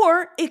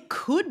 Or it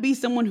could be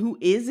someone who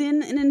is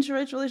in an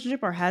interracial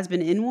relationship or has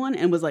been in one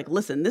and was like,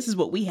 listen, this is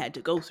what we had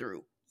to go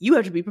through. You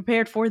have to be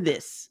prepared for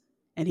this.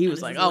 And he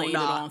was like, oh,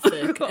 no.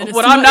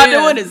 What I'm not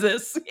doing is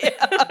this.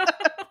 Yeah.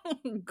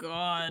 Oh,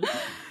 God.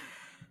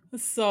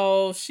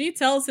 So she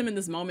tells him in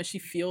this moment she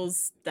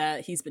feels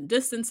that he's been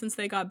distant since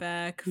they got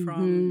back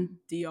from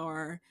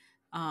DR.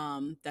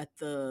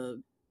 That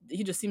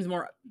he just seems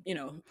more,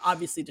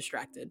 obviously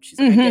distracted. She's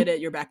like, I get it,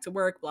 you're back to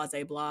work, blah,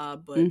 blah, blah,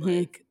 but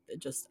like it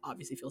just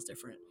obviously feels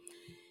different.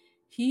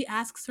 He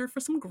asks her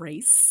for some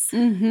grace. He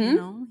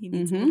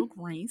needs a little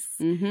grace.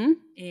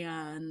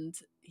 And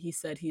he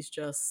said he's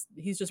just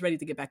ready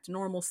to get back to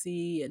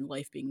normalcy and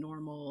life being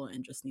normal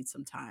and just needs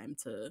some time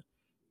to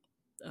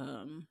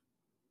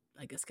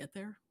I guess get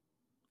there,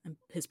 and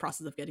his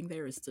process of getting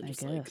there is to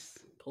just like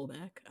pull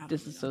back,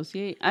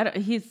 disassociate.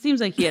 He seems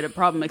like he had a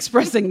problem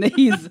expring that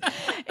he's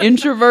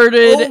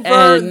introverted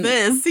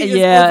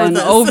and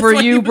over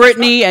you,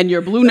 Brittany, and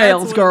your blue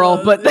nails,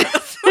 girl. But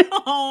that's,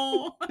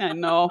 I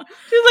know.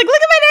 She was like,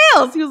 "Look at my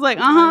nails." He was like,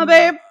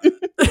 babe."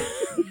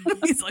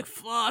 He's like,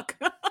 "Fuck."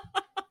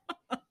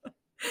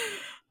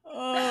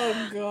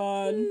 Oh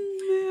God,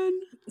 man.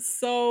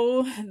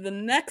 So the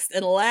next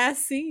and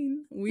last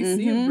scene we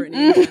see of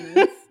Brittany and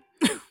Dennis.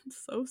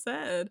 So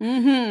sad.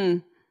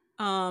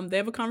 They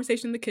have a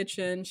conversation in the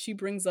kitchen. She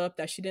brings up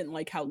that she didn't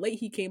like how late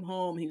he came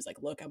home. He was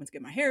like, look, I went to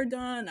get my hair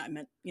done. I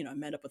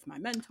met up with my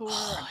mentor.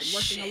 I've been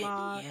working a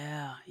lot.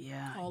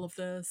 Yeah. All of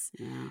this.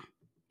 Yeah.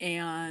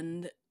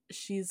 And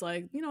she's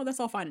like, that's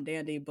all fine and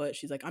dandy, but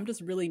she's like, I'm just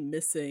really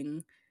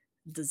missing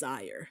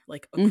desire,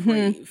 like a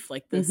crave,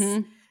 like this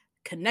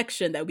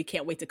connection that we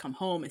can't wait to come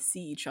home and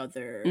see each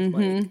other.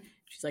 Like,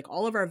 she's like,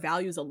 all of our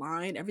values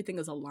align, everything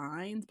is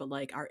aligned, but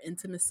like our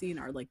intimacy and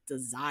our like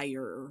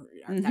desire,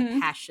 that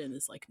passion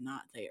is like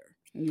not there.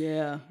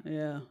 Yeah.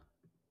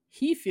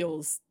 He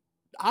feels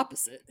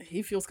opposite.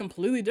 He feels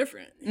completely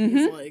different.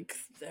 He's like,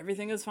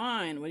 everything is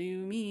fine. What do you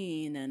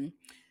mean? And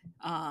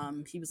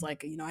he was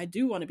like, I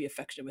do want to be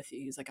affectionate with you.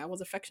 He's like, I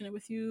was affectionate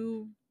with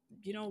you,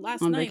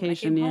 last on night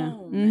vacation, when I came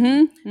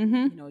home.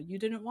 And, you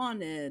didn't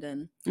want it.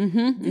 And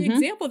the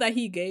example that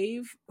he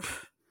gave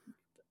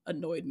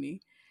annoyed me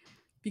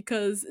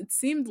because it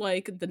seemed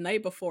like the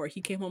night before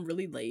he came home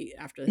really late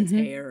after his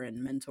hair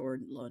and mentor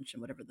lunch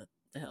and whatever the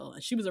hell,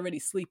 and she was already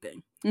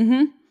sleeping.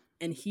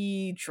 And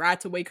he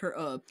tried to wake her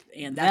up,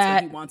 and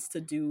that's what he wants to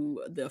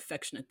do, the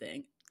affectionate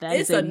thing.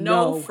 It's a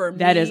no for me.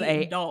 That is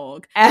a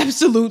dog.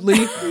 Absolutely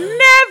never.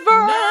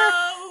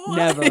 No.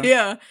 Never.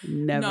 Yeah.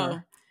 Never.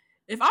 No.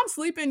 If I'm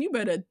sleeping, you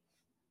better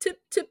tip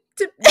toe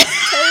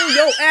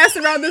your ass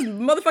around this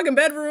motherfucking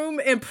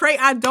bedroom and pray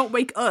I don't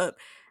wake up.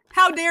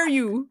 How dare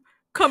you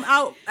come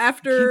home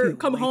after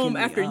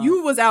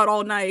you was out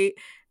all night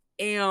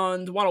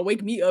and want to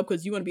wake me up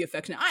because you want to be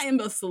affectionate. I am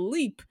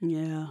asleep.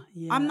 Yeah.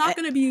 I'm not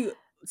going to be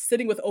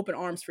sitting with open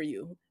arms for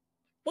you.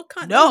 What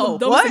kind? No,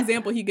 the dumbest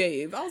example he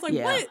gave. I was like,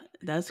 what?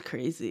 That's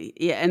crazy.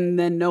 Yeah, and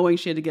then knowing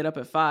she had to get up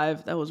at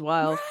 5, that was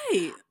wild.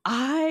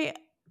 Right.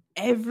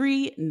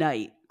 Every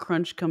night,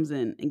 Crunch comes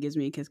in and gives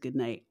me a kiss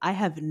goodnight. I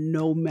have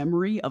no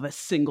memory of a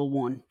single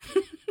one.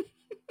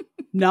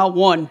 Not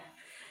one.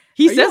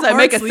 He says I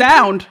make a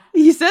sound.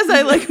 He says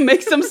I like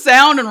make some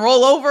sound and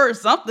roll over or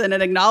something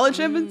and acknowledge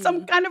him in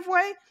some kind of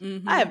way.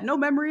 I have no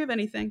memory of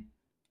anything.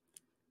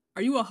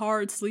 Are you a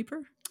hard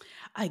sleeper?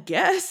 I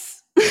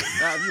guess.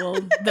 Well,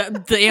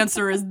 the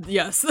answer is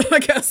yes, I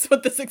guess,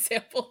 with this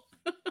example.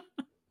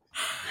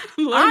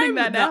 I'm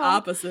that the now.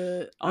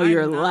 Opposite. Oh,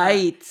 you're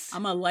light.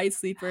 I'm a light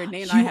sleeper.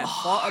 Nate and I have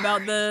fought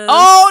about this.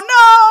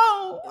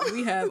 Oh, no!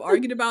 We have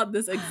argued about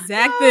this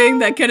exact thing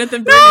that Kenneth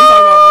and Brittany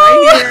talk about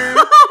right here.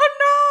 Oh,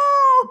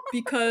 no!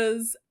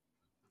 Because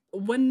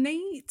when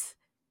Nate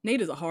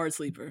is a hard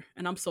sleeper,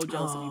 and I'm so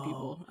jealous of you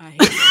people. I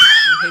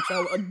hate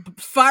y'all.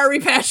 Fiery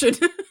passion.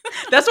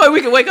 That's why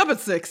we can wake up at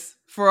 6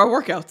 for our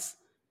workouts.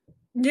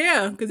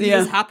 Yeah, because you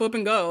just hop up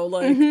and go.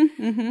 Like,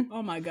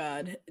 oh my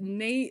God.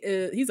 Nate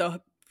he's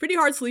a pretty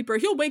hard sleeper.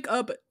 He'll wake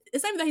up.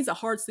 It's not even that he's a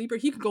hard sleeper.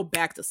 He could go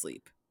back to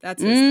sleep.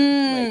 That's his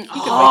thing. Like, he could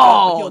wake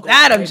up, he'll go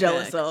that I'm right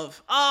jealous back.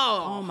 of.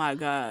 Oh my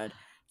God.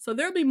 So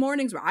there'll be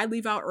mornings where I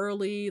leave out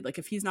early. Like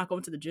if he's not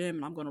going to the gym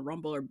and I'm going to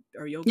Rumble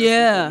or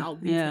yoga, I'll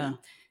leave him.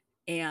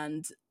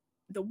 And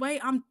the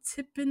way I'm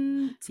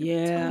tiptoeing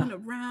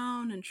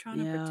around and trying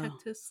to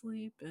protect his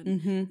sleep.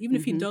 And even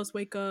if he does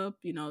wake up,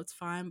 it's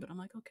fine. But I'm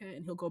like, okay.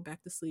 And he'll go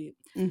back to sleep.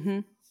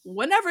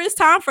 Whenever it's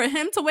time for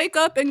him to wake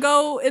up and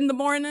go in the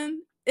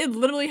morning, it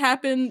literally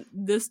happened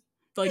this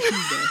like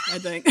Tuesday, I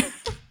think.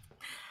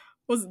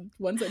 Was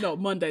Wednesday? No,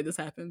 Monday this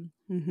happened.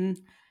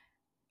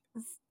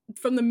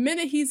 From the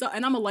minute he's up,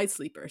 and I'm a light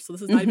sleeper, so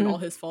this is not even all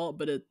his fault,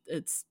 but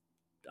it's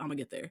I'm gonna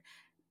get there.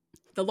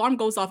 The alarm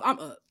goes off, I'm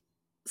up.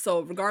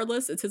 So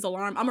regardless, it's his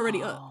alarm. I'm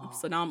already up.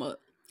 So now I'm up.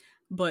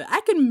 But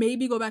I can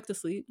maybe go back to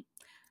sleep.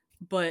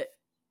 But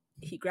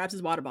he grabs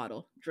his water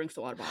bottle, drinks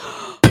the water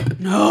bottle.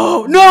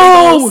 No.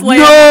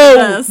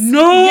 Yes.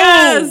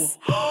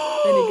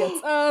 Then he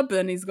gets up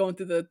and he's going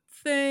through the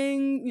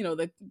thing,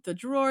 the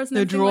drawers and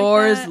the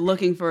drawers, like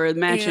looking for a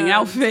matching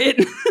outfit.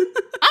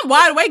 I'm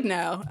wide awake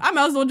now. I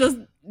might as well just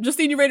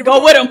need you ready to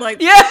go with him. Like,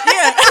 yeah.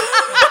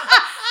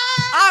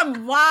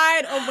 I'm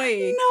wide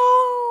awake.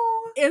 No.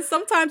 And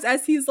sometimes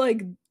as he's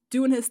like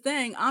doing his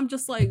thing, I'm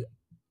just like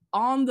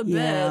on the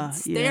bed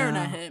staring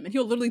at him, and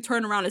he'll literally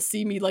turn around and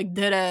see me like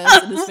dead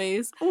ass in his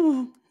face.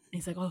 And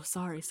he's like, "Oh,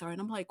 sorry,"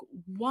 and I'm like,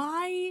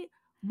 "Why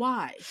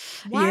are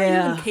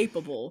you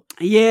incapable?"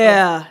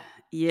 Yeah.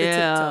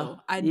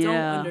 I don't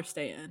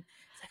understand.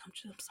 He's like, "I'm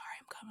sorry,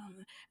 I'm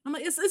coming." I'm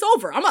like, "It's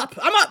over. I'm up.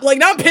 Like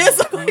now I'm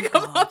pissed. I'm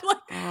up. Like,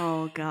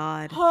 oh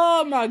God.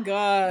 Oh my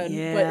God."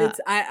 Yeah. But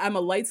I'm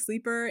a light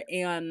sleeper,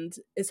 and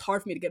it's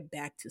hard for me to get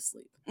back to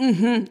sleep.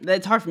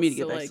 It's hard for me to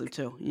get back to sleep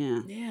too.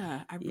 Yeah.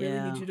 Yeah. I really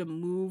need you to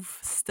move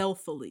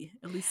stealthily.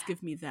 At least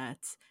give me that.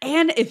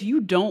 And if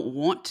you don't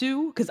want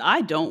to, because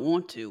I don't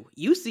want to,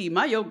 you see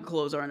my yoga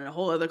clothes are in a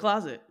whole other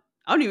closet.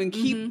 I don't even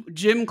keep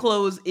gym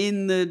clothes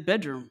in the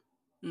bedroom.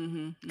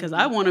 Because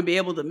I want to be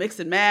able to mix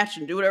and match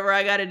and do whatever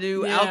I got to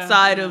do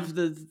outside of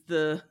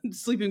the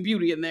Sleeping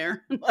Beauty in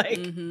there.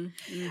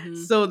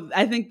 So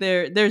I think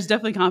there's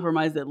definitely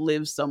compromise that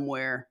lives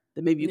somewhere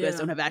that maybe you guys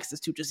don't have access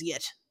to just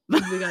yet. We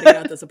gotta get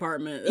out this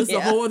apartment. This is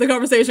a whole other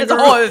conversation. That's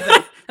a whole other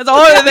thing. That's a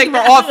whole other thing for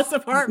off this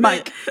apartment.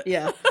 Mike.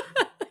 Yeah.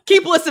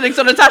 Keep listening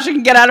so Natasha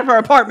can get out of her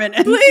apartment.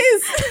 And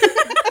please.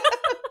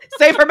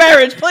 Save her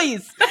marriage,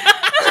 please.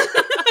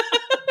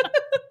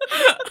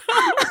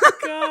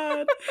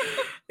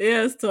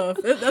 Yeah, it's tough.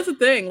 That's the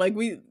thing. Like,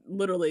 we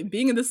literally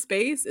being in this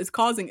space is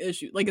causing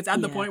issues. Like, it's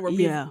at the point where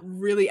we've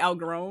really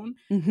outgrown.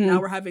 Now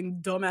we're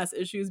having dumbass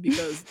issues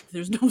because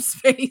there's no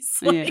space.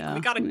 Like,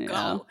 we gotta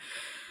go.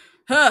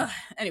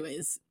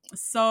 Anyways,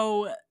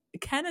 so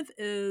Kenneth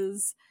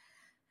is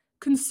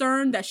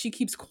concerned that she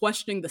keeps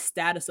questioning the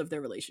status of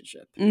their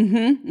relationship.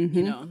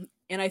 You know,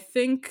 and I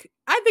think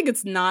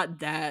it's not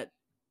that.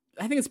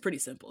 I think it's pretty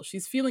simple.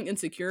 She's feeling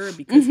insecure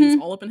because he's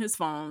all up in his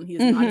phone. He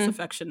is not as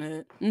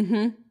affectionate.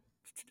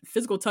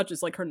 Physical touch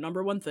is like her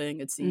number one thing,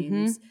 it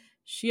seems.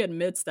 She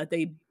admits that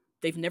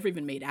they've never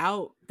even made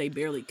out. They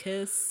barely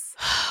kiss.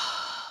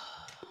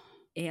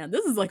 And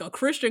this is like a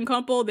Christian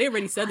couple. They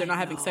already said they're not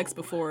having sex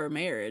before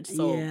marriage.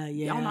 So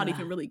y'all not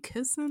even really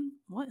kissing?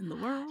 What in the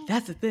world?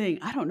 That's the thing.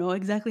 I don't know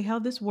exactly how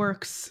this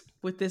works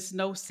with this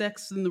no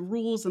sex and the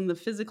rules and the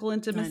physical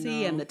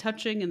intimacy and the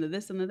touching and the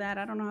this and the that.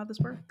 I don't know how this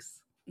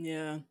works.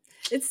 Yeah.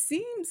 It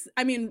seems,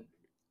 I mean,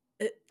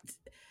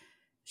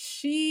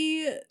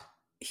 he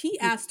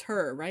asked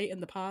her, right, in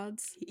the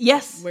pods?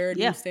 Yes. Where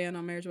do you stand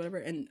on marriage or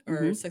whatever?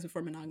 Or sex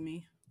before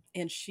monogamy.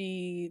 And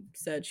she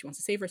said she wants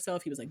to save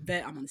herself. He was like,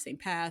 bet, I'm on the same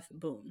path.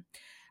 Boom.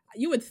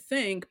 You would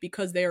think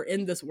because they're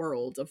in this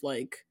world of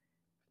like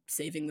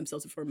saving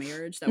themselves before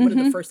marriage, that one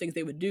of the first things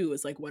they would do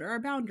is like, what are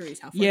our boundaries?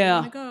 How far do you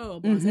want to go?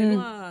 Blah,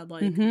 blah, blah.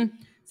 Like,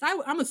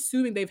 so I'm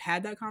assuming they've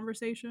had that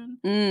conversation.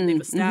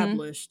 They've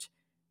established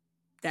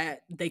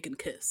that they can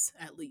kiss,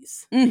 at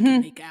least. They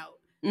can make out,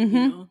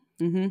 you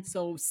know?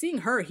 So seeing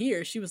her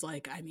here, she was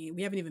like, I mean,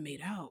 we haven't even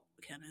made out,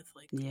 Kenneth.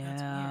 Like,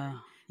 that's weird.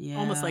 Yeah.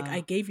 Almost like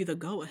I gave you the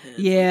go ahead.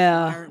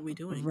 Yeah. Like, why aren't we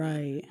doing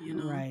that? You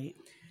know? Right.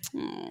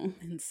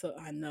 And so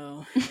I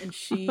know. And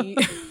she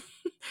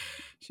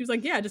was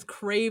like, yeah, I just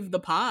crave the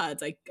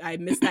pods. I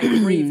miss that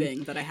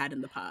craving that I had in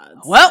the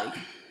pods. Well, like,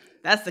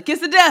 that's the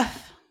kiss of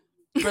death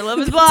for Love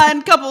is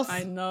Blind couples.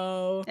 I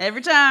know.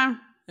 Every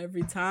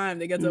time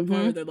they get to a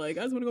point where they're like,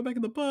 I just want to go back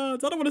in the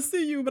pods. I don't want to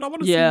see you, but I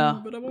want to see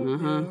you, but I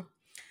won't. Yeah.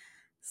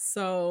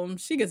 So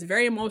she gets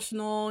very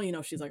emotional. You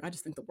know, she's like, I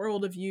just think the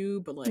world of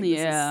you, but like,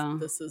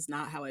 this is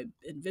not how I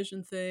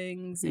envision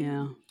things.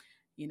 And,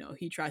 you know,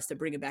 he tries to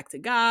bring it back to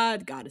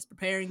God. God is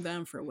preparing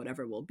them for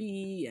whatever will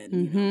be. And,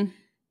 you know,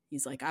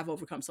 he's like, I've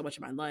overcome so much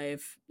in my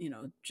life, you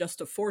know, just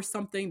to force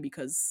something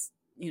because,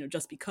 you know,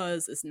 just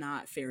because it's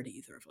not fair to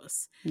either of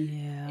us.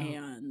 Yeah.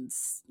 And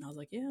I was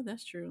like, yeah,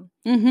 that's true.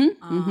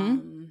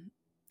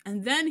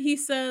 And then he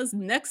says,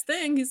 next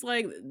thing, he's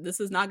like,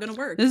 this is not going to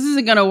work. This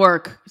isn't going to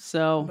work.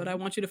 So, but I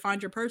want you to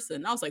find your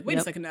person. I was like, wait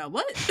a second now.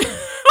 What?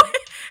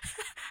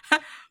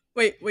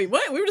 wait,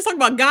 what? We were just talking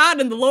about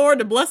God and the Lord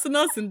and blessing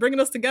us and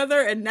bringing us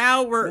together. And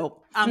now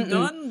I'm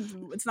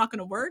done. It's not going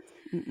to work.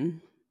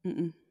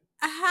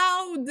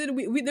 How did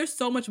we there's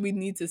so much we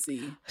need to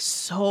see.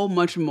 So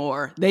much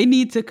more. They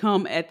need to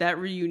come at that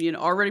reunion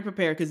already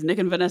prepared because Nick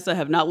and Vanessa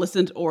have not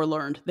listened or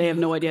learned. They have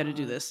no idea how to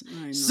do this.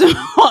 So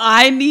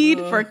I need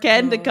for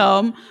Ken to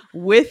come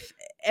with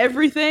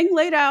everything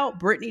laid out,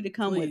 Brittany to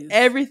come with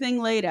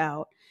everything laid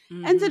out,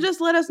 and to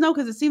just let us know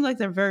because it seems like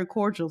they're very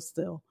cordial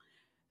still.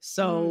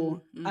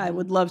 So I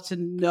would love to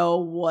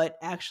know what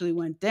actually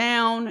went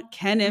down.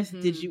 Kenneth,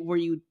 who were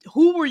you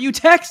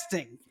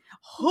texting?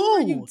 Who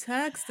are you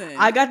texting?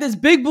 I got this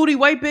big booty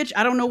white bitch.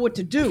 I don't know what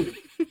to do.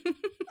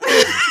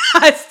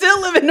 I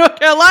still live in North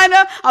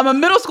Carolina. I'm a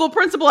middle school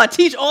principal. I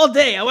teach all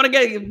day. I want to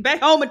get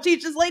back home and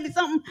teach this lady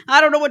something.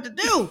 I don't know what to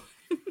do.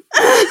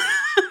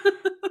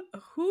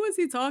 Who is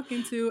he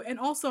talking to? And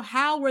also,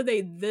 how were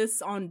they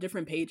this on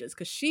different pages?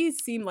 Because she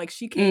seemed like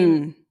she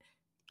came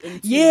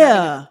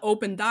into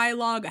open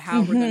dialogue.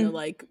 How we're going to,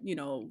 like, you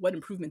know, what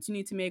improvements you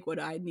need to make, what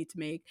I need to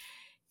make.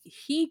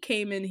 He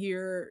came in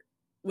here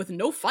with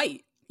no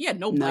fight. He had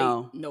no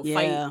bite, no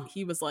fight.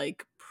 He was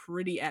like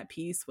pretty at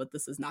peace with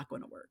this is not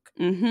going to work.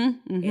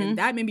 And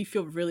that made me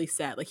feel really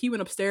sad. Like he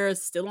went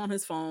upstairs still on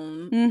his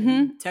phone,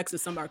 texted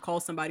somebody,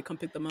 called somebody, come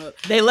pick them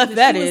up. They left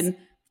that in.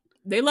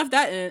 They left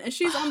that in. And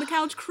she's on the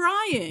couch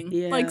crying.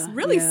 Like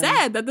really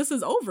sad that this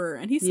is over.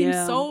 And he seems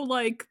so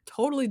like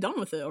totally done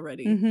with it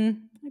already.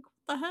 Like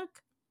what the heck?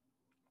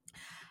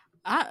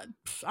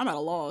 I'm at a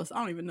loss. I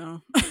don't even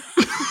know.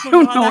 I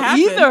don't know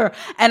either.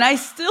 And I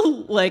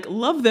still like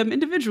love them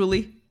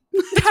individually.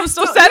 That's what's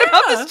so sad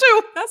about this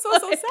too. That's so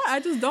sad. I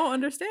just don't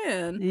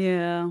understand.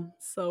 Yeah.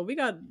 So we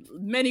got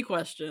many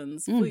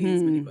questions.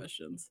 Please, many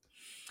questions.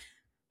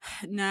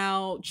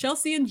 Now,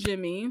 Chelsea and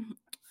Jimmy,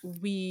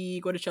 we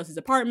go to Chelsea's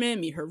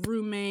apartment, meet her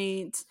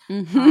roommate.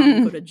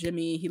 Go to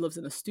Jimmy. He lives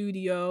in a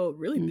studio.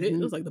 Really big. It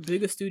was like the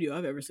biggest studio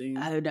I've ever seen.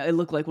 I know. It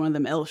looked like one of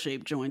them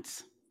L-shaped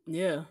joints.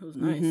 Yeah, it was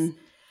nice.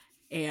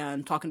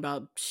 And talking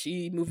about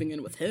she moving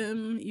in with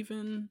him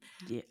even.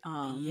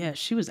 Yeah,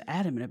 she was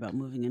adamant about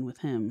moving in with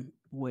him.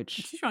 Which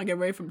she's trying to get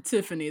away from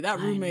Tiffany,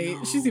 that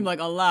roommate. She seemed like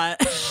a lot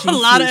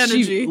of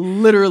energy. She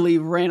literally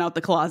ran out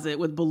the closet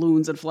with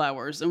balloons and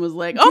flowers and was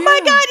like, "Oh my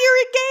God,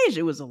 you're engaged!"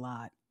 It was a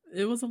lot.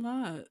 It was a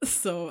lot.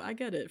 So I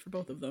get it for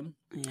both of them.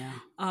 Yeah.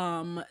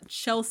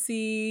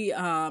 Chelsea,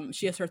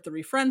 she has her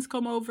 3 friends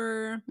come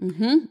over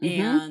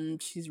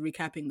and she's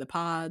recapping the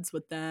pods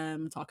with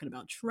them, talking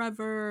about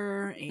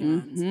Trevor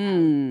and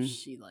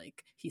how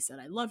he said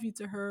I love you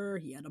to her.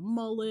 He had a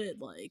mullet,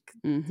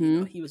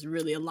 he was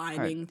really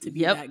aligning to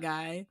be that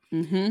guy.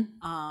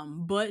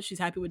 But she's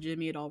happy with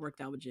Jimmy. It all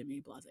worked out with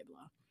Jimmy, blah blah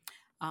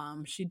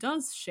blah. She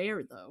does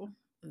share though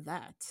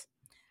that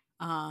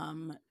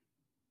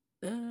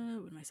what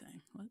am I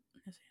saying? What?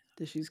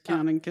 That she's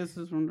counting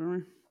kisses from the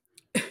ring.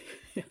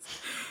 Yes.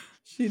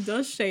 She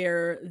does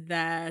share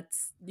that,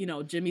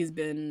 Jimmy's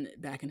been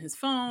back in his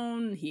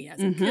phone. He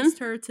hasn't kissed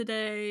her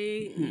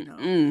today.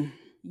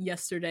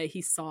 Yesterday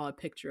he saw a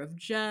picture of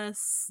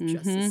Jess.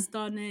 Jess is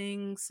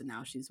stunning. So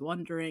now she's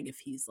wondering if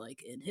he's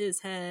in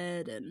his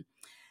head and,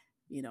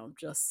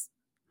 just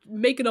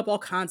making up all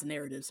kinds of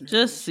narratives. In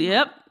her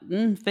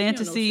head.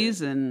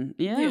 Fantasies and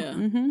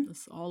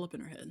it's all up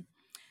in her head.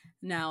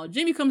 Now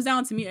Jimmy comes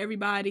down to meet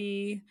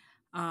everybody,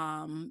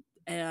 and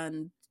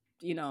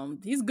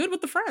he's good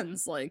with the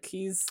friends.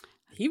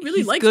 He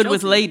really likes good Chelsea.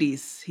 with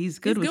ladies. He's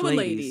good with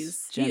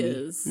ladies. Jimmy. He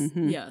is.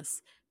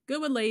 Yes,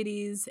 good with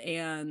ladies,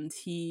 and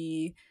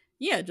he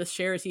just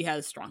shares he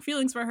has strong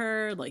feelings for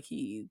her.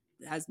 He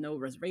has no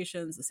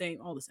reservations.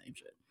 All the same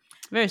shit.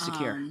 Very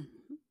secure.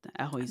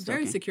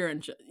 Very secure,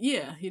 and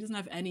he doesn't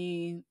have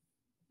any.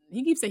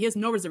 He keeps saying he has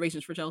no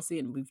reservations for Chelsea,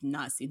 and we've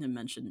not seen him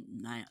mention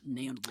Nan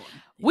one.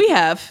 We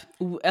have.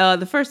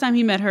 The first time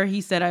he met her,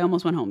 he said, "I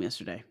almost went home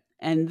yesterday,"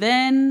 and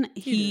then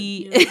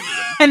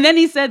and then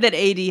he said that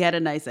AD had a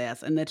nice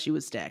ass and that she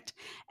was stacked.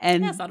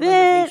 And that's not a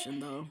reservation,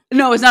 though.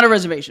 No, it's not a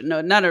reservation. No,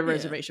 not a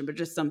reservation, but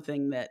just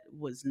something that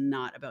was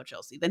not about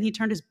Chelsea. Then he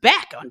turned his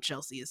back on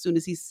Chelsea as soon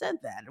as he said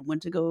that and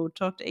went to go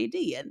talk to AD,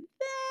 and then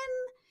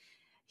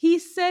he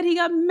said he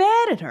got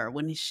mad at her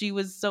when she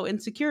was so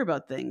insecure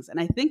about things. And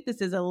I think this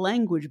is a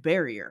language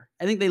barrier.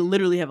 I think they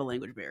literally have a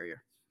language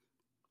barrier.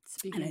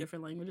 Speaking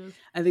different languages?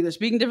 I think they're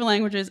speaking different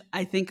languages.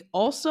 I think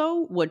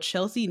also what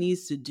Chelsea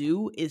needs to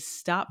do is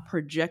stop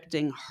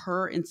projecting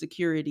her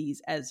insecurities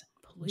as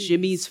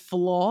Jimmy's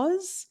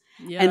flaws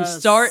and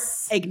start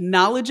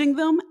acknowledging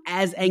them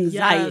as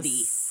anxiety.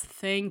 Yes.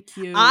 Thank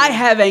you. I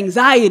have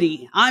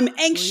anxiety. I'm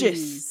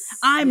anxious.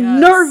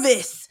 I'm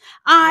nervous.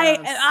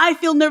 I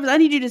feel nervous. I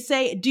need you to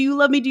say, do you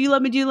love me? Do you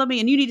love me? Do you love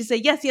me? And you need to say,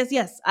 yes, yes,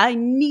 yes. I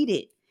need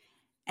it.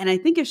 And I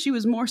think if she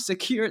was more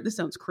secure, this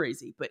sounds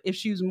crazy, but if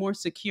she was more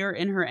secure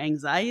in her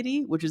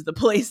anxiety, which is the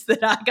place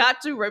that I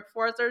got to right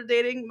before I started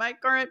dating my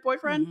current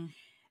boyfriend,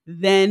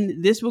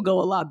 then this will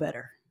go a lot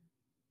better.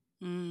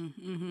 You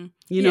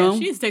know? She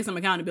needs to take some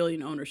accountability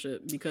and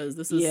ownership because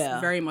this is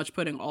very much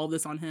putting all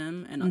this on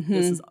him. And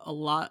this is a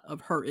lot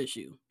of her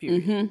issue,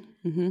 period.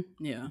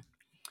 Yeah.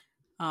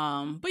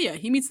 But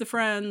he meets the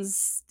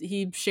friends.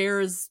 He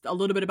shares a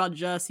little bit about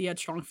Jess. He had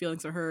strong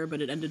feelings for her,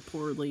 but it ended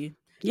poorly.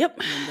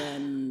 Yep. And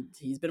then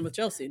he's been with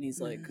Chelsea, and he's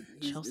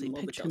Chelsea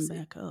picked him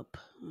back up.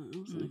 I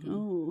was like,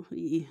 oh,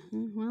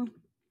 well.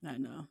 I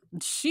know.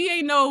 She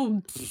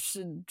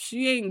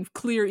ain't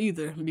clear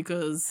either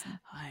because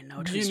I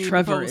know Jimmy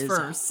Trevor proposed is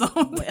first. So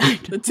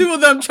the two of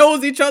them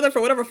chose each other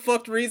for whatever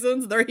fucked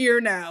reasons. They're here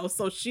now,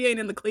 so she ain't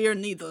in the clear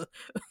neither.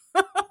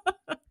 God.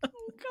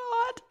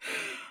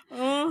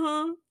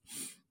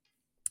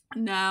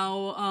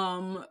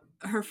 Now,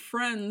 her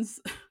friends.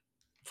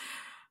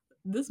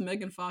 This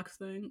Megan Fox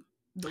thing,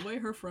 the way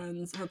her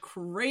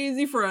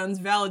crazy friends,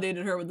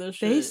 validated her with this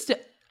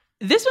shit.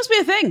 This must be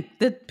a thing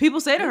that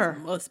people say to her.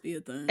 Must be a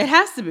thing. It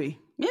has to be.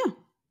 Yeah.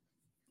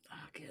 I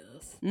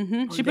guess.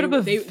 She put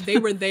up they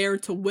were there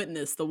to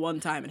witness the one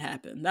time it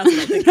happened. That's what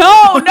I think. No.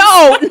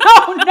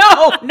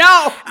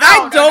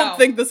 I don't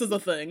think this is a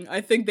thing.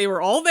 I think they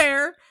were all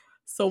there.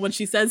 So when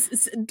she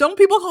says, don't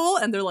people call?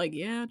 And they're like,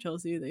 yeah,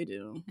 Chelsea, they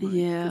do.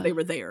 They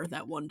were there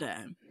that one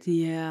time.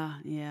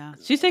 Yeah.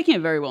 She's taking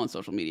it very well on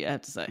social media, I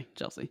have to say,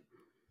 Chelsea.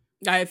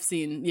 I've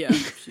seen,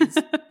 she's,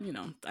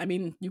 I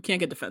mean, you can't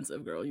get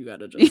defensive, girl. You got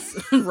to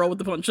just roll with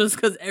the punches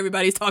because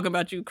everybody's talking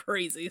about you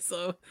crazy.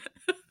 So,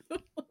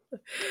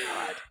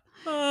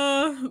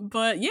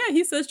 but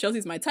he says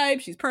Chelsea's my type.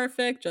 She's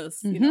perfect.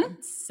 Just,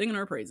 singing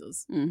her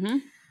praises.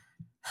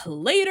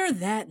 Later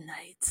that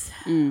night.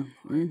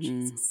 Lord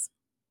Jesus.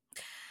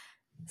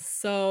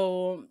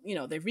 So,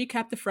 they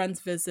recap the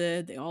friends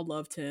visit. They all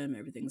loved him.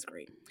 Everything's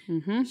great.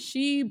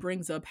 She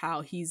brings up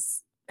how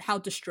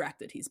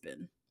distracted he's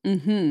been.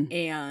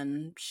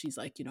 And she's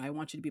like, I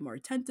want you to be more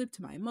attentive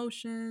to my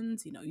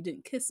emotions. You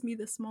didn't kiss me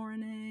this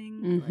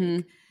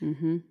morning.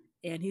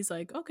 And he's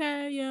like,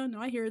 okay, yeah,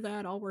 no, I hear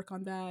that. I'll work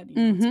on that.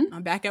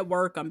 I'm back at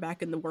work. I'm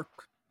back in the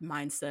work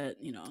mindset.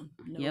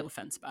 No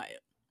offense by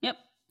it. Yep.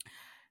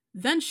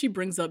 Then she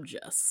brings up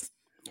Jess.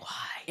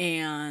 Why?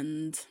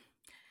 And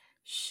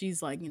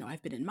she's like,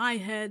 I've been in my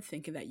head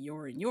thinking that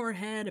you're in your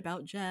head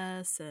about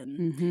Jess.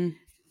 And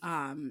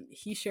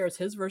he shares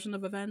his version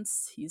of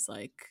events. He's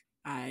like,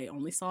 I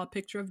only saw a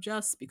picture of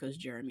Jess because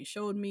Jeremy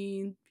showed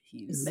me.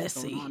 He's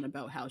Messy. going on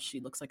about how she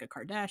looks like a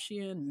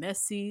Kardashian.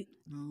 Messy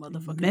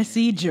motherfucker.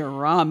 Messy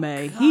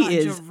Jerame. God, He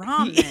is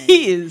Jerame.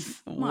 he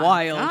is My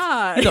wild.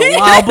 God. He's a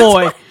wild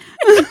boy.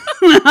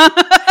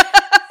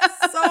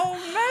 So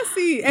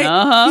messy.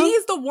 And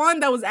he's the one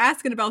that was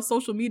asking about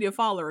social media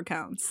follower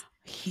accounts.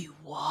 He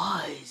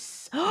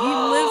was. He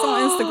lives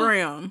on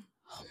Instagram.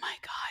 Oh my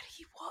God,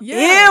 he was.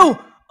 Yeah. Ew.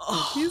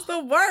 Oh. He's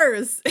the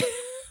worst.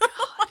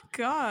 Oh my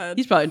God.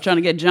 He's probably trying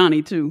to get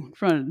Johnny too,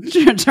 trying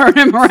to turn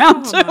him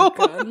around too. My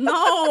God.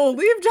 No,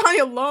 leave Johnny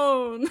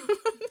alone.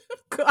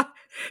 God.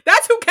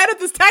 That's who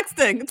Kenneth is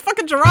texting. It's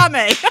fucking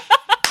Jerame.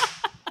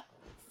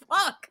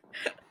 Fuck.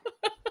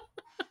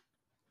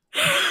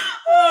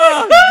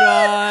 Oh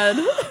God.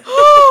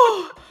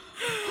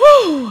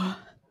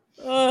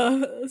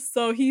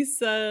 So he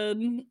said,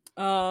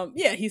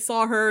 he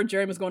saw her.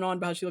 Jeremy was going on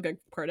about how she looked like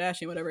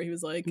Kardashian, whatever. He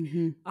was like,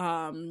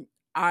 I'm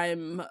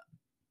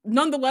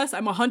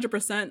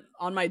 100%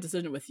 on my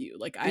decision with you.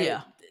 Like,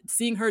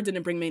 seeing her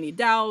didn't bring me any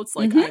doubts.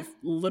 Like, I've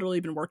literally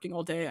been working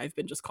all day. I've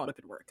been just caught up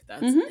in work.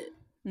 That's it.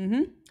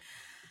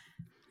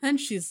 And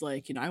she's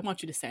like, I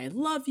want you to say I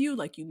love you,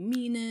 like you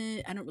mean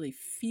it. I don't really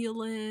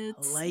feel it.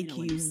 Like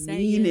when you say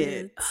mean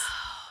it.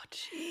 Oh,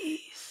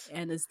 jeez.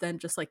 And is then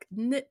just like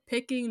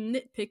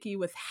nitpicky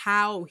with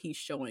how he's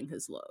showing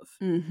his love.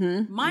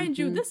 Mind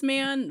you, this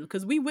man,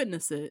 because we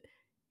witness it,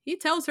 he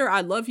tells her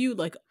I love you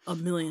like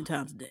 1,000,000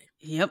 times a day.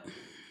 Yep.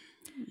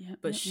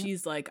 But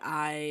she's like,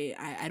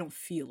 I don't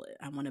feel it.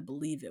 I want to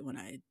believe it when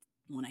I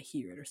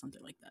hear it or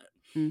something like that.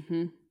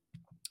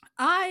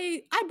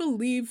 I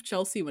believe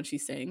Chelsea when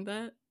she's saying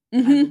that.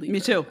 I believe Me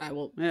her. too. I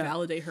will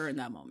validate her in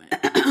that moment.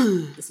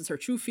 This is her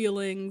true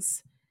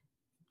feelings.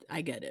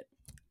 I get it.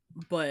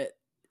 But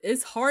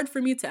it's hard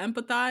for me to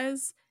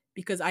empathize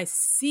because I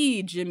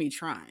see Jimmy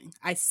trying.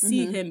 I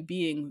see him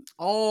being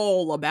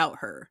all about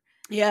her.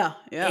 Yeah.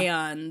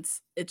 And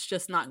it's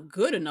just not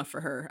good enough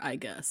for her, I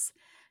guess.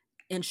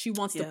 And she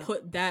wants to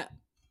put that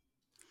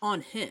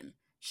on him.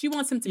 She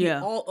wants him to be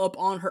all up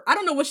on her. I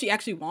don't know what she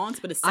actually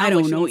wants, but it sounds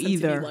like she wants him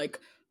to be like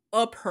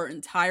up her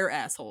entire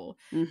asshole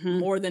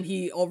more than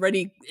he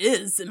already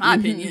is, in my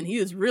opinion. He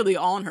is really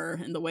on her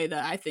in the way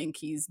that I think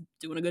he's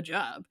doing a good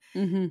job.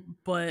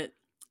 But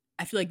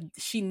I feel like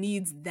she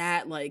needs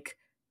that like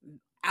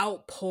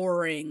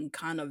outpouring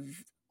kind of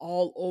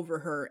all over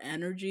her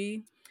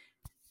energy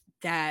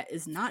that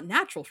is not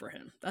natural for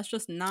him. That's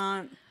just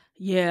not...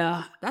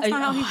 Yeah. That's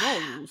not how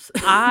he rolls.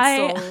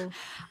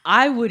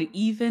 I would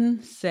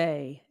even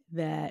say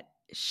that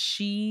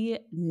she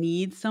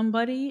needs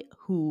somebody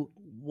who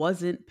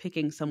wasn't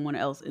picking someone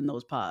else in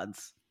those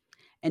pods,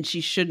 and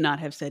she should not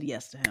have said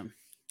yes to him.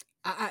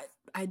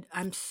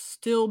 I'm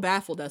still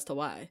baffled as to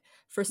why.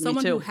 For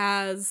someone who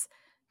has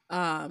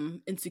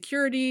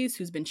insecurities,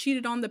 who's been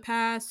cheated on in the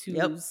past,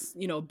 who's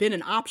been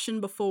an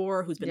option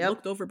before, who's been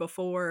looked over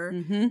before,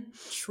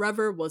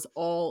 Trevor was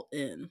all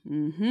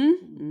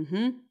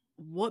in.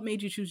 What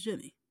made you choose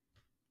Jimmy?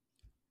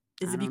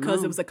 Is it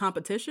because it was a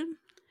competition?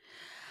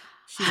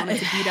 She wanted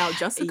to beat out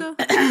Jessica?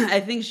 I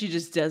think she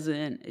just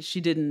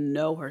didn't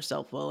know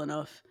herself well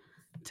enough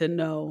to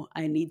know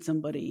I need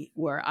somebody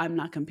where I'm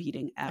not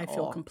competing at all. I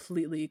feel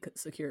completely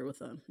secure with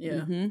them.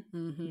 Yeah.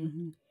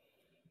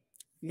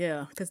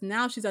 Yeah, because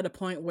now she's at a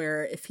point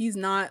where if he's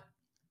not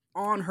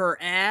on her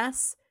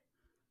ass,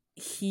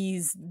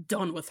 he's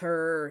done with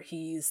her.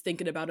 He's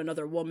thinking about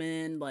another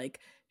woman. Like,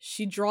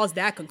 she draws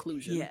that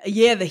conclusion.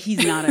 Yeah, that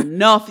he's not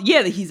enough.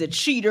 Yeah, that he's a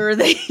cheater.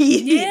 That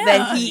he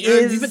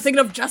is. You've been thinking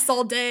of Jess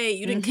all day.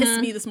 You didn't kiss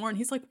me this morning.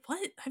 He's like,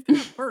 what? I've been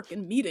at work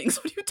in meetings.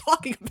 What are you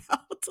talking about?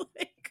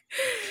 Like,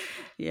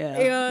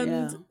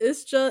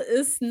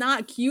 it's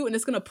not cute, and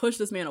it's gonna push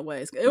this man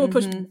away. It will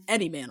push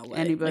any man away.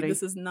 Anybody. Like,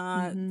 this is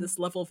not this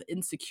level of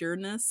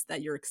insecureness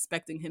that you're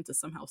expecting him to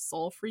somehow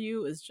solve for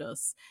you. Is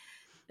just.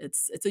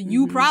 It's a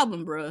you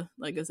problem, bruh.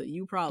 Like, it's a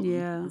you problem.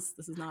 Yeah,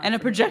 this is not, and a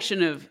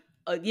projection of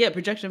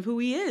who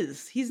he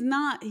is. He's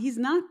not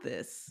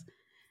this,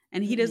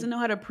 and he doesn't know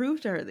how to prove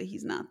to her that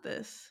he's not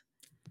this.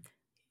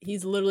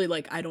 He's literally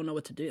like, I don't know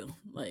what to do.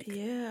 Like,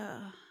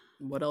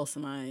 what else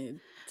am I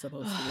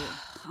supposed to do?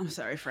 I'm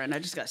sorry, friend. I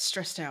just got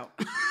stressed out.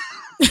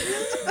 You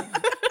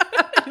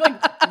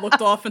like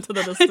looked off into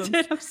the distance. I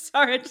did. I'm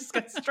sorry. I just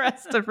got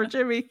stressed for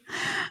Jimmy.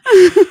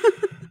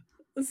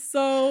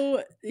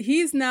 So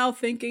he's now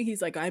thinking,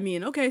 he's like, I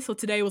mean, okay, so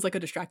today was like a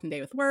distracting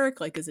day with work.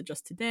 Like, is it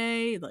just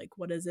today? Like,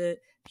 what is it?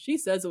 She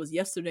says it was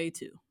yesterday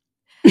too.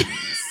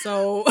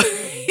 So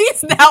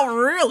he's now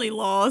really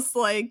lost.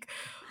 Like,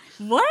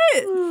 what?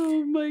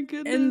 Oh my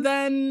goodness. And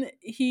then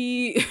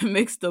he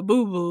makes the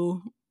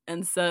boo-boo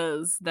and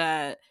says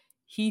that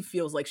he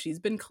feels like she's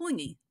been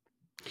clingy.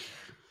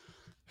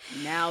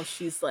 Now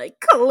she's like,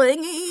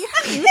 clingy? You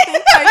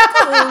think I'm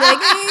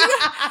clingy?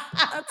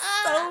 That's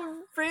so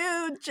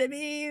rude,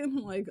 Jimmy. I'm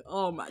like,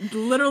 oh my.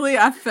 Literally,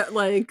 I felt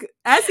like,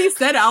 as he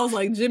said it, I was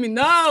like, Jimmy,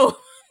 no.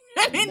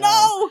 Jimmy,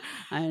 no.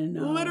 I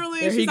know.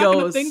 Literally, there she's he not gonna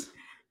goes. think.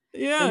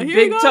 Yeah, and here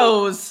big you go.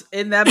 Toes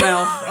in that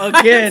mouth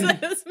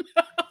again.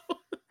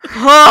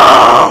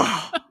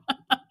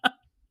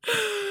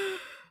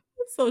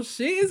 So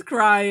she's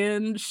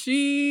crying.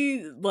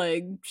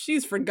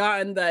 She's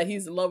forgotten that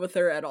he's in love with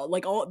her at all.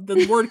 Like, all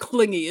the word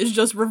clingy is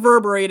just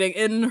reverberating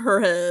in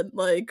her head.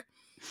 Like,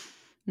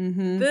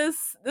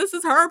 this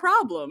is her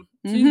problem.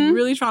 She's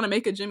really trying to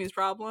make it Jimmy's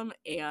problem,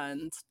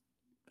 and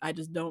I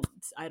don't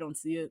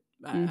see it.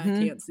 I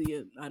can't see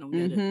it. I don't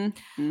get it.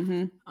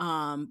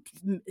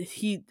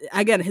 He,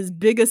 again, his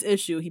biggest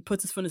issue, he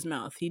puts his foot in his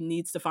mouth. He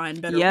needs to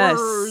find better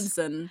words,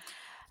 and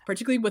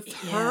particularly with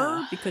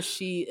her, because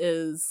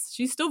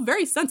she's still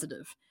very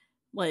sensitive.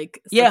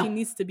 Like, so he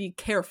needs to be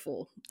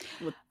careful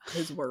with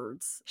his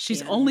words.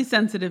 She's only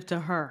sensitive to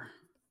her.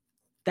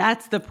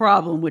 That's the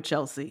problem with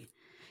Chelsea.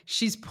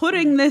 She's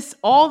putting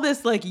all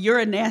this, like, you're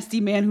a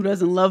nasty man who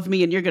doesn't love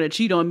me and you're going to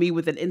cheat on me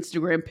with an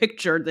Instagram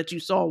picture that you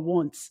saw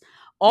once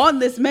on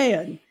this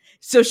man.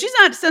 So she's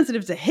not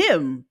sensitive to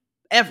him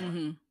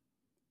ever.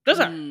 Does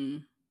her?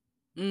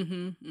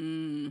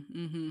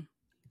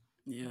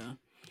 Yeah.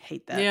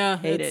 Hate that. Yeah.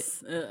 Hate it.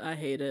 I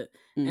hate it.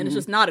 And it's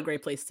just not a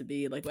great place to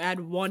be. Like, I had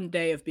one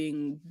day of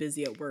being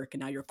busy at work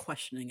and now you're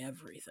questioning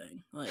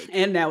everything. Like,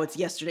 and now it's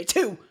yesterday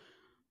too.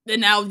 And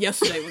now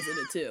yesterday was in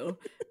it too.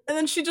 And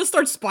then she just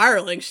starts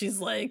spiraling. She's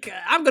like,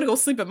 I'm going to go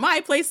sleep at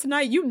my place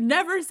tonight. You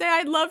never say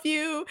I love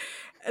you.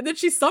 And then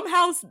she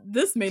somehow,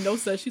 this made no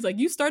sense. She's like,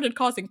 you started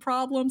causing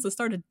problems and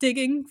started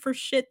digging for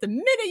shit the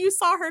minute you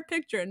saw her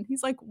picture. And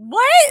he's like,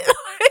 what?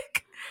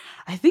 Like,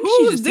 I think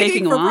she's just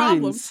taking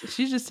lines.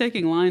 She's just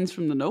taking lines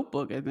from The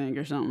Notebook, I think,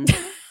 or something.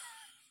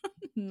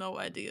 No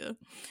idea.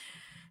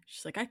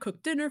 She's like, I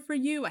cooked dinner for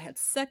you. I had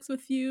sex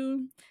with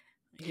you.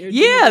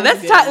 Yeah,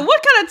 that's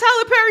what kind of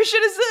Tyler Perry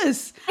shit is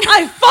this?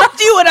 I fucked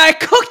you and I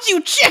cooked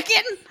you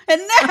chicken,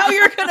 and now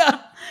you're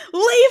gonna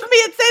leave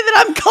me and say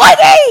that I'm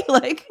Clingy?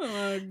 Like,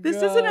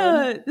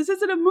 this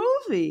isn't a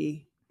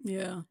movie.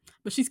 Yeah,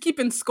 but she's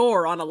keeping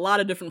score on a lot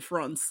of different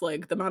fronts.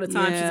 Like the amount of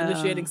time she's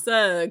initiating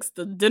sex,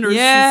 the dinners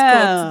she's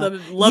cooked, the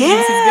love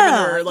he's given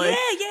her. Like,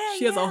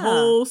 she has a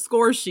whole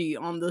score sheet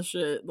on this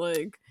shit.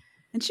 Like.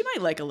 And she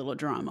might like a little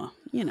drama.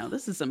 You know,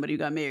 this is somebody who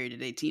got married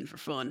at 18 for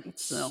fun.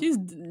 So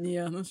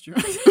that's true.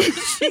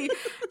 she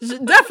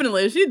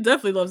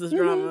definitely loves this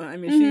drama. I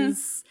mean,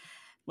 she's,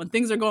 when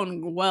things are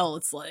going well,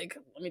 it's like,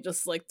 let me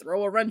just like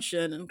throw a wrench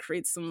in and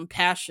create some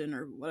passion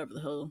or whatever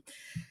the hell.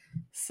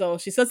 So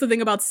she says the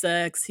thing about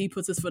sex. He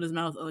puts his foot in his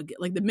mouth.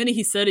 Like the minute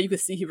he said it, you could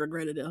see he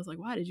regretted it. I was like,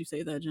 why did you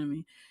say that,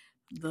 Jimmy?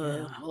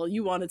 Well,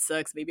 you wanted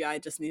sex. Maybe I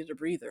just needed a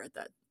breather at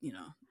that,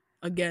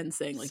 Again,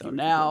 saying like, so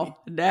now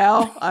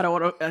I don't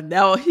want to.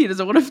 Now he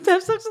doesn't want to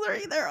have sex with her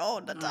either. Oh,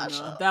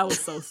 Natasha, that was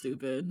so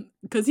stupid.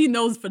 Because he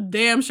knows for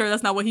damn sure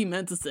that's not what he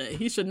meant to say.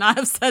 He should not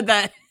have said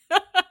that.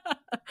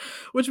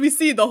 Which we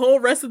see the whole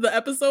rest of the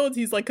episodes.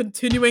 He's like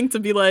continuing to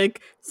be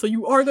like, so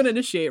you are going to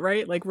initiate,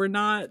 right? Like, we're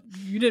not.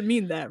 You didn't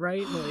mean that,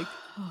 right? Like,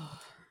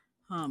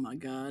 oh my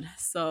god.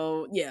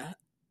 So yeah,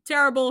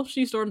 terrible.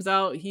 She storms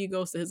out. He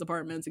goes to his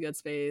apartment to get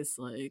space.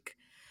 Like,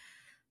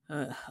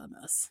 a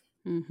mess.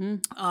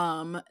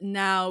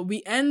 Now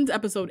we end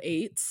episode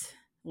 8.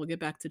 We'll get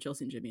back to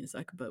Chelsea and Jimmy in a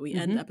sec, but we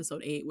end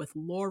episode 8 with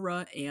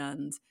Laura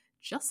and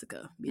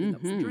Jessica meeting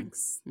up for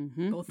drinks,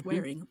 both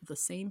wearing the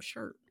same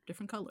shirt,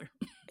 different color.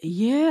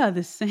 Yeah,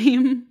 the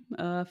same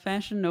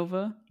Fashion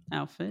Nova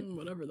outfit,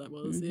 whatever that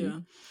was. Yeah.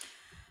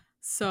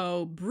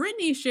 So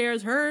Brittany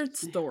shares her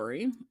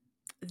story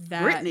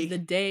that the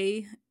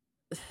day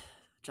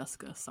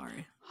Jessica,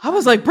 sorry. I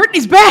was like,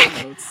 Brittany's back.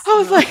 I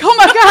was like, oh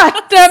my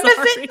God, did I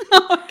miss it?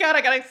 Oh my God,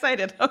 I got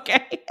excited.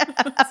 Okay.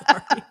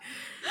 Sorry.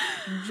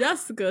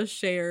 Jessica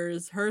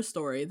shares her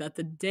story that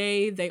the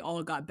day they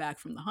all got back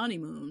from the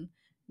honeymoon,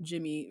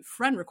 Jimmy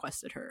friend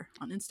requested her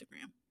on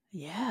Instagram.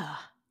 Yeah.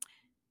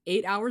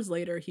 8 hours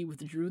later, he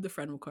withdrew the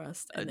friend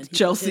request. And then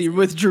Chelsea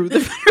withdrew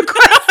the friend request.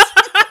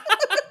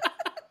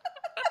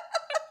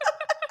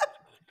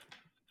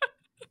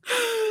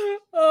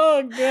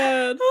 Oh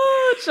God!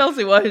 Oh,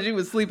 Chelsea, while she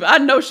was sleeping, I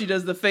know she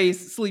does the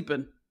face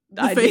sleeping.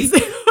 I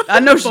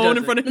know she does.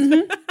 In front of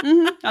his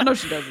I know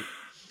she does it.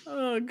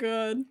 Oh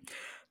God!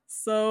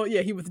 So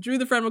yeah, he withdrew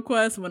the friend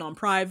request, went on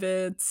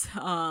private.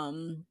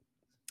 And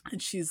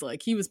she's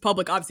like, he was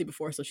public obviously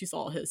before, so she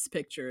saw his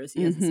pictures.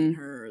 He hasn't seen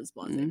hers.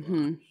 Blah, blah,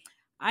 blah.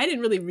 I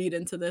didn't really read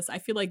into this. I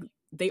feel like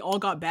they all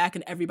got back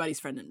and everybody's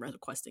friend and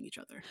requesting each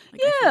other.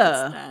 Like, I think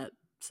it's that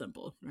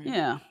simple, right?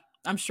 Yeah.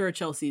 I'm sure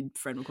Chelsea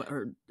friend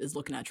is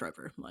looking at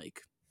Trevor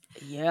like,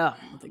 yeah,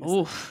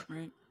 oof,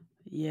 right?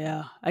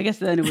 Yeah, I guess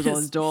then it was all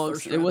his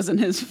dogs. It wasn't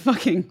his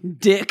fucking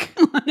dick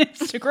on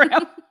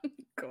Instagram.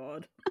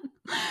 God.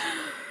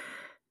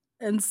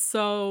 And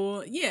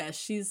so yeah,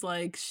 she's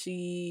like,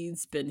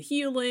 she's been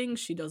healing.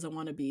 She doesn't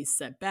want to be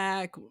set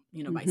back,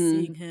 by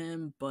seeing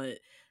him, but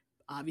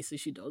obviously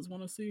she does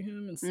want to see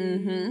him and see,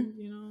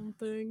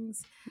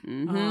 things.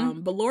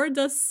 But Laura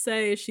does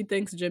say she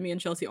thinks Jimmy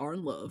and Chelsea are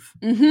in love.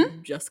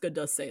 Jessica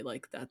does say,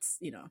 like, that's,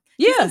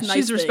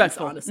 she's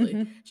respectful.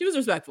 Honestly. She was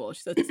respectful.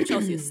 She said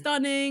Chelsea is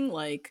stunning.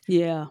 Like,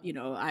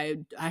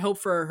 I hope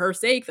for her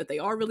sake that they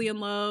are really in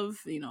love.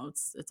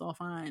 It's all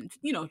fine.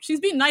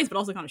 She's being nice, but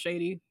also kind of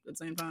shady at the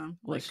same time.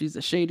 Well, she's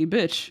a shady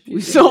bitch.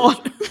 We saw.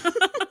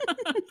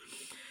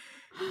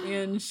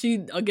 And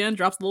she, again,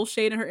 drops a little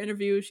shade in her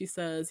interview. She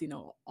says,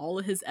 all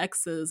of his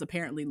exes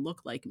apparently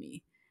look like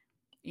me.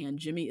 And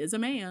Jimmy is a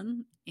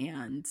man.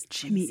 And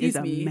Jimmy is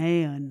a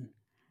man.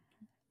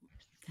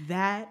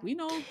 That we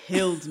know.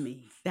 killed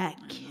me. That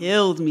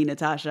killed me,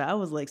 Natasha. I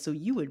was like, so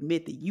you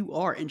admit that you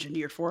are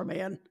engineered for a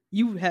man.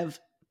 You have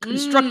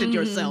constructed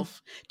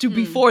yourself to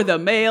be for the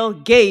male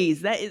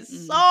gaze. That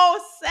is so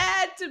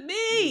sad to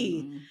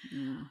me.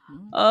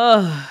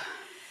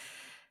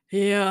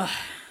 Yeah.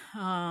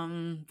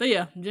 But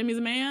yeah, Jimmy's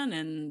a man,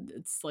 and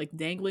it's like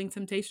dangling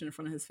temptation in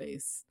front of his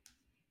face.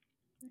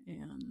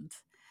 And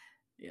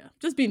yeah,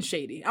 just being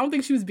shady. I don't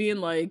think she was being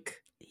like,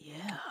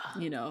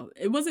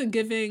 it wasn't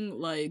giving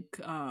like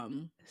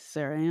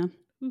Sarah Ann.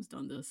 Who's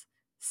done this?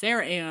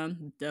 Sarah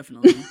Ann,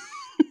 definitely.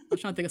 I'm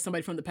trying to think of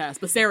somebody from the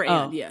past, but Sarah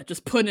Ann,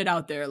 just putting it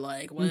out there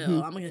like,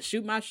 well, I'm gonna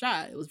shoot my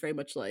shot. It was very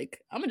much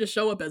like, I'm gonna just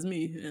show up as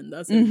me, and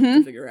that's it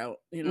to figure out,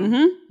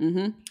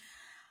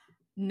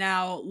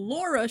 Now,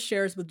 Laura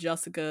shares with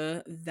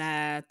Jessica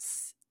that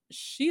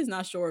she's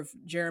not sure if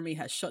Jeremy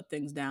has shut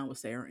things down with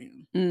Sarah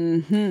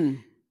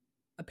Ann.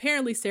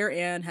 Apparently, Sarah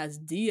Ann has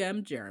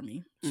DM'd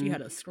Jeremy. She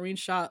had a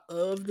screenshot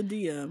of the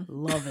DM.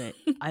 Love it.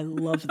 I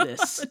love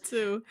this.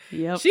 too.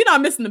 Yep. She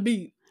not missing the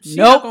beat. She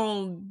not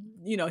gonna,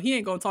 he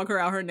ain't gonna talk her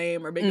out her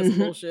name or make us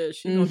bullshit.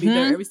 She's gonna be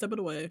there every step of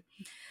the way.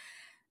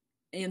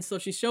 And so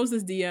she shows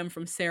this DM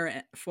from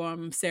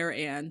Sarah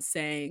Ann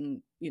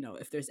saying,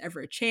 if there's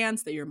ever a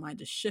chance that your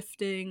mind is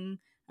shifting,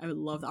 I would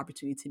love the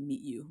opportunity to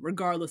meet you,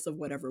 regardless of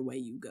whatever way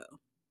you go.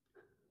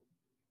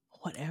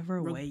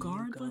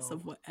 Regardless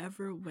of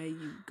whatever way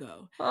you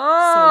go.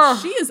 So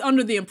she is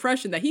under the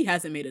impression that he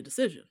hasn't made a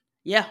decision.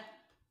 Yeah.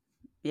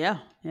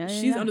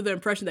 She's under the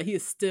impression that he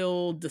is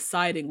still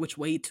deciding which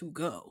way to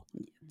go.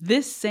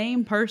 This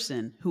same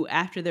person who,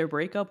 after their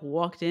breakup,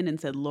 walked in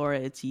and said, Laura,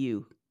 it's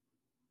you.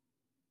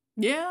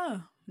 Yeah.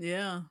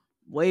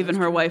 Waving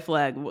her white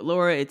flag.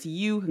 Laura, it's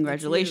you.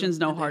 Congratulations.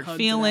 No hard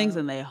feelings.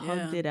 And they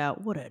hugged it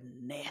out. What a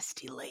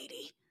nasty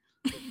lady.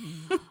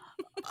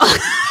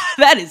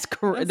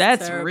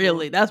 That's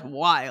really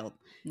wild.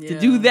 To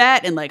do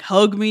that and like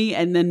hug me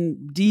and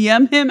then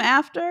DM him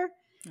after.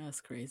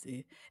 That's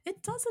crazy.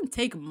 It doesn't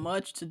take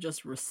much to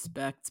just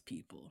respect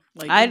people.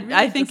 Like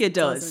I think it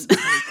does.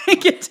 I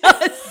think it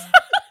does.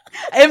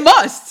 It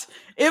must.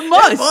 It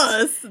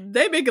must.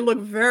 They make it look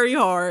very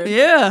hard.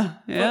 Yeah.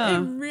 But it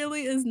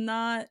really is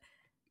not.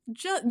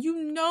 Just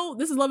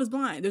this is Love Is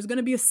Blind. There's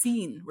gonna be a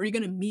scene where you're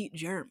gonna meet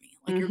Jeremy.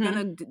 Like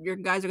your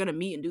guys are gonna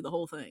meet and do the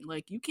whole thing.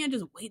 Like you can't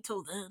just wait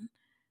till then.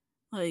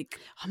 Like,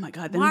 oh my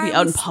god, then be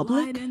out in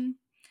public.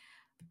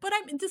 But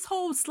I mean, this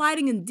whole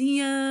sliding in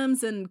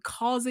DMs and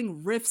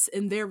causing rifts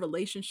in their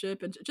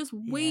relationship, and just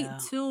wait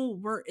till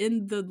we're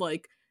in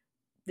the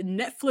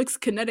Netflix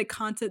kinetic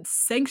content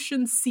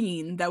sanctioned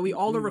scene that we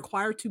all are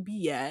required to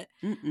be at,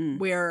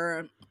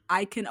 where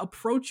I can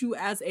approach you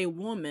as a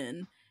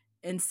woman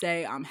and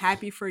say, I'm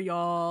happy for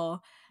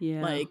y'all.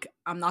 Yeah. Like,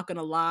 I'm not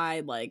gonna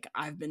lie, like,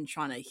 I've been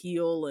trying to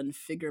heal and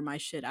figure my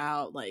shit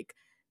out. Like,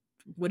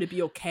 would it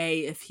be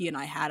okay if he and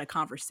I had a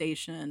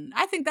conversation?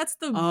 I think that's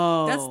the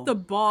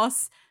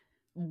boss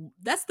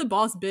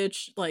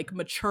bitch, like,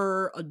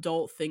 mature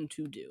adult thing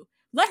to do.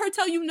 Let her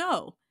tell you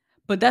no.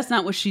 But that's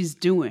not what she's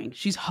doing.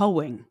 She's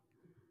hoeing.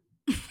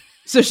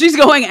 So she's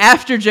going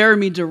after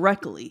Jeremy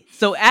directly.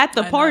 So at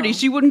the party,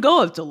 she wouldn't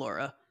go up to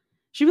Laura.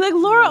 She'd be like,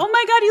 Laura, oh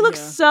my God, he looks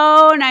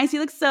so nice. He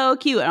looks so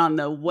cute. And on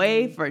the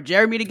way for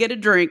Jeremy to get a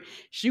drink,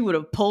 she would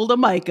have pulled a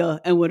Micah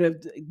and would have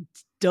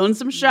done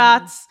some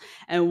shots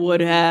and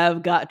would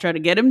have tried to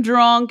get him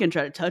drunk and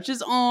try to touch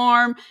his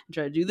arm and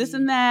try to do this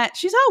and that.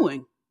 She's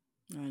hoeing.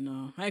 I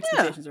know. My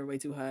expectations are way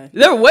too high.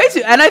 They're way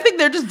too, and I think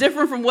they're just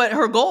different from what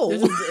her goal.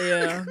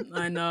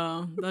 I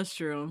know. That's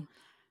true.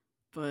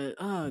 But,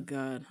 oh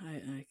God,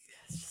 I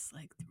it's just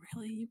like,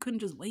 really? You couldn't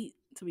just wait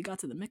until we got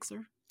to the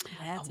mixer?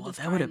 That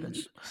would have been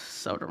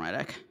so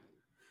dramatic.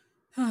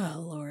 Oh,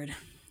 Lord.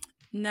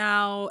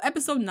 Now,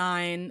 episode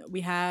 9,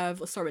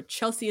 let's start with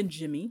Chelsea and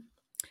Jimmy.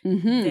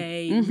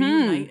 They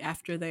reunite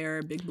after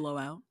their big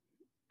blowout.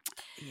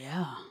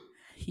 Yeah.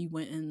 He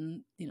went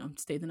and,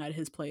 stayed the night at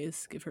his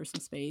place, give her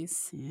some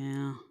space.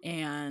 Yeah.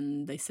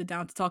 And they sit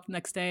down to talk the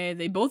next day.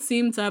 They both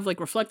seem to have, like,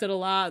 reflected a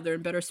lot. They're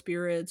in better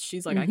spirits.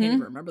 She's like, I can't even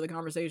remember the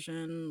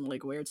conversation,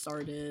 like, where it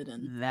started.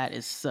 And that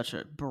is such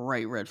a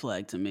bright red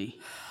flag to me.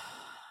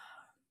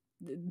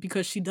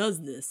 Because she does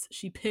this.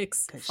 She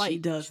picks fights. She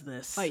does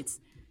this.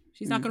 Fights.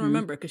 She's not going to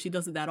remember because she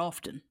does it that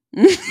often.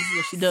 This is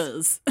what she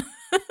does.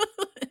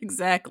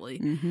 Exactly.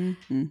 Oh,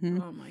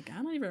 my God.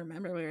 I don't even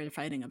remember what we were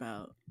fighting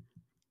about.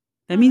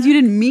 That means you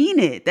didn't mean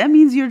it. That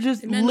means you're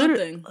just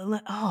literally.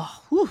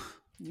 Oh, whew.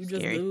 You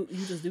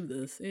just do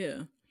this.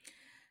 Yeah.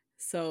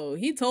 So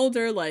he told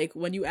her, like,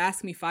 when you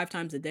ask me 5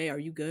 times a day, are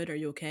you good? Are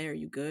you okay? Are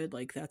you good?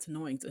 Like, that's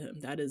annoying to him.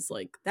 That is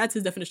like, that's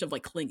his definition of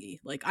like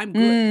clingy. Like, I'm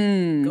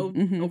good. Go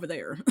over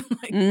there.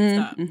 Like,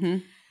 stop.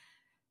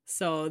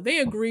 So they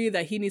agree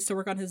that he needs to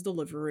work on his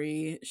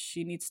delivery.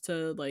 She needs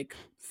to, like,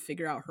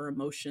 figure out her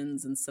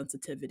emotions and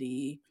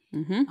sensitivity.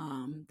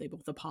 They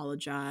both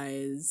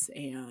apologize,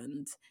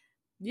 and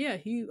yeah,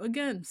 he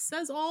again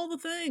says all the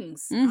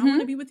things. I Mhm.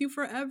 want to be with you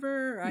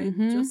forever.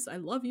 Mhm. I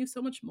love you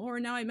so much more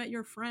now I met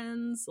your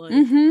friends. Like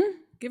Mhm.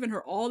 giving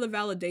her all the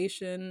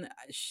validation.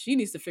 She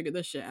needs to figure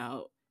this shit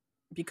out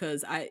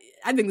because I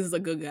think this is a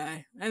good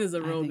guy. And this is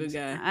a real good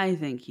guy. I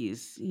think he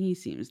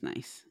seems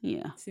nice.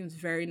 Yeah. Seems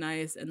very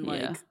nice and Yeah.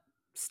 like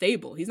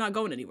stable. He's not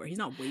going anywhere. He's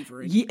not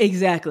wavering. Yeah,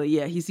 exactly.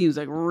 Yeah, he seems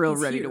like real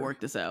He's ready to here. work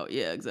this out.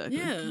 Yeah, exactly.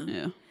 Yeah.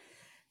 Yeah.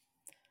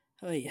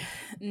 Oh yeah.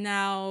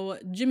 Now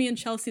Jimmy and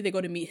Chelsea, they go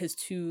to meet his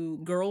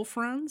two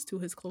girlfriends, two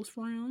of his close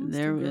friends.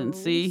 There and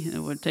see,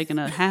 we're taking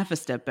a half a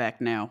step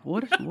back now.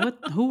 What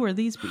who are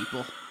these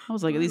people? I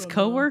was like, are these don't know.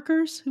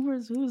 coworkers? Who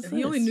is this?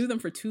 He only knew them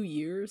for 2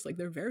 years. Like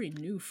they're very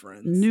new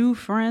friends. New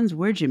friends?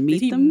 Where'd you meet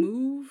Did he them?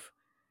 move?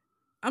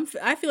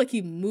 I feel like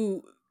he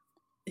moved.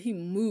 He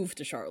moved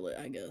to Charlotte,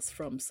 I guess,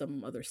 from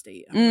some other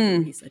state. I don't remember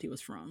where he said he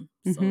was from.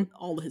 So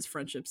all of his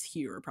friendships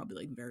here are probably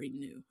like very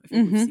new. I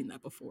feel like we've seen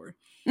that before.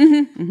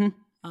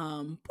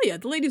 But yeah,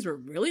 the ladies were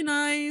really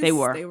nice. They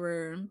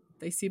were.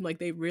 They seemed like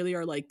they really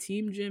are like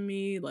Team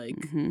Jimmy, like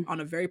on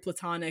a very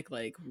platonic,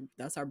 like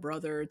that's our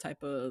brother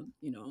type of,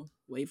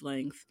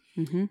 wavelength.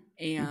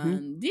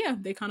 And yeah,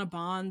 they kind of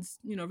bond,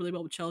 really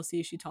well with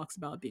Chelsea. She talks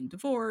about being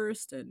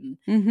divorced and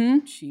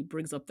she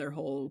brings up their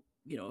whole,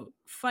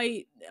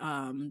 fight,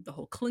 the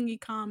whole clingy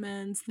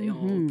comments. They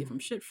all give him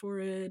shit for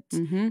it.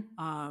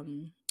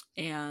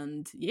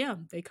 And yeah,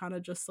 they kind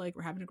of just like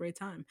were having a great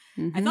time.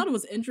 I thought it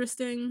was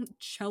interesting.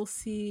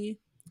 Chelsea,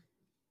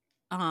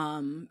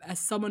 as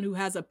someone who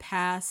has a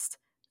past,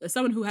 as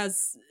someone who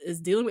is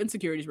dealing with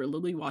insecurities, we're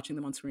literally watching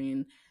them on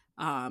screen,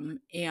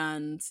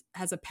 and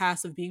has a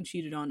past of being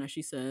cheated on, as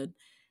she said.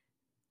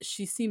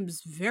 She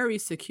seems very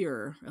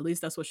secure, at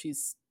least that's what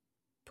she's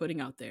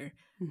putting out there,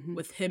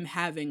 with him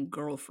having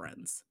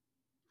girlfriends.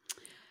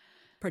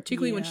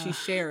 Particularly when she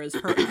shares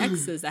her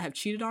exes that have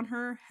cheated on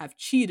her have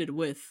cheated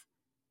with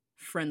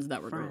friends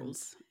that were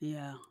girls.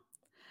 Yeah.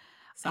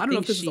 So I don't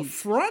know if this is a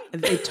front.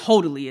 It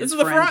totally is. This is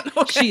a front?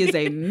 Okay. She is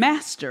a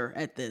master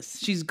at this.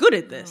 She's good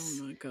at this.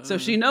 Oh my God. So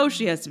she knows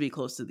she has to be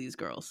close to these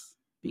girls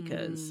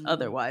because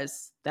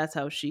otherwise that's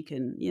how she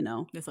can,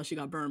 That's how she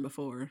got burned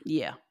before.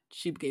 Yeah.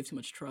 She gave too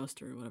much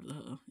trust or whatever the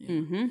hell.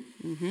 Yeah.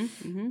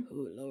 Oh,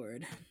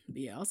 Lord.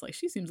 But yeah, I was like,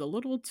 she seems a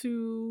little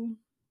too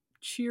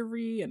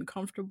cheery and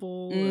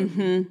comfortable.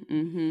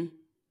 I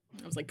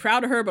was like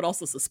proud of her, but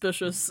also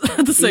suspicious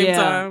at the same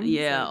time.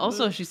 Yeah. Like,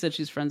 also, she said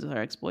she's friends with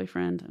her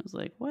ex-boyfriend. I was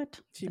like, what?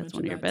 That's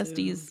one of your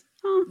besties.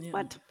 Huh? Yeah.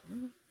 What?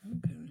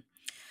 Okay.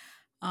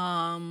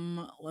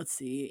 Let's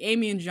see.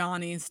 Amy and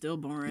Johnny is still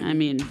boring. I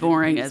mean,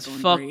 boring as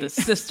fuck. Great. The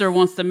sister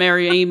wants to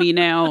marry Amy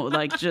now.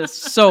 Like,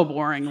 just so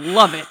boring.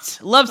 Love it.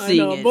 Love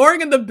seeing it. Boring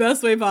in the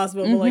best way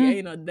possible, but like,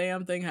 ain't a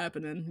damn thing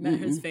happening. Met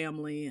his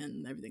family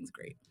and everything's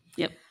great.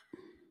 Yep.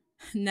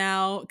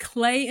 Now,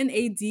 Clay and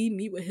AD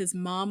meet with his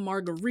mom,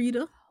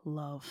 Margarita.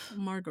 Love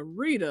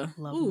Margarita. Oof,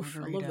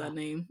 Margarita. I love that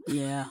name.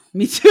 Yeah,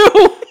 me too.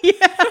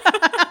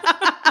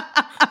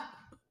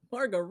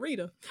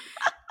 Margarita.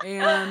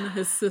 And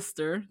his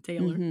sister,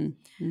 Taylor.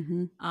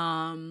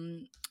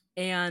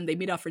 And they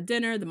meet out for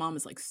dinner. The mom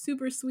is like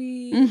super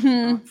sweet,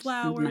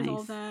 flowers, nice.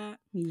 all that.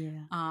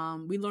 Yeah.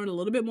 We learned a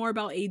little bit more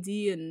about AD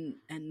and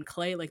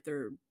Clay, like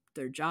their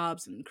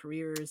jobs and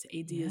careers.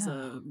 AD is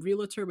a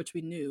realtor, which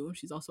we knew.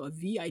 She's also a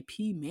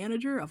VIP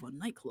manager of a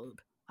nightclub.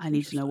 I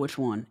need to know which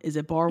one. Is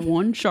it Bar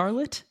 1,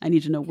 Charlotte? I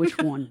need to know which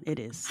one it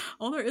is.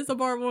 Oh, there is a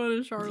Bar 1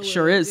 in Charlotte.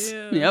 Sure is.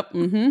 Yeah. Yep.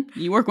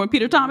 You working with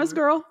Peter Thomas,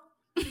 girl?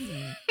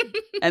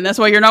 And that's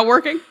why you're not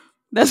working?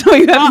 That's why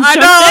you haven't I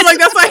know. Like,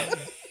 that's why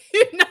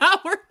you're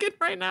not working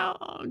right now.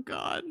 Oh,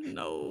 God.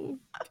 No.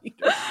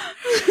 Peter.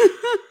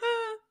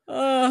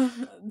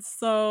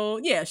 So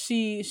yeah,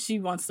 she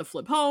wants to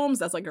flip homes.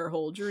 That's like her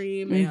whole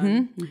dream.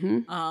 And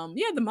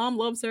the mom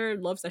loves her,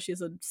 loves that she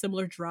has a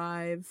similar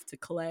drive to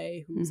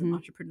Clay, who's an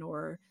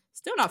entrepreneur.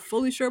 Still not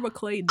fully sure what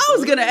Clay does. I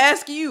was gonna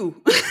ask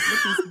you.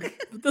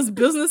 With this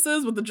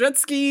businesses with the jet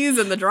skis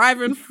and the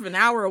driving from an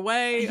hour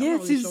away. Yeah, I'm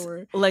really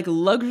sure. Like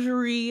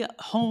luxury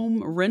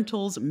home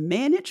rentals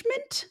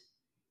management.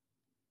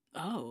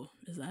 Oh,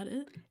 is that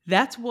it?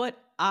 That's what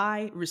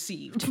I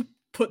received.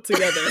 Put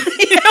together.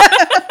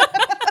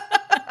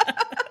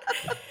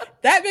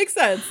 That makes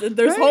sense.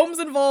 There's homes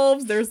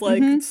involved. There's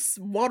like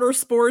water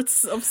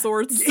sports of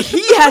sorts.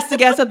 He has to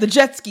gas up the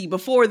jet ski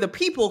before the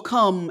people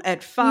come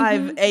at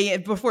 5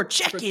 a.m. before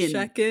check-in.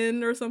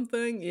 Check-in or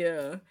something.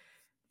 Yeah.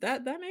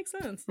 That makes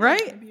sense.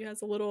 Right? Maybe he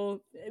has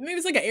maybe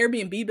it's like an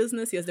Airbnb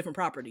business. He has different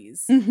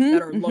properties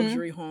that are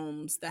luxury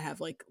homes that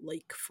have like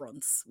lake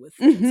fronts with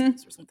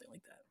fences or something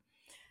like that.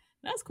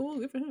 That's cool.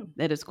 Good for him.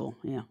 That is cool.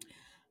 Yeah.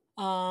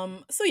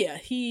 So yeah,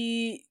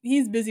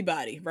 he's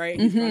busybody, right?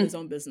 He's got his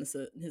own business,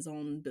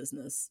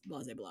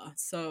 blah, blah, blah.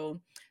 So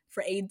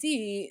for AD,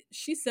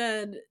 she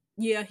said,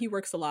 yeah, he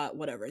works a lot,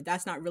 whatever.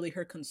 That's not really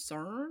her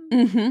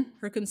concern.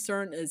 Her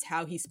concern is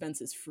how he spends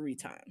his free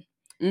time.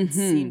 It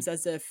seems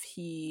as if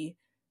I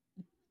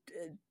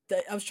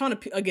was trying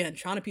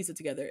to piece it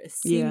together. It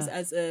seems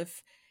as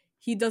if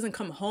he doesn't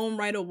come home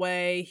right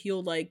away.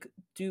 He'll like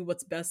do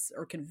what's best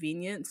or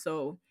convenient.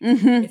 So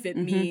if it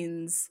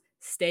means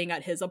staying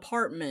at his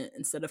apartment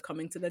instead of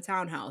coming to the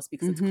townhouse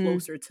because it's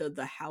closer to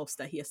the house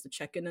that he has to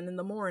check in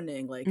the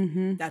morning. Like,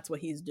 that's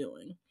what he's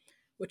doing,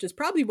 which is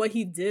probably what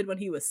he did when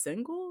he was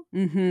single,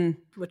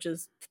 which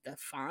is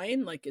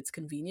fine. Like, it's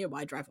convenient.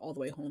 Why drive all the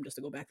way home just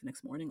to go back the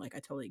next morning? Like, I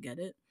totally get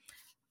it.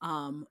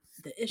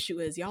 The issue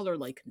is y'all are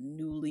like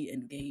newly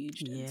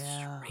engaged and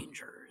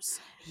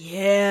strangers.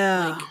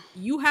 Yeah. Like,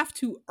 you have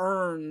to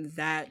earn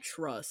that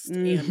trust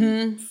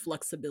and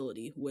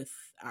flexibility with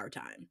our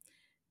time.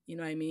 You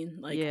know what I mean?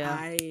 Like,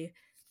 I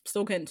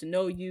still getting to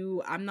know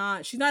you.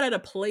 She's not at a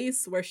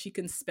place where she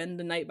can spend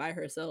the night by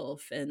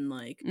herself. And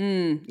like,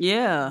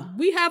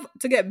 we have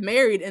to get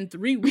married in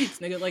 3 weeks,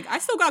 nigga. Like, I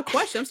still got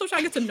questions. I'm still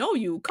trying to get to know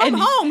you. Come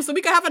home so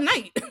we can have a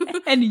night.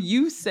 And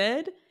you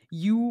said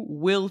you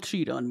will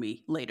cheat on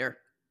me later.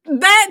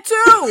 That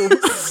too.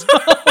 So,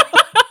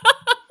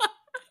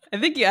 I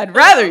think I'd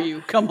rather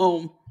you come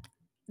home.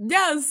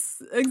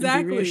 Yes,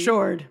 exactly. Be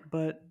reassured,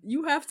 but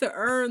you have to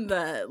earn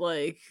that.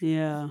 Like,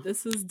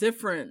 this is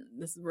different.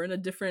 We're in a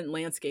different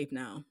landscape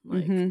now.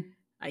 Like,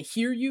 I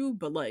hear you,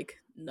 but like,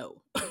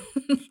 no.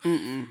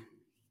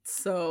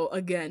 So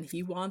again,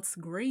 he wants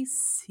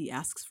grace. He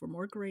asks for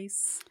more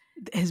grace.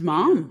 His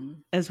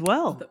mom as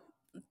well.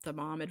 The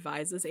mom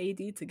advises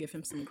AD to give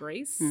him some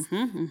grace,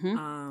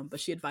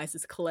 but she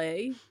advises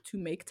Clay to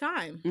make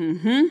time.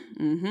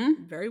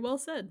 Very well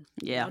said.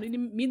 Yeah, you need to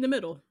meet in the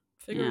middle.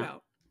 Figure it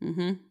out.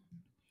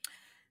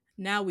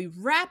 Now we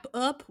wrap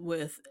up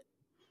with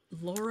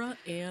Laura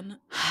and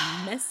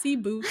Messy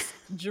Boots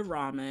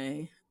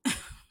Jerame.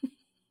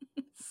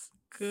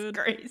 Good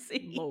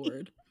crazy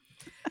Lord.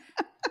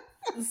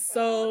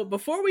 So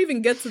before we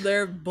even get to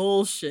their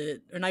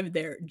bullshit, or not even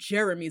their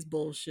Jeremy's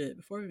bullshit,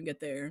 before we even get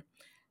there,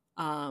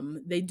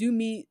 they do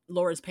meet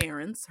Laura's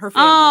parents, her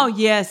family. Oh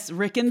yes,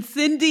 Rick and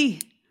Cindy.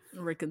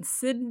 Rick and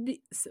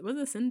Cindy. Was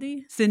it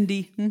Cindy?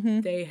 Cindy.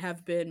 They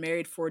have been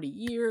married 40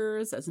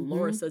 years. As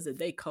Laura says that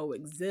they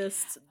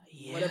coexist.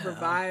 Whatever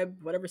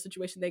vibe, whatever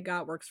situation they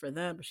got works for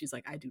them. But she's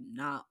like, I do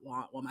not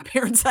want what my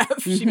parents have.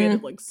 She made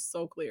it like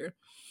so clear.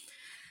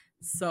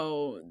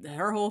 So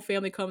her whole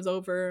family comes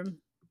over.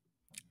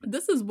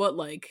 This is what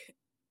like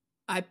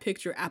I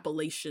picture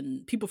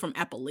people from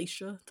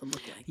Appalachia to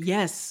look like.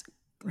 Yes.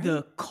 Right?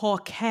 The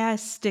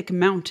Caucasic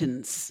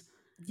Mountains.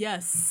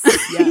 Yes.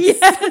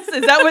 Yes.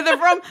 Is that where they're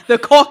from? The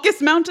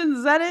Caucasus Mountains?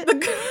 Is that it?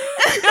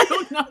 I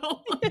don't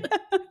know.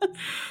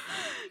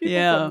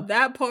 From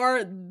that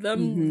part,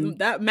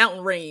 that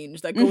mountain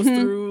range that goes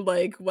through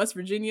like West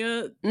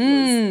Virginia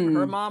was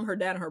her mom, her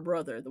dad, and her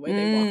brother. The way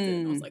they walked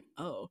in, I was like,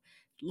 oh,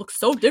 it looks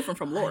so different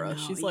from Laura.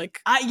 She's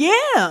like,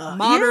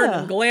 modern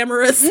and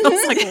glamorous. I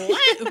was like,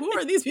 what? Who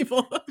are these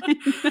people?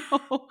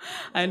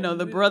 I know.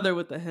 The brother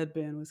with the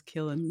headband was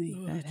killing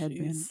me. That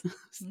headband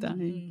was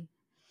dying.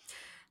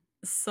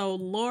 So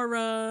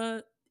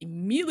Laura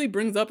immediately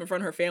brings up in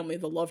front of her family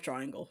the love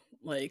triangle.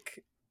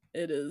 Like,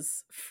 it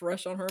is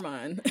fresh on her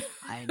mind.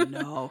 I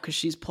know, because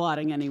she's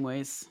plotting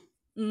anyways.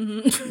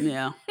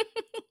 Yeah.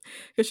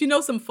 Because she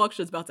knows some fuck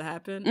shit's about to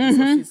happen. And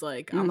so she's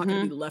like, I'm not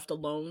going to be left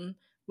alone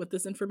with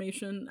this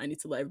information. I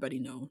need to let everybody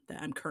know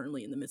that I'm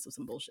currently in the midst of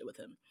some bullshit with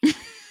him.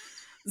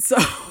 So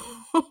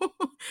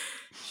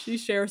she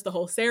shares the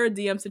whole Sarah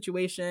DM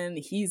situation.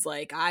 He's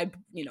like,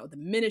 the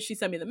minute she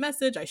sent me the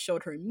message, I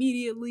showed her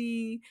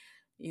immediately,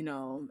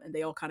 and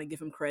they all kind of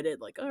give him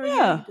credit, like, oh,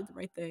 yeah, you did the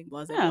right thing.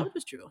 Blah, blah, blah. It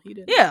was true. He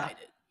didn't hide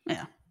it.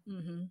 Yeah.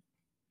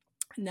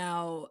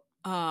 Now,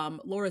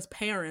 Laura's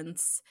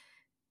parents,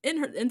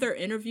 in their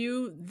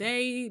interview,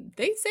 they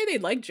say they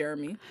like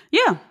Jeremy.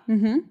 Yeah.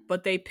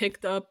 But they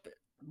picked up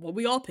what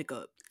we all pick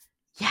up.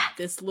 Yeah.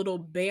 This little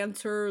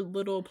banter,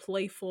 little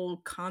playful,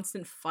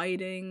 constant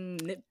fighting,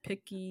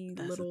 nitpicky,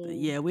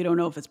 Yeah, we don't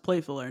know if it's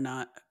playful or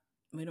not.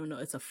 We don't know.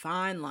 It's a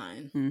fine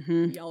line.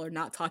 Y'all are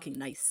not talking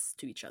nice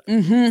to each other.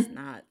 Mm-hmm. It's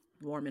not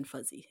warm and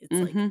fuzzy. It's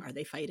like, are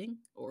they fighting?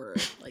 Or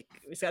like,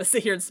 we just gotta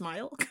sit here and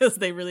smile because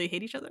they really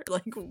hate each other?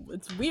 Like,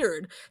 it's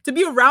weird. To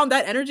be around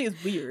that energy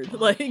is weird.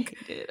 Like,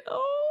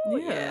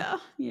 yeah.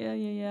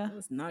 It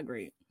was not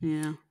great.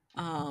 Yeah.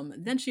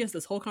 Then she has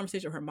this whole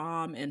conversation with her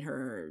mom and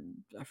her,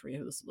 I forget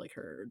who this, like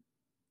her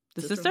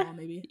sister,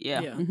 maybe.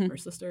 Yeah. Her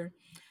sister.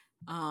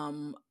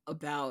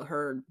 About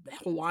her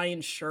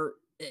Hawaiian shirt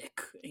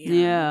ick.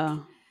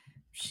 And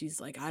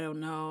she's like, I don't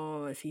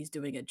know if he's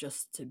doing it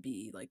just to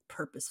be like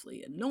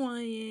purposefully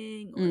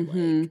annoying or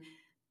like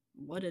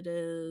what it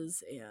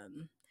is,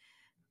 and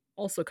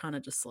also kind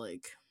of just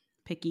like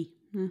picky.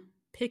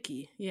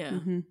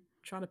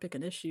 Trying to pick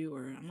an issue,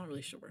 or I'm not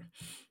really sure.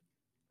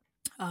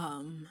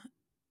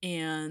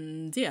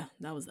 And yeah,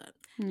 that was that.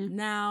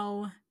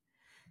 Now,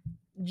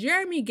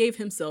 Jeremy gave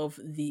himself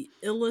the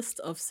illest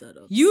of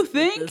setups. You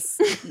think?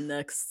 This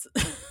next.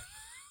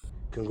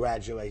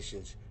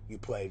 Congratulations, you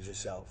played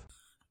yourself.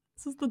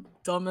 This is the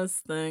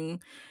dumbest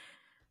thing.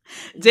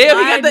 Damn,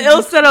 we got the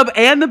ill setup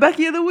and the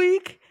Becky of the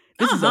week.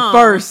 This is a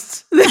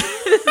first. This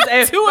is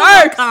a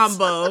two-in-one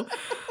combo.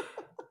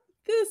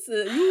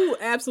 You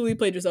absolutely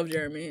played yourself,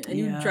 Jeremy, and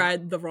you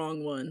tried the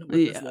wrong one.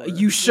 Yeah,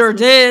 you sure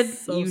did.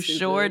 So you stupid.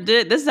 Sure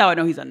did. This is how I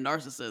know he's a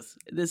narcissist.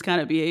 This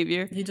kind of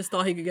behavior. He just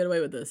thought he could get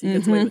away with this. He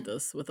gets away with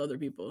this with other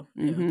people.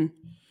 Yeah.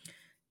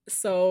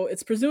 So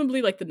it's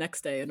presumably like the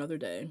next day, another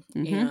day,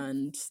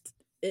 and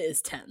it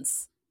is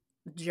tense.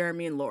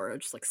 Jeremy and Laura are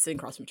just like sitting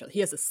across from each other. He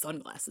has his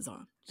sunglasses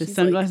on. The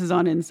sunglasses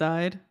on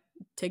inside.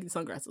 Take the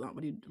sunglasses on.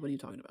 What are you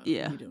talking about?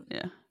 Yeah. What are you doing?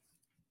 Yeah.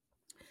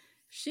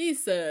 She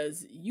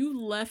says you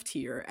left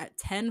here at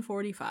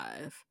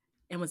 10:45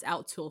 and was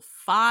out till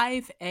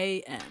 5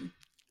 a.m.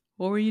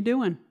 What were you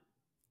doing?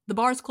 The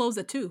bars closed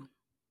at 2.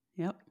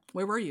 Yep.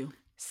 Where were you?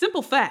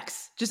 Simple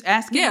facts. Just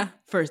asking. Yeah.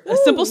 First, a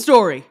simple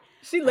story.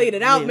 She laid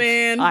it out,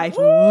 man. I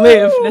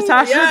live.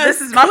 Natasha, yes,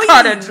 this is my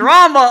part of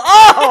drama.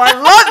 Oh, I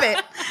love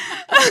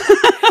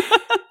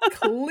it.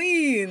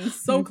 Clean.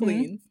 So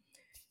clean.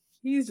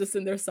 He's just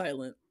in there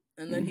silent.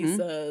 And then he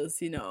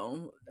says,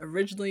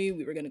 originally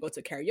we were going to go to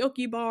a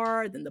karaoke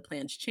bar. Then the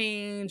plans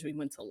changed. We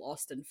went to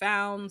Lost and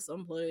Found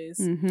someplace.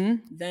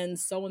 Then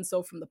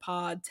so-and-so from the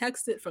pods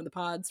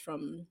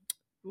from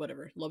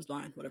whatever, Love's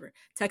Blind, whatever,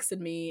 texted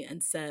me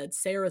and said,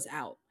 Sarah's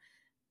out.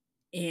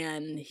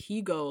 And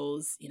he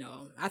goes,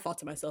 I thought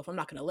to myself, I'm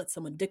not going to let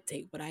someone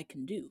dictate what I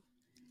can do.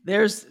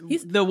 There's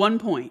the one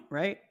point,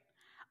 right?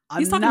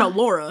 He's talking about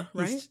Laura,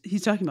 right?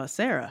 He's talking about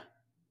Sarah.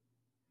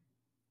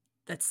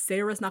 That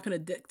Sarah's not going to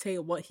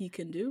dictate what he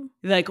can do?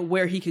 Like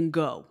where he can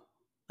go.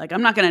 Like,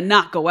 I'm not going to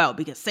not go out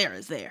because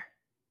Sarah's there.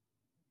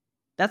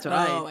 That's what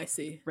I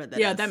see. Read that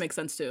yeah, as. That makes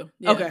sense too.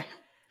 Yeah. Okay.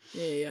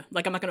 Yeah.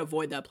 Like, I'm not going to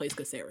avoid that place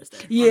because Sarah's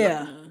there.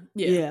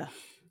 Yeah.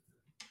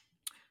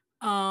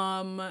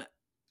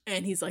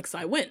 And he's like, so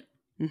I went.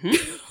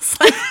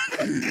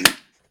 Mm-hmm.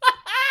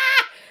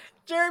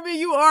 Jeremy,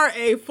 you are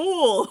a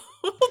fool.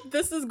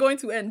 This is going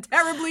to end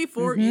terribly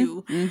for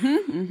you.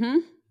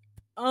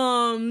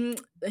 And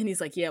he's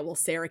like, yeah, well,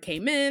 Sarah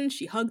came in,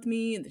 she hugged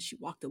me, and then she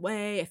walked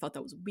away. I thought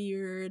that was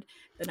weird.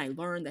 Then I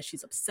learned that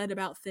she's upset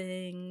about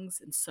things.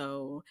 And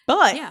so,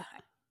 but yeah.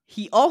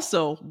 He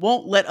also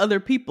won't let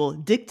other people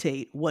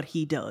dictate what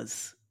he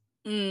does.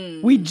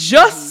 We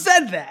just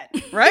said that,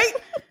 right?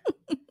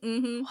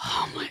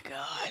 Oh my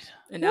God.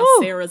 And now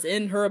Sarah's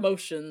in her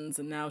emotions,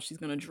 and now she's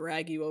going to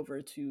drag you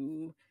over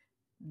to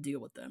deal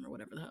with them or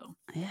whatever the hell.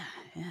 Yeah.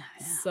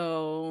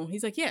 So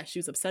he's like, yeah, she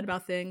was upset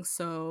about things.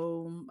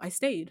 So I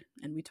stayed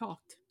and we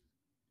talked.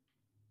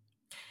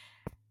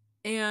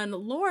 And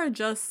Laura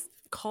just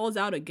calls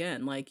out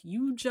again. Like,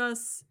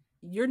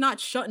 you're not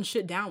shutting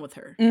shit down with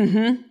her.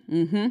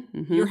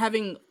 You're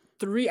having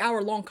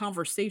 3-hour-long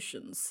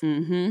conversations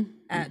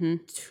at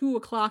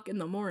 2:00 in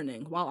the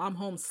morning while I'm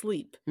home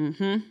asleep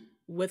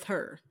with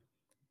her.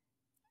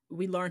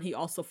 We learned he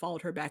also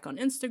followed her back on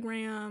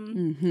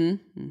Instagram.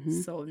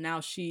 So now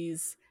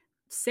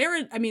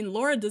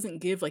Laura doesn't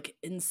give like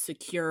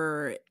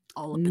insecure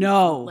all up.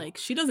 No. Like,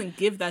 she doesn't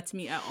give that to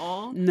me at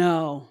all.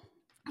 No.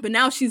 But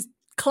now she's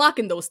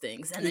clocking those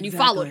things, and then you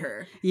followed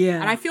her.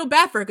 Yeah. And I feel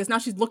bad for her because now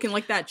she's looking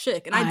like that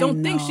chick. And I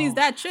don't think she's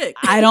that chick.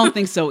 I don't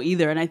think so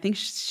either. And I think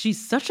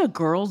she's such a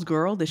girl's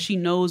girl that she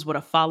knows what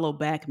a follow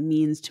back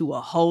means to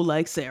a hoe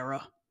like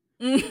Sarah.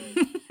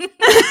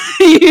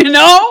 You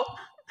know?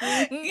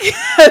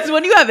 Because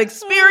when you have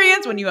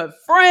experience, when you have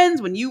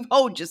friends, when you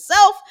hold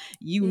yourself,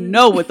 you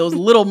know what those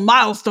little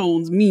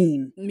milestones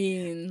mean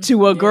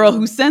to a girl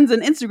who sends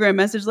an Instagram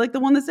message like the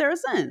one that Sarah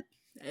sent.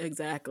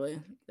 Exactly.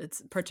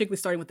 It's particularly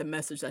starting with the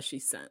message that she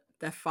sent.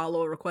 That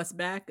follow request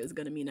back is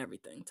going to mean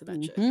everything to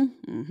that chick.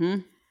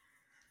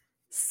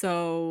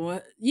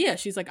 So, yeah,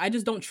 she's like, I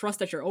just don't trust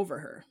that you're over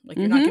her. Like,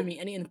 you're not giving me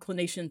any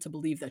inclination to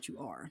believe that you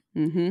are.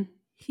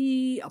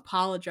 He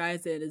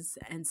apologizes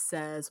and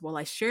says, well,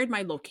 I shared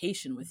my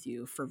location with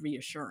you for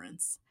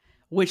reassurance.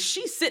 Which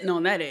she's sitting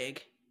on that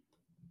egg.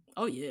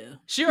 Oh, yeah.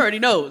 She already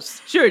knows.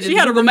 She already did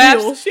had Google a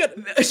Maps.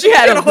 reveal. She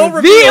had a whole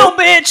reveal,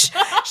 bitch.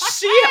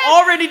 She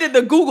already did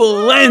the Google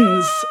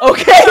lens.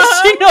 Okay?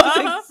 She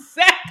knows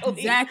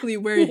exactly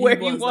where he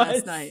was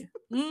last night.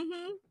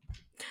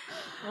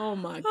 Oh,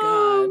 my God.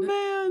 Oh,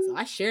 man. So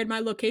I shared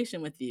my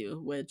location with you,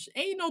 which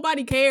ain't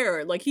nobody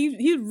care. Like,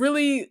 he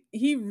really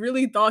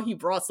thought he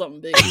brought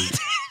something big.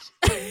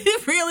 He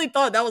really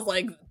thought that was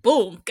like,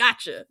 boom,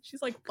 gotcha.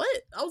 She's like,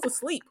 what? I was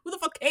asleep. Who the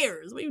fuck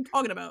cares? What are you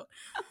talking about?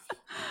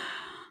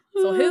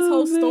 So his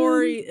whole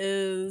story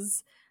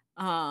is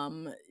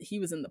he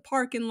was in the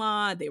parking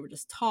lot. They were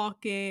just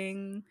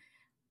talking.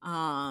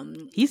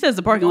 He says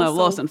the parking lot of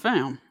Lost and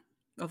Found.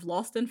 Of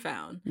Lost and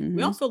Found.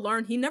 We also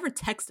learned he never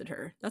texted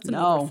her. That's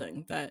another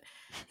thing. That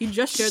he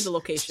just shared the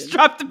location. Just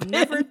dropped the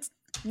pin.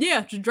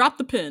 Just dropped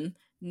the pin.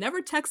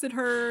 Never texted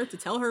her to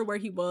tell her where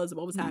he was,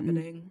 what was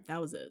happening.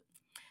 That was it.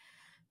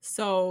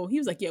 So he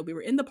was like, yeah, we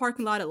were in the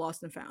parking lot at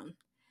Lost and Found.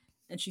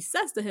 And she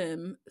says to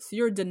him, so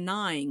you're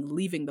denying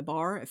leaving the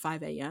bar at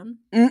 5 a.m.?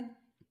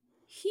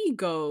 He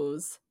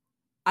goes,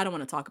 I don't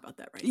want to talk about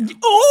that right now.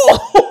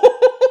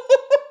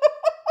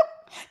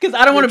 Because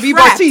I don't want to be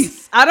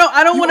Bartiz. I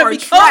don't want to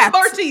become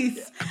Bartiz.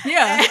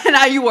 Yeah. And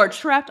now you are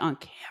trapped on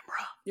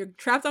camera. You're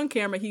trapped on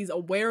camera. He's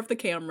aware of the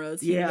cameras.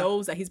 He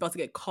knows that he's about to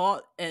get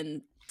caught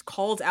and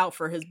called out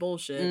for his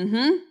bullshit.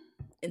 Mm-hmm.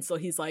 And so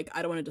he's like,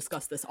 I don't want to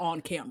discuss this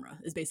on camera,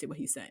 is basically what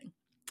he's saying.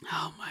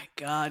 Oh my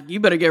God. You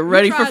better get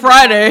ready for tried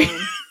Friday.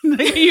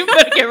 that You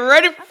better get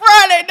ready for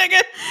Friday,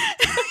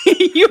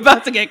 nigga. You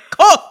about to get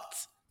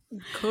cooked.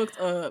 Cooked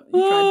up. You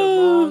tried the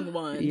wrong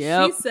one.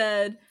 Yep. She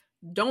said,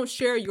 don't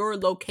share your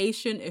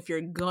location if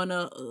you're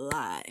gonna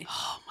lie.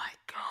 Oh my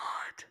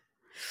God.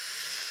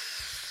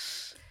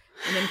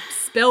 And then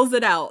spells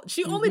it out.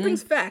 She only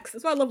brings facts.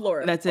 That's why I love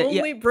Laura. That's it.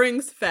 Only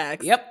brings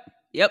facts. Yep.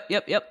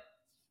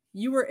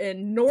 You were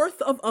in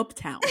north of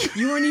Uptown.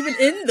 You weren't even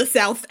in the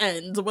South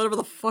End, whatever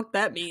the fuck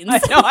that means. I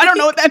don't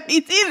know what that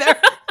means either.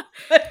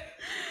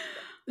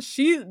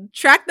 She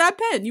tracked that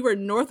pen. You were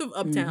north of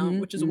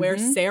Uptown, which is where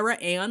Sarah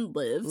Ann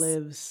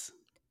lives.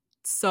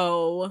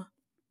 So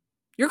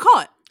you're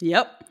caught.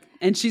 Yep.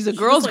 And she's a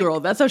girl's girl.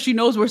 That's how she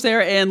knows where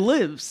Sarah Ann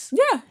lives.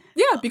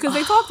 Yeah, because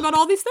they talked about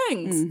all these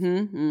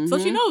things. So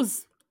she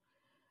knows.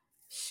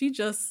 She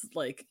just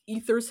like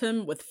ethers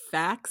him with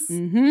facts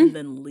and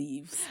then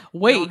leaves.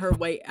 Wait. And on her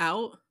way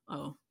out.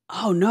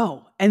 Oh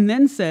no. And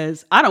then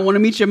says, I don't want to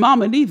meet your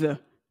mama neither.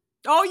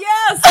 Oh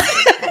yes.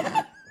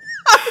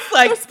 I was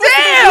like,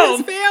 damn.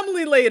 His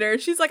family later.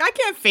 She's like, I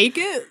can't fake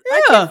it.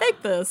 I can't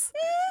fake this.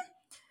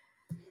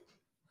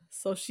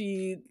 So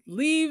she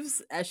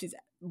leaves. As she's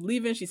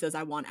leaving, she says,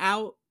 I want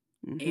out.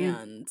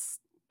 And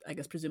I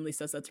guess presumably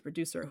says that to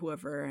producer or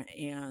whoever.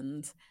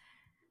 And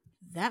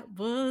that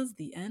was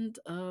the end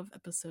of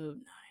episode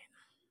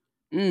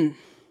 9.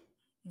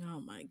 Oh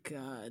my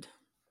God.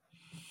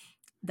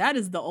 That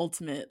is the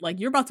ultimate. Like,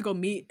 you're about to go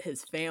meet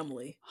his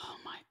family. Oh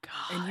my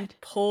God. And you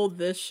pulled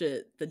this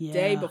shit the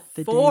day before.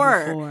 The day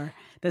before.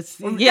 That's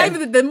not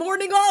even the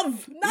morning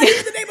of. Not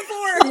even the day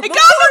before.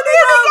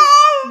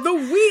 The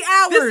wee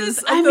hours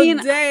of the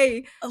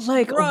day.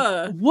 Like,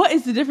 bruh. What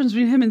is the difference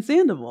between him and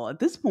Sandoval at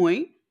this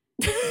point?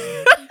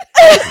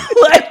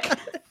 Like,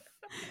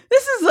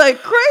 this is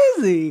like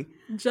crazy.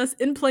 Just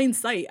in plain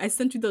sight. I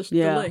sent you the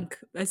link.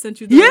 I sent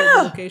you the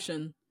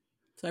location.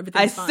 So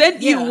everything's fine.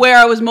 Sent you where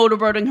I was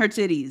motorboating her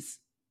titties.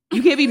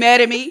 You can't be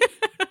mad at me.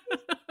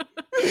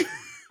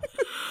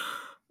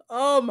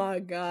 Oh my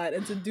God.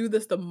 And to do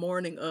this the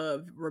morning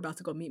of, we're about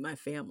to go meet my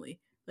family.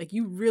 Like,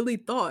 you really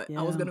thought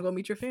I was going to go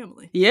meet your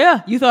family.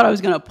 Yeah. You thought I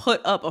was going to put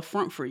up a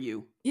front for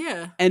you.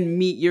 Yeah. And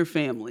meet your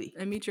family.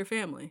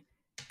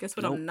 Guess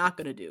what I'm not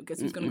going to do?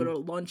 Guess who's going to go to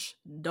lunch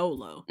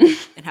dolo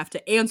and have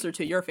to answer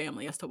to your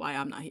family as to why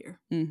I'm not here?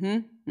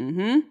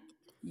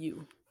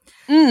 You.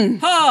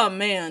 Oh,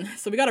 man.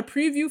 So we got a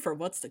preview for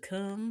what's to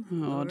come.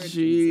 Oh,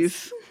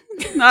 jeez.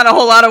 Not a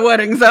whole lot of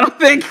weddings, I don't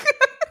think.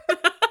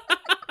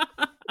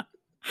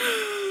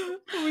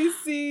 We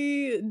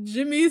see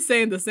Jimmy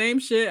saying the same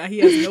shit. He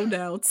has no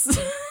doubts.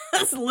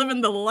 That's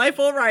living the life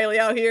O'Reilly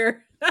out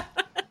here.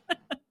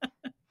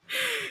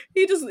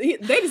 They just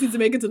need to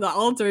make it to the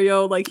altar,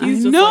 yo. Like,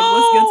 he's just like,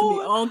 let's get to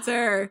the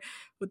altar.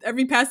 With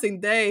every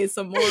passing day,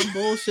 some more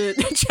bullshit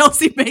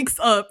Chelsea makes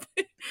up.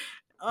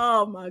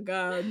 Oh my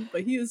God.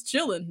 But he is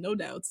chilling, no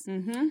doubts.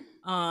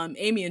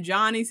 Amy and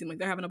Johnny seem like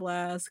they're having a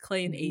blast.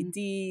 Clay and AD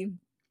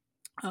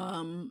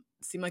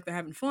seem like they're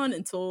having fun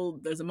until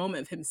there's a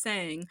moment of him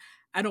saying,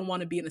 I don't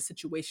want to be in a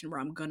situation where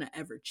I'm gonna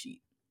ever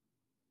cheat.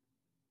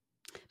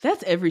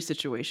 That's every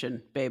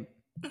situation, babe.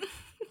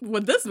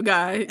 With this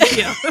guy,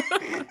 yeah.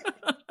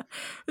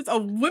 If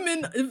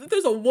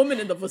there's a woman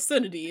in the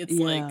vicinity, it's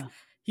like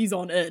he's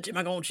on edge. Am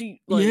I gonna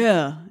cheat? Like,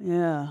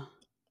 yeah.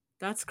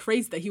 That's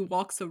crazy that he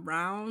walks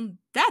around.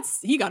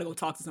 He got to go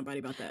talk to somebody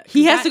about that.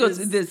 He has to go.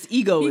 This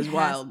ego is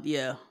wild.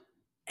 Yeah.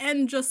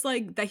 And just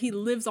like that, he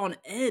lives on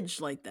edge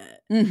like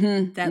that.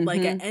 That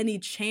like at any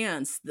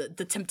chance,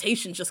 the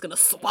temptation's just gonna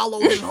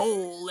swallow him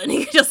whole, and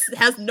he just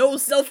has no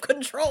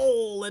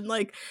self-control. And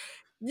like,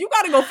 you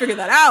got to go figure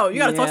that out. You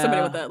got to talk to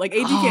somebody with that. Like,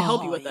 AD can't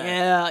help you with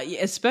that.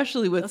 Yeah,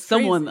 especially with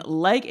someone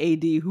like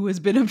AD who has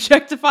been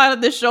objectified on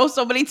this show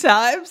so many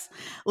times.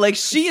 Like,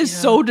 she is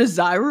so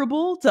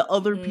desirable to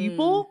other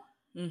people.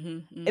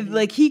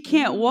 Like, he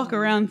can't walk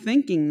around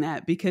thinking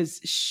that because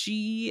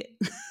she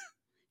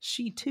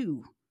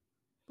too.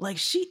 Like,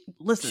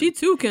 listen. She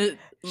too could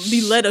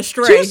be led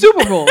astray. 2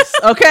 Super Bowls,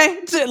 okay?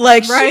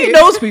 Like, right. She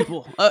knows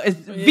people.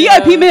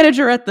 VIP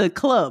manager at the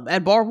club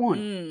at Bar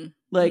 1.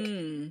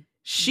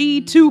 She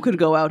too could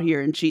go out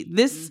here and cheat.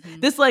 This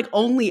like,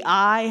 only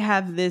I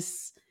have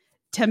this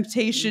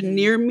temptation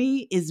near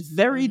me is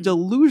very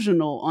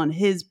delusional on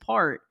his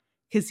part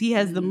because he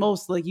has the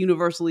most like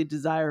universally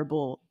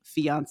desirable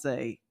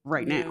fiance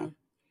right now.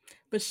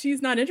 But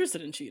she's not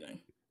interested in cheating.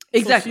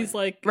 Exactly. So she's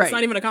like, it's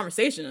not even a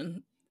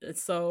conversation.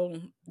 So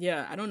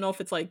yeah, I don't know if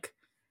it's like,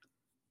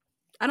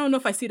 I don't know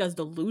if I see it as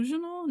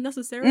delusional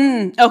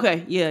necessarily.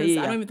 Okay, yeah.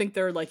 I don't even think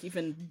they're like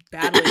even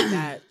battling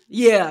that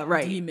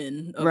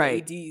demon of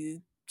AD.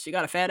 She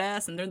got a fat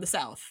ass and they're in the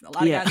South. A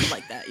lot of guys are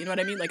like that. You know what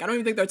I mean? Like, I don't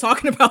even think they're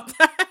talking about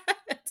that.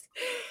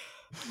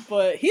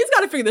 But he's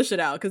got to figure this shit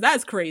out because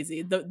that's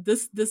crazy.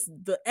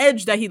 The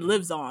edge that he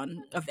lives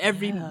on of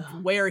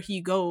everywhere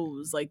he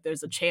goes, like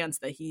there's a chance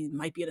that he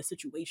might be in a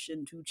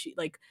situation to cheat.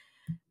 Like,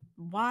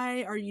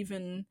 why are you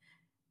even?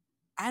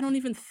 I don't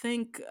even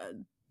think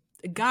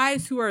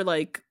guys who are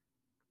like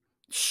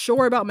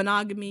sure about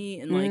monogamy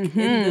and like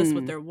in this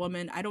with their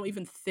woman, I don't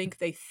even think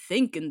they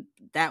think in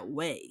that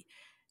way.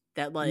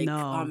 That like,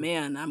 oh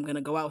man, I'm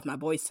gonna go out with my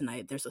boys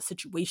tonight. There's a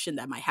situation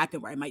that might happen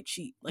where I might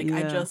cheat. Like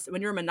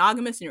when you're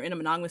monogamous and you're in a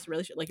monogamous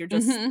relationship, like you're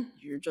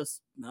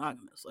just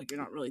monogamous. Like you're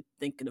not really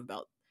thinking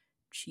about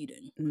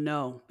cheating.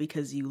 No,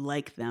 because you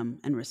like them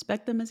and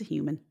respect them as a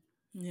human.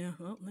 Yeah,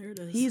 well, there it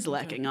is. He's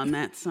lacking on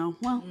that, so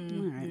all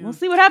right. Yeah. We'll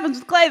see what happens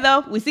with Clay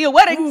though. We see a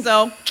wedding,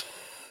 so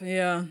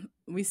yeah.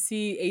 We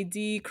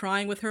see AD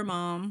crying with her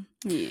mom.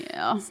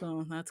 Yeah.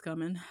 So that's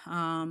coming.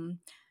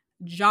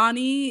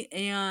 Johnny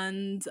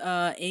and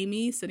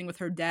Amy sitting with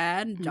her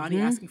dad.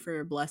 Johnny asking for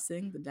a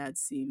blessing. The dad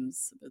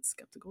seems a bit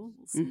skeptical.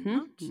 We'll see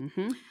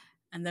that.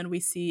 And then we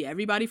see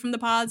everybody from the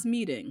pods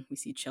meeting. We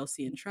see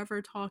Chelsea and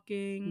Trevor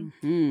talking.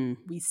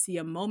 We see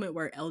a moment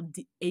where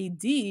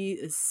AD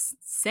is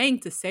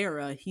saying to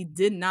Sarah, he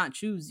did not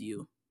choose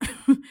you.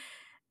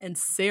 And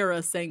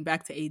Sarah saying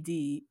back to AD,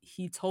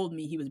 he told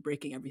me he was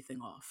breaking everything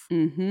off.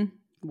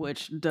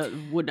 Which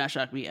would not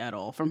shock me at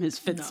all from his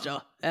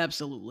Fitsta.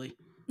 Absolutely.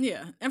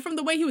 Yeah, and from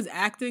the way he was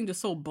acting, just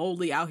so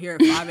boldly out here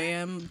at 5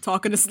 a.m.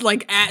 talking to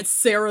like at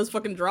Sarah's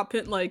fucking drop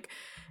pit, like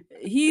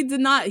he did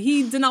not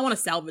want to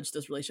salvage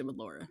this relationship with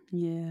Laura.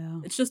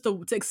 Yeah, it's just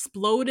to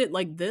explode it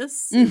like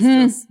this is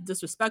just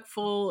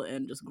disrespectful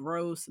and just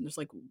gross. And there's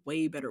like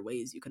way better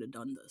ways you could have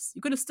done this.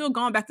 You could have still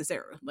gone back to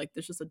Sarah. Like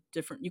there's just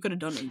you could have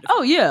done it.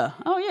 Oh yeah,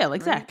 like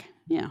right? Zach.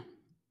 Yeah,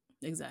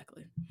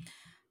 exactly.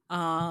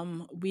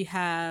 We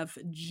have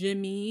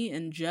Jimmy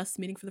and Jess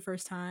meeting for the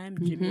first time.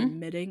 Jimmy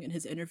admitting in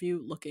his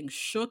interview looking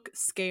shook,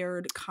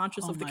 scared,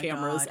 conscious of the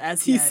cameras,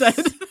 as he said.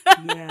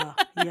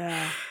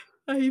 Yeah.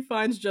 He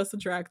finds Jess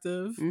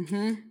attractive,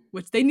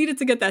 which they needed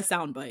to get that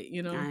soundbite,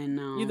 you know? I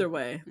know. Either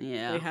way,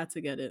 they had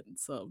to get it.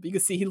 So you can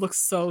see he looks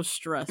so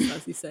stressed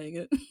as he's saying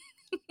it.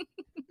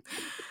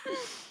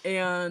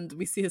 And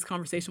we see his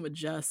conversation with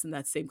Jess in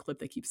that same clip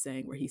they keep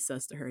saying where he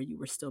says to her, "You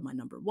were still my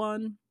number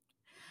one."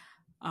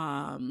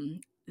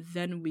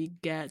 Then we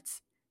get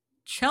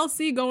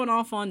Chelsea going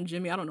off on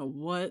Jimmy. I don't know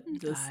what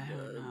this.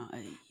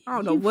 I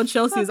don't know what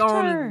Chelsea's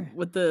on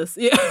with this.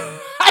 Yeah,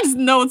 I just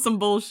know it's some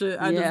bullshit.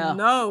 I just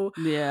know.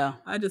 Yeah,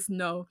 I just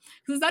know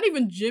because it's not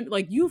even Jim.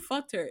 Like you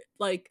fucked her.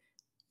 Like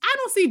I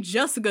don't see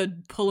Jessica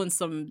pulling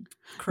some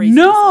crazy.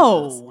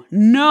 No.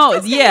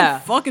 Yeah,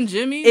 fucking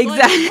Jimmy.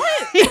 Exactly.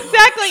 Like,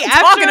 exactly.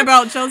 Talking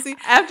about Chelsea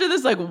after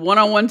this like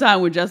one-on-one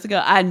time with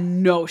Jessica, I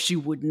know she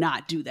would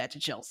not do that to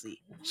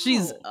Chelsea.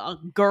 She's a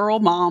girl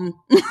mom.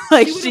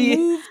 Like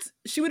she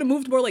would have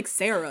moved more like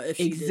Sarah if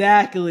she did.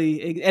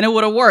 And it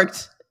would have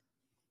worked.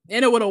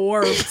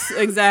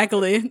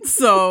 Exactly.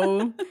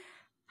 So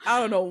I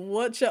don't know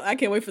what I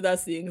can't wait for that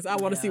scene because I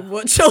want to see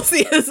what Chelsea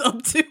is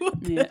up to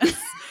with this.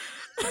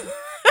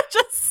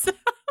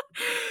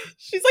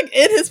 She's like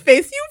in his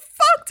face. You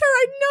fucked her.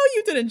 I know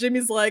you did. And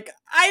Jimmy's like,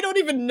 I don't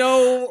even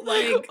know.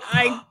 Like,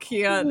 I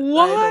can't.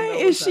 Why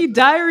is she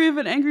Diary of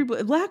an Angry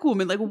Black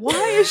Woman? Like,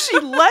 why is she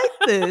like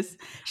this?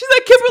 She's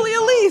like Kimberly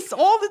Elise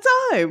all the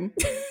time.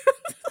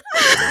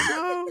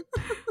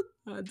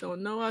 I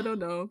don't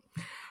know.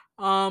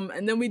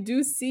 And then we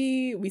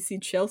see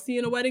Chelsea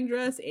in a wedding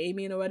dress,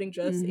 Amy in a wedding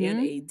dress, and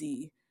AD.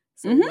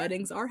 So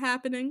weddings are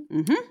happening.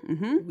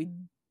 We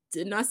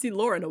did not see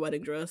Laura in a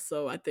wedding dress,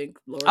 so I think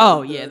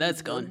Laura.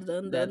 That's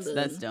gone.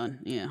 That's done.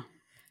 Yeah.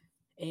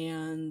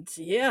 And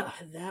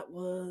that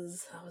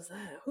was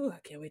that. Ooh, I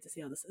can't wait to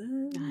see how this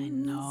ends. I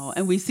know.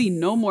 And we see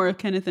no more of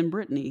Kenneth and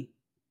Brittany.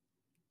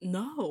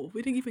 No,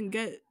 we didn't even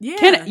get.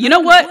 You know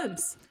what?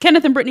 Glimpse.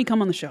 Kenneth and Brittany,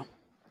 come on the show.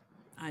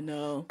 I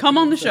know. Come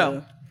on the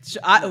show.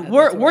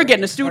 We're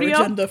getting a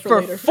studio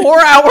for 4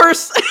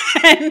 hours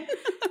and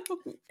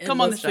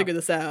come on the show. Figure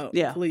this out,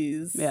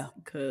 please. Yeah,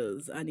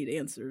 because I need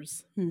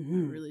answers. I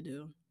really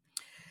do.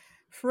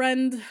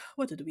 Friend,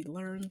 what did we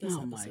learn this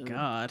episode? My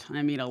God.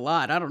 I mean, a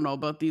lot. I don't know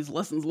about these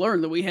lessons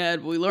learned that we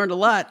had, but we learned a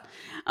lot.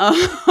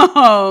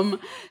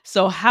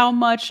 So how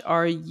much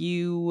are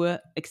you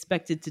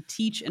expected to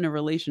teach in a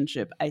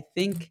relationship? I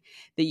think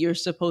that you're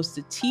supposed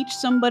to teach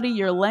somebody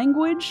your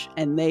language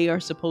and they are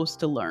supposed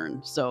to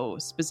learn. So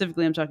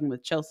specifically, I'm talking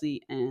with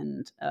Chelsea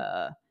and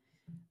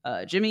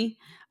Jimmy.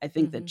 I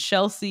think that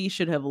Chelsea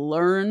should have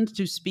learned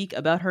to speak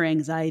about her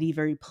anxiety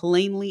very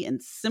plainly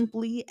and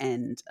simply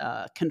and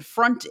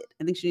confront it.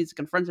 I think she needs to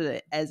confront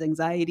it as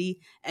anxiety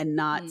and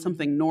not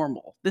something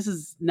normal. This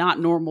is not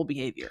normal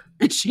behavior.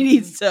 And she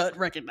needs to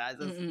recognize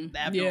this as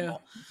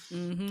abnormal.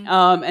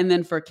 And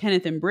then for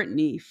Kenneth and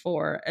Brittany,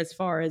 as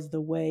far as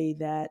the way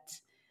that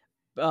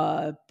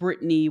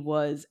Brittany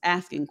was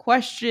asking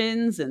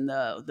questions and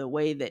the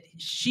way that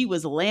she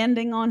was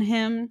landing on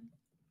him,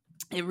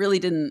 it really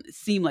didn't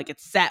seem like it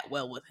sat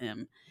well with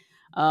him.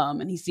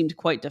 And he seemed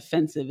quite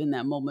defensive in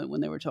that moment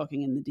when they were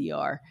talking in the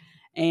DR.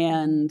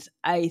 And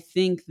I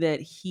think that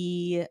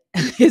he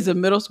is a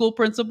middle school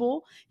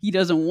principal. He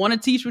doesn't want to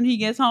teach when he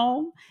gets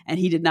home. And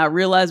he did not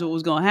realize what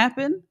was going to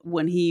happen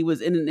when he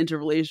was in an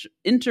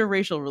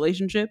interracial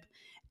relationship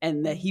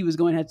and that he was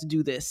going to have to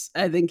do this.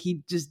 I think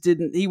he just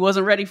he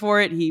wasn't ready for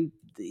it. He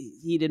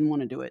didn't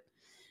want to do it.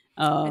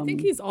 I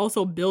think he's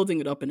also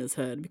building it up in his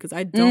head because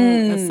I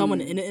don't, as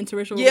someone in an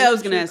interracial relationship, I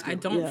was gonna ask you. I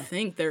don't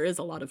think there is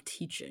a lot of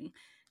teaching,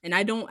 and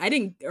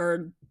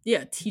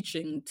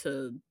teaching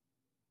to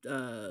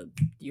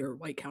your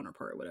white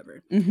counterpart or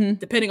whatever,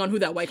 depending on who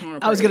that white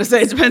counterpart. I was gonna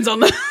say it depends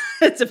on the.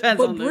 It depends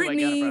but on the white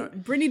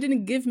counterpart. Brittany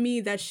didn't give me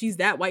that she's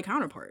that white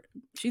counterpart.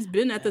 She's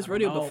been at this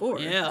rodeo before.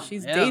 Yeah,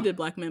 she's dated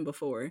black men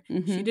before.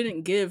 She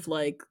didn't give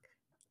like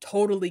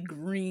totally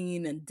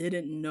green and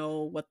didn't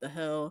know what the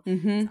hell.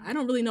 So I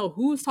don't really know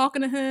who's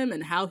talking to him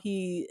and how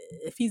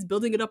if he's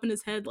building it up in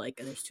his head, like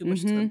there's too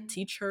much to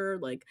teach her.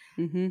 Like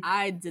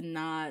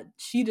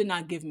she did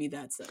not give me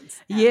that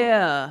sense.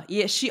 Yeah.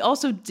 She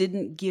also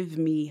didn't give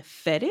me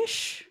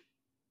fetish.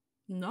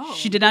 No.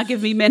 She did not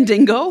give me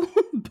Mandingo,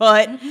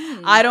 but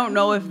I don't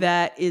know if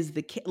that is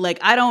the case. Like,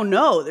 I don't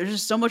know. There's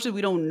just so much that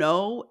we don't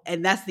know.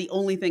 And that's the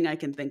only thing I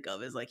can think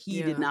of is like,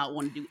 he did not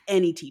want to do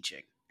any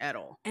teaching at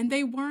all. And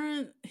they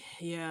weren't,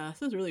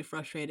 this is really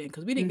frustrating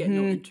because we didn't get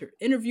no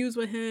interviews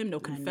with him, no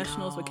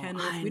confessionals with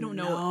Kenneth. We don't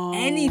know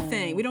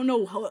anything. We don't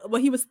know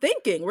what he was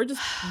thinking. We're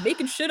just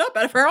making shit up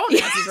out of our own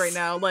asses right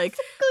now. Like,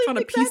 trying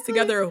to piece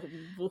together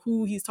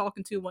who he's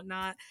talking to and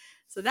whatnot.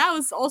 So that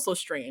was also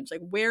strange.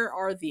 Like, where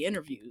are the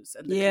interviews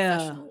and the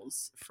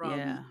confessionals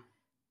from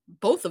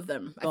both of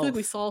them? I feel like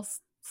we saw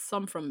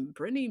some from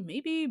Brittany,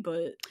 maybe,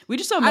 but we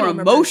just saw more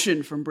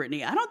emotion from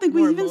Brittany. I don't think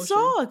we even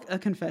saw a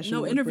confession.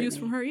 No interviews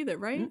from her either,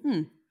 right?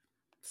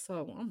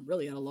 So I'm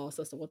really at a loss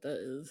as to what that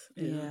is.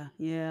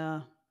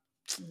 Yeah.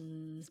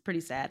 It's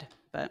pretty sad,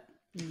 but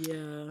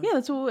yeah,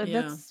 that's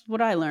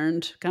what I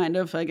learned, kind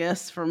of, I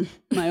guess, from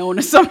my own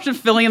assumption,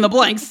 filling in the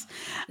blanks.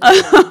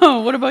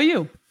 What about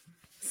you?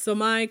 So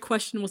my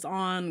question was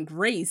on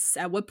grace.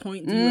 At what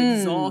point do you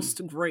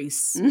exhaust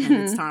grace and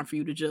it's time for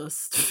you to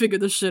just figure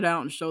this shit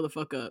out and show the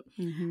fuck up?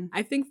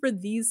 I think for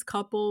these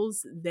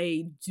couples,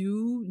 they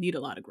do need a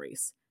lot of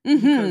grace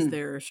because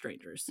they're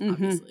strangers,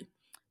 obviously.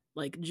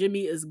 Like,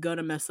 Jimmy is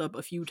gonna mess up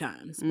a few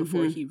times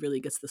before he really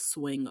gets the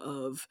swing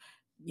of,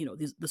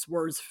 this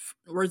words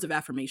of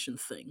affirmation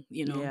thing,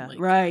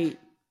 right.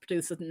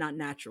 Particularly this is not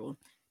natural.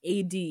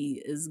 AD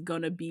is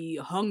gonna be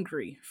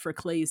hungry for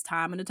Clay's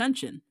time and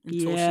attention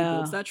until she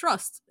builds that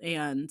trust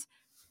and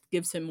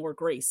gives him more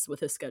grace with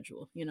his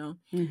schedule.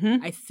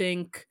 I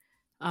think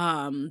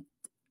time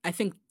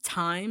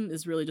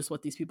is really just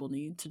what these people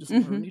need to just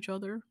learn each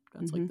other.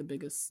 That's like the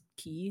biggest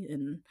key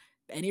in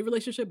any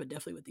relationship, but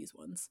definitely with these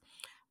ones.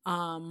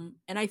 And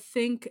I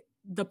think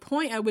the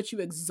point at which you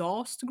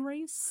exhaust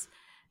grace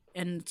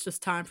and it's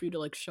just time for you to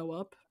like show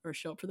up for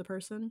the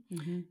person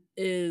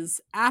is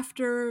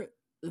after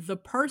the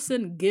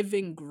person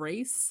giving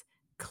grace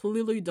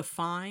clearly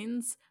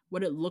defines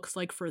what it looks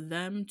like for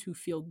them to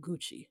feel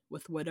Gucci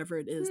with whatever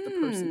it is the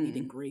person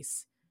needing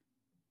grace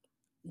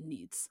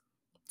needs.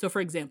 So, for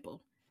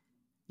example,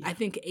 I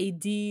think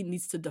AD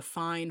needs to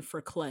define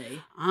for Clay.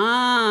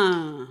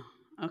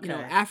 Okay.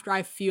 After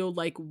I feel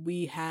like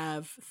we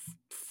have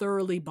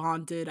thoroughly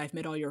bonded, I've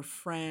met all your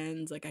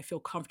friends, like I feel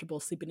comfortable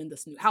sleeping in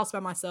this new house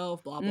by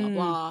myself, blah, blah,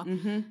 blah.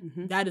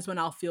 That is when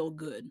I'll feel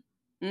good.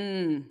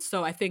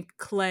 So I think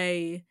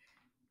Clay,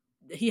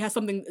 he has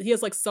something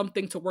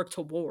to work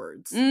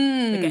towards, like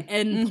an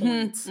end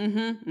point.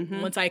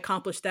 Once I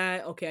accomplish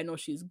that, okay, I know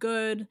she's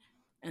good,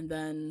 and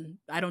then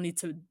I don't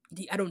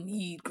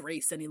need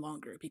grace any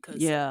longer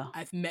because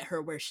I've met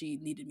her where she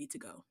needed me to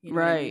go. You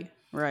know what I mean?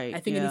 Right. I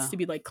think it needs to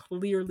be like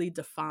clearly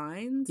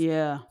defined.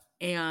 Yeah,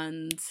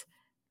 and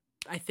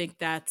I think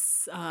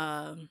that's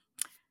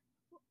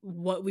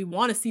what we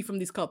want to see from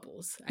these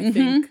couples. I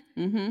think.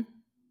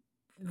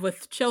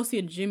 With Chelsea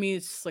and Jimmy,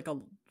 it's just like I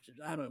don't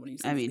know what you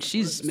say. I mean,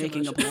 she's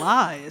making up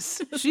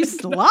lies.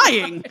 She's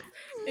lying.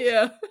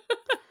 Yeah.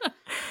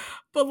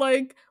 But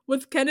like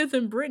with Kenneth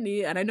and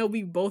Brittany, and I know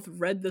we both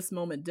read this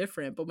moment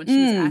different, but when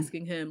she was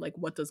asking him like,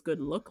 what does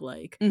good look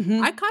like?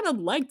 I kind of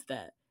liked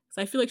that.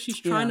 Because I feel like she's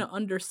trying to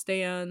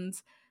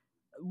understand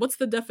what's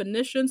the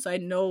definition so I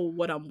know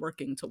what I'm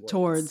working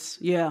towards.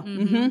 Yeah.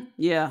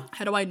 Yeah.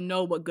 How do I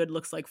know what good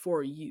looks like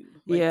for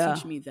you? Like,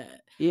 teach me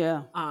that.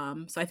 Yeah.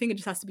 So I think it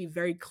just has to be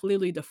very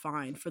clearly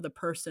defined for the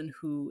person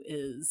who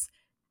is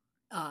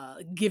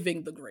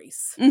giving the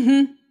grace.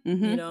 What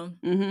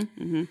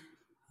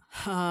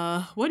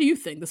do you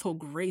think? This whole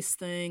grace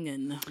thing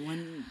and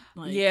when,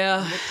 like,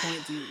 at what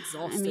point do you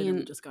exhaust it and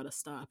we just gotta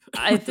stop?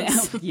 I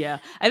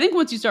think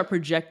once you start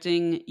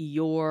projecting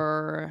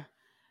your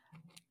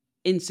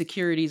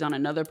insecurities on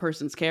another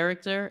person's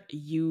character,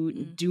 you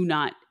do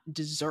not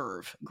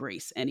deserve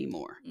grace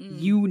anymore.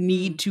 You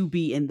need to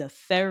be in the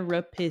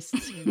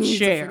therapist's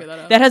chair.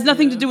 That has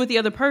nothing to do with the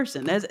other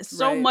person. That has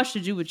so much to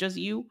do with just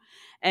you.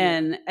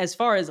 And as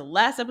far as the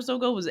last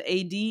episode goes, was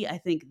AD, I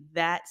think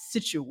that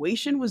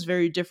situation was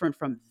very different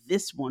from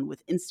this one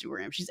with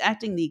Instagram. She's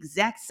acting the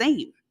exact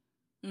same.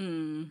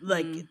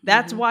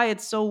 That's why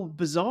it's so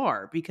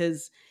bizarre,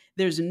 because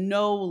there's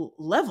no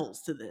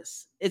levels to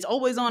this. It's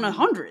always on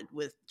 100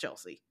 with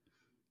Chelsea.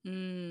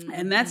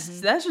 And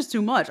that's just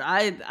too much.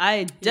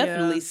 I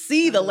definitely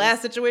see the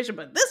last situation,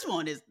 but this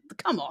one is,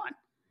 come on.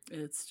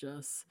 It's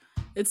just,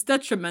 It's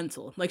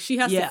detrimental. Like she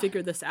has to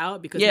figure this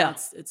out because now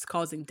it's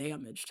causing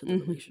damage to the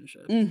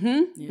relationship. And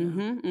And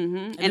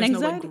there's anxiety. no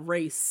like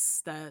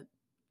grace that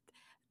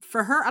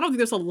for her. I don't think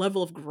there's a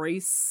level of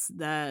grace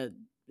that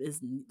is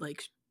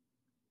like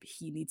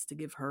he needs to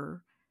give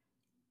her.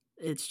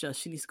 It's just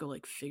she needs to go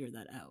like figure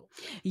that out.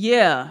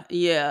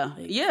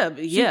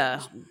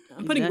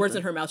 I'm putting words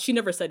in her mouth. She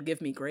never said give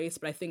me grace,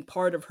 but I think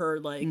part of her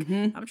like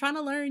I'm trying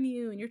to learn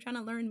you and you're trying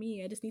to learn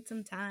me. I just need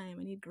some time.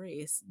 I need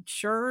grace.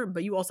 Sure,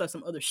 but you also have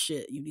some other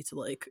shit you need to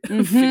like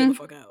figure the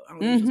fuck out. I don't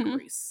think it's just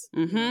grace.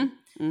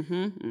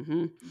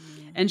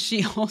 And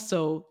she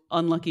also,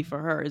 unlucky for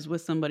her, is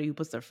with somebody who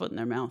puts their foot in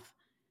their mouth.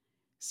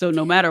 So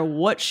no matter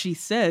what she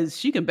says,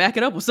 she can back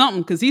it up with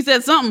something because he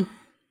said something.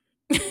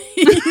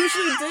 He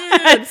usually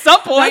did. At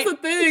some point. That's the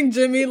thing,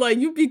 Jimmy. Like,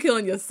 you be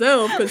killing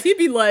yourself because he'd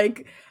be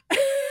like,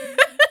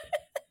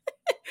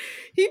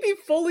 he'd be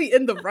fully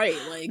in the right.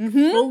 Like,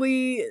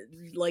 fully,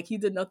 like, he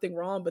did nothing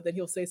wrong, but then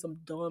he'll say some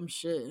dumb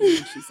shit. And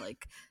then she's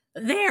like,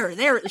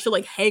 there. She'll,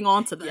 like, hang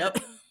on to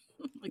that.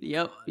 Like,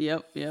 Yep.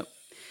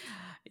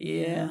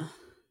 Yeah.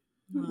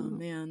 Oh,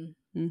 man.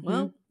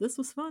 Well, this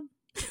was fun.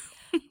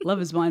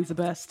 Love is Blind's the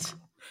best.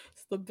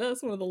 The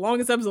best, one of the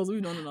longest episodes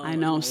we've done in a while. I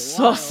know. I'm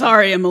so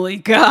sorry, Emily.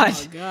 God.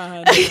 Oh,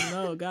 God.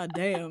 No, God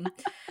damn.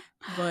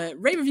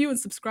 But rate, review, and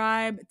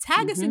subscribe.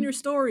 Tag us in your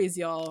stories,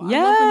 y'all.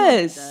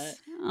 Yes. I love when you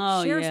do that.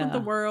 Oh, Share us with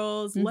the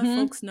world. Let Mhm.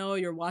 folks know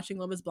you're watching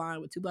Love is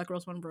Blind with Two Black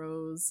Girls, One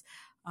Bros.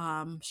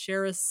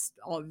 Share us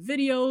all our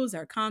videos,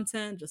 our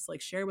content. Just like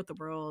share with the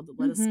world.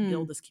 Let us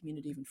build this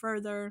community even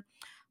further.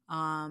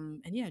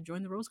 And yeah,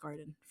 join the Rose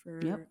Garden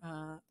for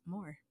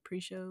more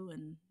pre-show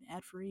and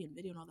ad-free and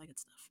video and all that good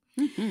stuff.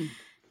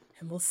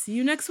 And we'll see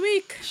you next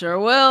week. Sure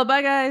will.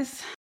 Bye,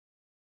 guys.